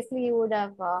 So obviously you would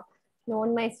have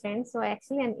known my strengths. So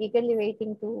actually I'm eagerly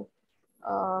waiting to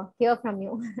hear from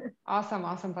you. awesome,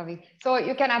 awesome, Pavi. So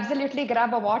you can absolutely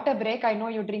grab a water break. I know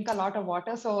you drink a lot of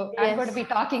water, so I'm going to Yes. be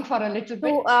talking for a little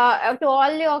bit. To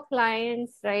all your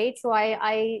clients, right? So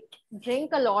I drink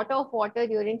a lot of water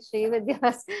during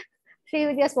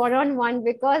Srividya's one-on-one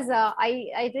because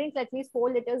I drink at least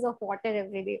 4 liters of water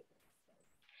every day.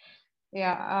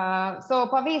 Yeah. So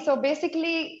Pavi, so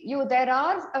basically there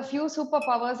are a few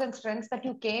superpowers and strengths that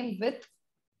you came with,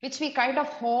 which we kind of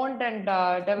honed and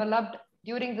developed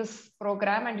during this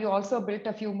program. And you also built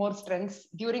a few more strengths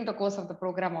during the course of the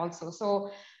program also.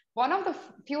 So one of the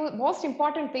few most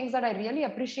important things that I really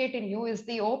appreciate in you is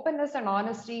the openness and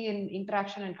honesty in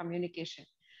interaction and communication,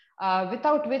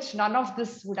 without which none of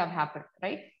this would have happened,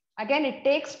 right? Again, it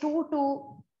takes two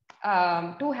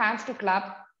hands to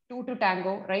clap, two to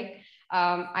tango, right?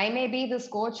 I may be this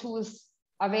coach who's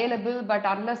available, but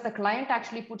unless the client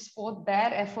actually puts forth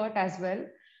their effort as well,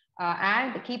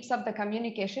 and keeps up the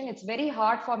communication, it's very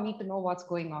hard for me to know what's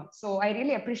going on. So I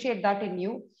really appreciate that in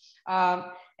you.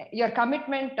 Your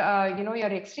commitment,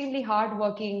 you're extremely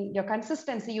hardworking, your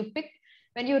consistency, you picked,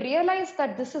 when you realize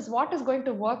that this is what is going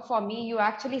to work for me, you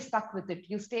actually stuck with it.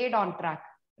 You stayed on track,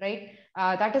 right?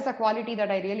 That is a quality that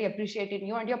I really appreciate in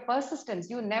you, and your persistence.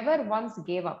 You never once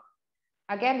gave up.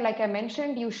 Again, like I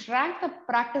mentioned, you shrank the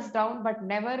practice down, but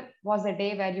never was a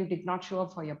day where you did not show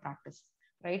up for your practice,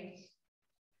 right?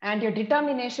 And your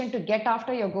determination to get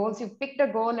after your goals, you picked a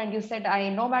goal and you said, I,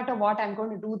 no matter what, I'm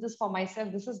going to do this for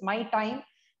myself. This is my time,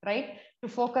 right, to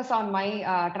focus on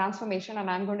my transformation, and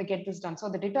I'm going to get this done. So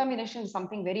the determination is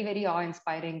something very, very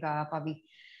awe-inspiring, Pavi.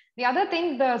 The other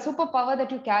thing, the superpower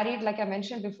that you carried, like I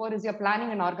mentioned before, is your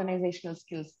planning and organizational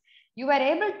skills. You were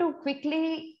able to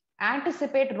quickly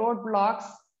anticipate roadblocks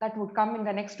that would come in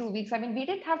the next 2 weeks. I mean, we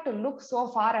didn't have to look so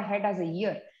far ahead as a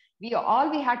year. All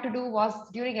we had to do was,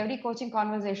 during every coaching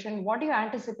conversation, what do you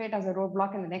anticipate as a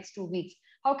roadblock in the next 2 weeks?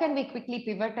 How can we quickly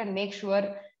pivot and make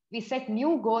sure we set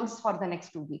new goals for the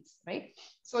next 2 weeks, right?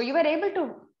 So you were able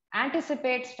to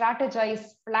anticipate, strategize,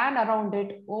 plan around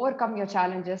it, overcome your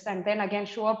challenges, and then again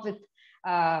show up with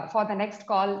for the next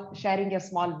call, sharing your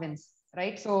small wins,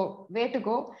 right? So way to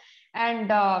go. And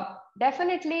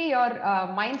definitely your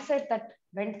mindset that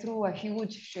went through a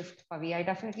huge shift, Pavi. I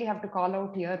definitely have to call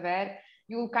out here, where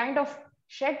you kind of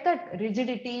shed that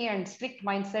rigidity and strict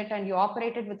mindset, and you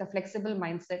operated with a flexible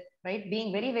mindset, right?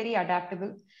 Being very, very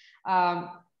adaptable,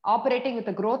 operating with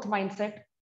a growth mindset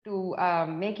to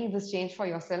making this change for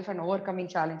yourself and overcoming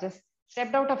challenges.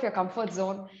 Stepped out of your comfort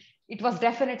zone. It was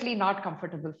definitely not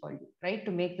comfortable for you, right?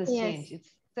 To make this Yes. change.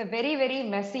 It's a very, very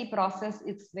messy process.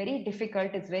 It's very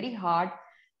difficult. It's very hard.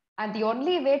 And the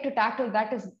only way to tackle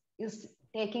that is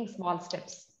taking small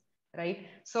steps, right?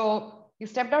 So you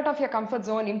stepped out of your comfort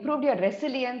zone, improved your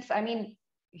resilience. I mean,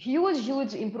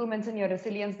 huge improvements in your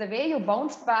resilience. The way you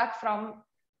bounced back from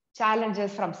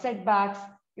challenges, from setbacks,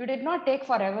 you did not take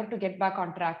forever to get back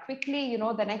on track. Quickly,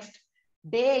 the next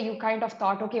day you kind of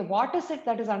thought, okay, what is it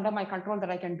that is under my control that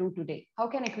I can do today? How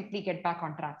can I quickly get back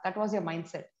on track? That was your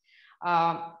mindset.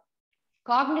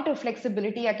 Cognitive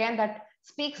flexibility, again, that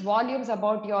speaks volumes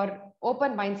about your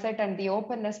open mindset and the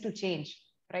openness to change,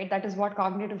 right? That is what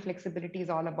cognitive flexibility is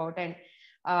all about. And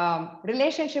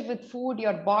relationship with food,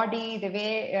 your body, the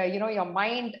way, your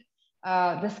mind,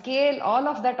 the scale, all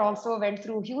of that also went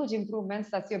through huge improvements.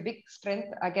 That's your big strength,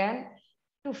 again,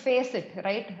 to face it,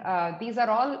 right? These are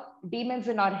all demons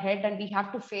in our head, and we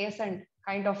have to face and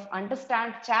kind of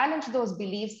understand, challenge those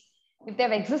beliefs. If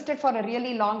they've existed for a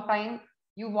really long time,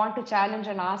 you want to challenge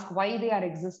and ask why they are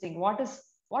existing. What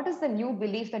is the new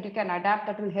belief that you can adapt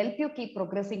that will help you keep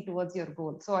progressing towards your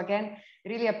goal? So again,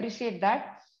 really appreciate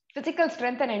that. Physical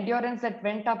strength and endurance that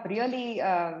went up really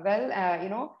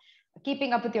well,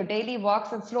 keeping up with your daily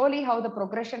walks, and slowly how the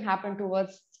progression happened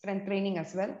towards strength training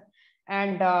as well.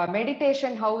 And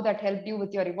meditation, how that helped you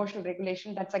with your emotional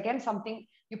regulation. That's again something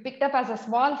you picked up as a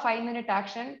small 5-minute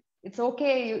action, It's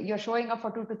okay, you're showing up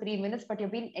for 2 to 3 minutes, but you're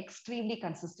being extremely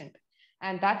consistent.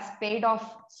 And that's paid off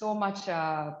so much,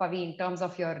 Pavi, in terms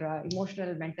of your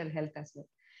emotional, mental health as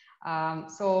well.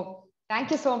 So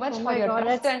thank you so much Oh for my your God,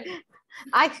 trust. that's And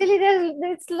actually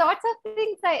there's lots of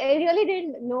things I really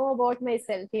didn't know about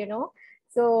myself, you know.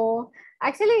 So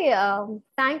actually,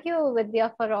 thank you,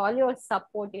 Vidya, for all your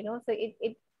support, you know. So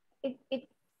it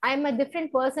I'm a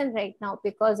different person right now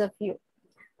because of you,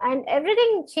 and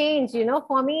everything changed, you know,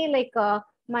 for me, like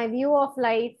my view of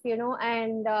life, you know,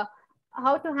 and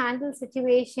how to handle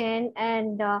situation,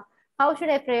 and how should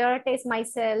I prioritize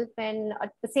myself, and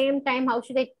at the same time how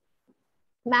should I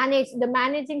manage the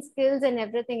managing skills and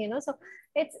everything, you know. So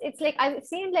it's like I've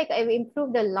seen like I've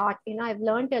improved a lot, you know. I've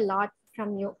learned a lot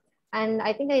from you, and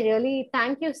I think I really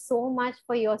thank you so much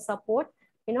for your support.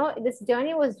 You know, this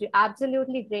journey was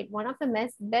absolutely great, one of the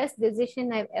best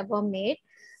decision I've ever made.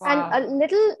 And a wow.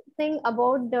 little thing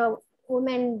about the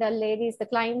women, the ladies, the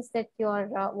clients that you're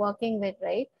working with,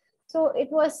 right? So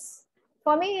it was,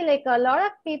 for me, like a lot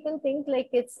of people think like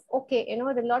it's okay, you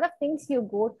know, the lot of things you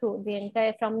go through the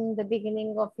entire from the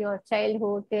beginning of your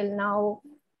childhood till now,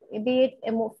 be it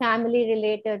family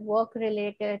related, work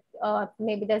related,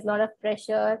 maybe there's a lot of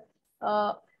pressure.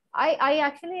 uh, I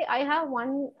actually I have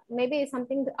one, maybe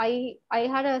something I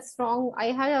had a strong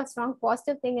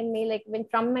positive thing in me, like when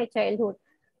from my childhood.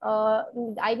 uh,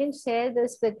 I didn't share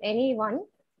this with anyone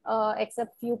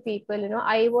except few people, you know.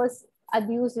 I was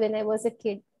abused when I was a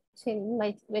kid, in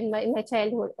my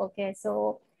childhood. Okay,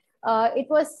 so it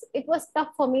was tough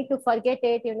for me to forget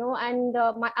it, you know. And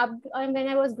and when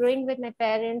I was growing with my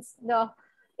parents, the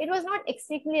it was not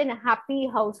exactly a happy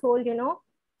household, you know.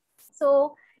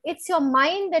 So it's your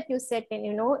mind that you set in,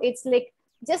 you know. It's like,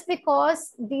 just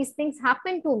because these things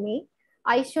happen to me,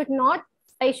 I should not,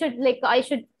 I should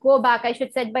go back, I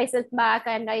should set myself back,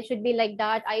 and I should be like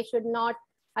that, I should not,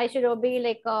 I should be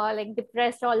like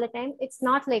depressed all the time. It's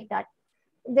not like that.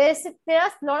 There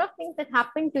are a lot of things that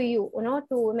happen to you, you know,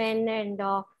 to men, and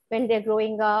when they're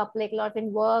growing up, like a lot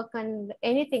in work and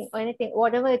anything or anything,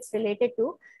 whatever it's related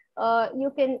to.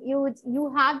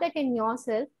 You have that in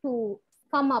yourself to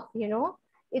come up, you know.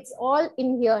 It's all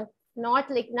in here, not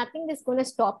like nothing is going to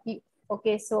stop you.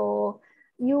 Okay, so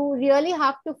you really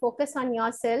have to focus on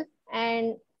yourself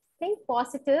and think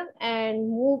positive and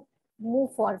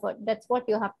move forward. That's what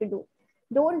you have to do.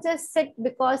 Don't just sit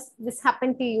because this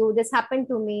happened to you, this happened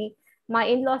to me, my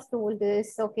in-laws told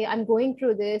this, okay, I'm going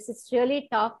through this, it's really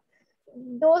tough.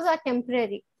 Those are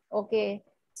temporary. Okay,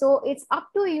 so it's up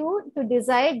to you to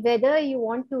decide whether you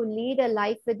want to lead a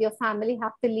life with your family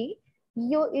happily.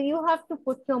 You have to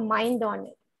put your mind on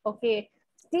it. Okay,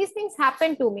 these things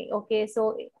happen to me. Okay,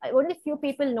 so only few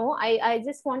people know. I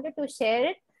just wanted to share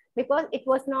it because it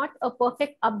was not a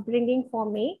perfect upbringing for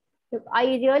me. I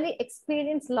really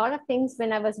experienced a lot of things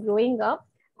when I was growing up,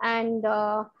 and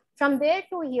from there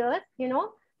to here, you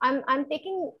know, I'm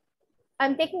taking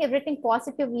everything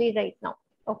positively right now.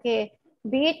 Okay,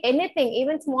 be it anything,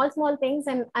 even small things,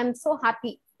 I'm so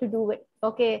happy to do it.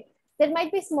 Okay, there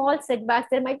might be small setbacks,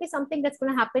 there might be something that's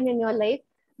going to happen in your life,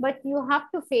 but you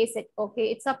have to face it.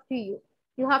 Okay, it's up to you.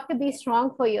 You have to be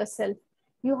strong for yourself.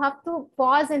 You have to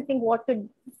pause and think what to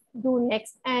do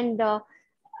next, and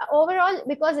overall,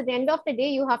 because at the end of the day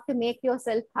you have to make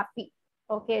yourself happy.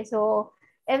 Okay, so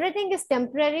everything is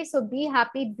temporary, so be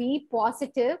happy, be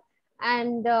positive,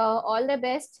 and all the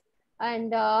best.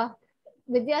 And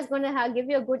Vidya is going to give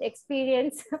you a good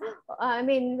experience I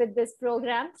mean, with this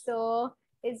program. So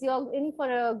is you're in for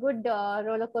a good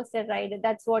roller coaster ride,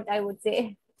 that's what I would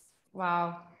say.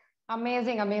 Wow.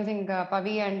 Amazing, amazing,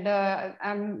 Pavi. And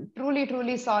I'm truly,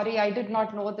 truly sorry. I did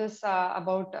not know this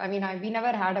about, I mean, we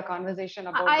never had a conversation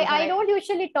about this. And I don't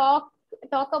usually talk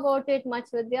about it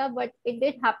much, Vidya, but it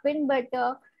did happen. But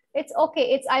it's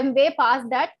okay. It's I'm way past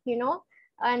that, you know,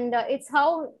 and it's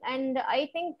how. And I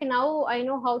think now I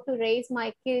know how to raise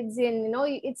my kids. And you know,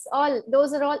 it's all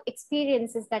those are all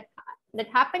experiences that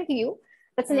happen to you.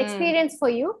 That's an mm, experience for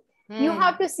you. You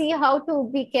have mm, to see how to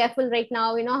be careful right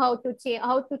now. You know how to change,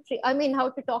 I mean, how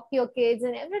to talk to your kids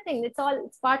and everything.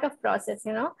 It's part of process.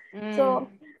 You know, so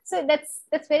mm,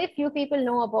 that's very few people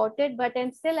know about it, but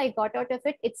and still I got out of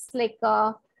it. It's like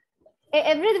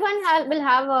everyone will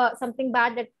have something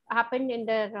bad that happened in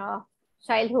their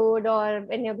childhood or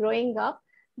when you're growing up,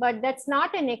 but that's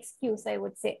not an excuse, I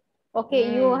would say. Okay,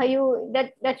 mm.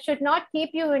 that should not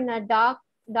keep you in a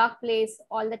dark place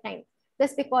all the time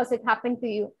just because it happened to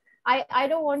you. I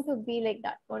don't want to be like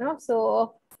that, you know.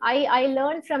 So I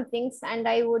learned from things, and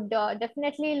I would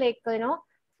definitely, like, you know,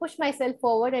 push myself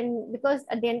forward. And because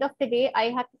at the end of the day I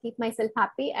have to keep myself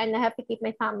happy and I have to keep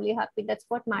my family happy. That's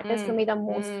what matters to me Mm, the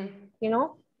most, mm. you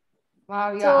know.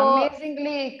 Wow, yeah, So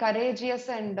amazingly courageous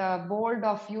and bold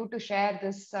of you to share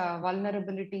this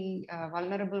vulnerable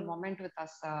moment with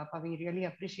us, Pavi. Really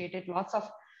appreciate it. Lots of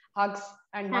hugs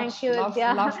and thank much you, love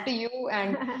Vidya. to you,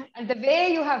 and the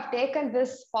way you have taken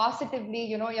this positively.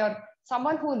 You know, you're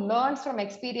someone who learns from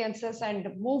experiences and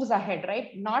moves ahead, right?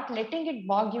 Not letting it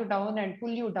bog you down and pull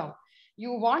you down.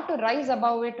 You want to rise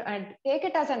above it and take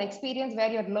it as an experience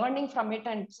where you're learning from it,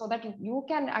 and so that you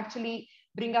can actually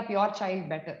bring up your child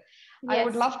better. I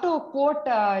would Yes, love to quote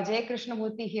Jay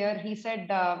Krishnamurti here. He said,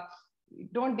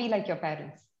 don't be like your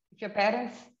parents. If your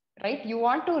parents, right, you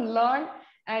want to learn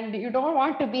and you don't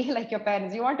want to be like your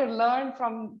parents. You want to learn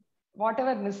from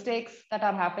whatever mistakes that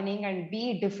are happening and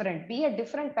be different. Be a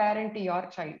different parent to your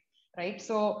child, right?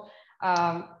 So,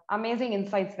 amazing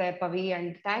insights there, Pavi.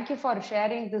 And thank you for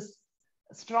sharing this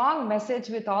strong message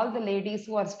with all the ladies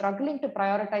who are struggling to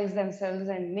prioritize themselves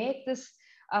and make this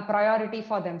a priority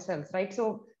for themselves, right?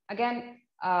 So, again,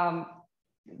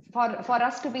 for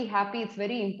us to be happy, it's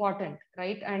very important,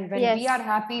 right? And when we are yes,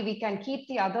 happy, we can keep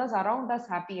the others around us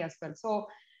happy as well. So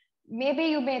maybe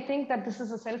you may think that this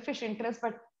is a selfish interest,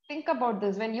 but think about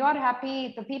this: when you are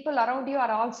happy, the people around you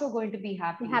are also going to be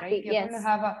happy, right? happy. You're going to Yes,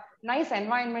 have a nice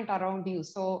environment around you.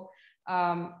 So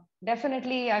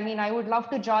definitely, I mean, I would love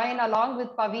to join along with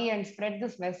Pavi and spread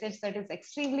this message that it's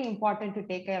extremely important to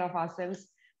take care of ourselves,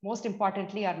 most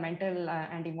importantly our mental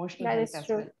and emotional that health is as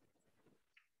true. well.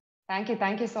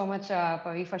 Thank you so much,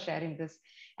 Pavi, for sharing this.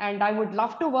 And I would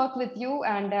love to work with you.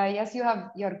 And yes,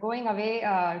 you're going away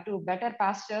to better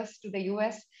pastures to the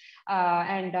US,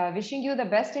 and wishing you the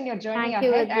best in your journey Thank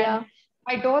you, ahead. And Vidya.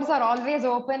 my doors are always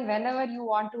open whenever you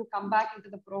want to come back into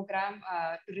the program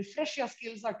to refresh your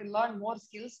skills or to learn more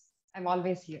skills. I'm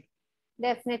always here.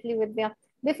 Definitely, Vidya.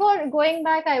 Before going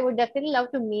back, I would definitely love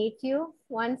to meet you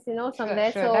once, Sure,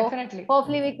 somewhere. sure, So definitely.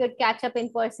 hopefully we could catch up in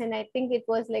person. I think it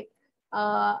was like,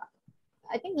 uh,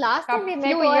 I think last time we met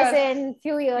Few was years, in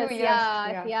few few years. years,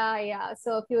 Yeah, yeah. yeah, yeah.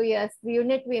 So a few years, the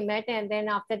unit we met, and then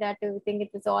after that, I think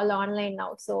it was all online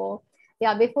now. So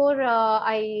yeah, before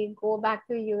I go back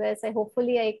to US, I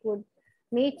hopefully I could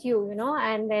meet you,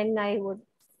 and then I would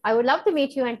love to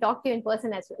meet you and talk to you in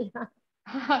person as well.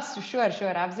 Sure,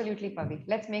 sure, absolutely, Pavi.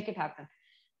 Let's make it happen.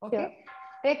 Sure. Okay.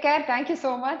 Take care. Thank you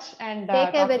so much, and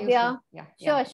Take care, talk to you soon. Vidya. Yeah, yeah. Sure,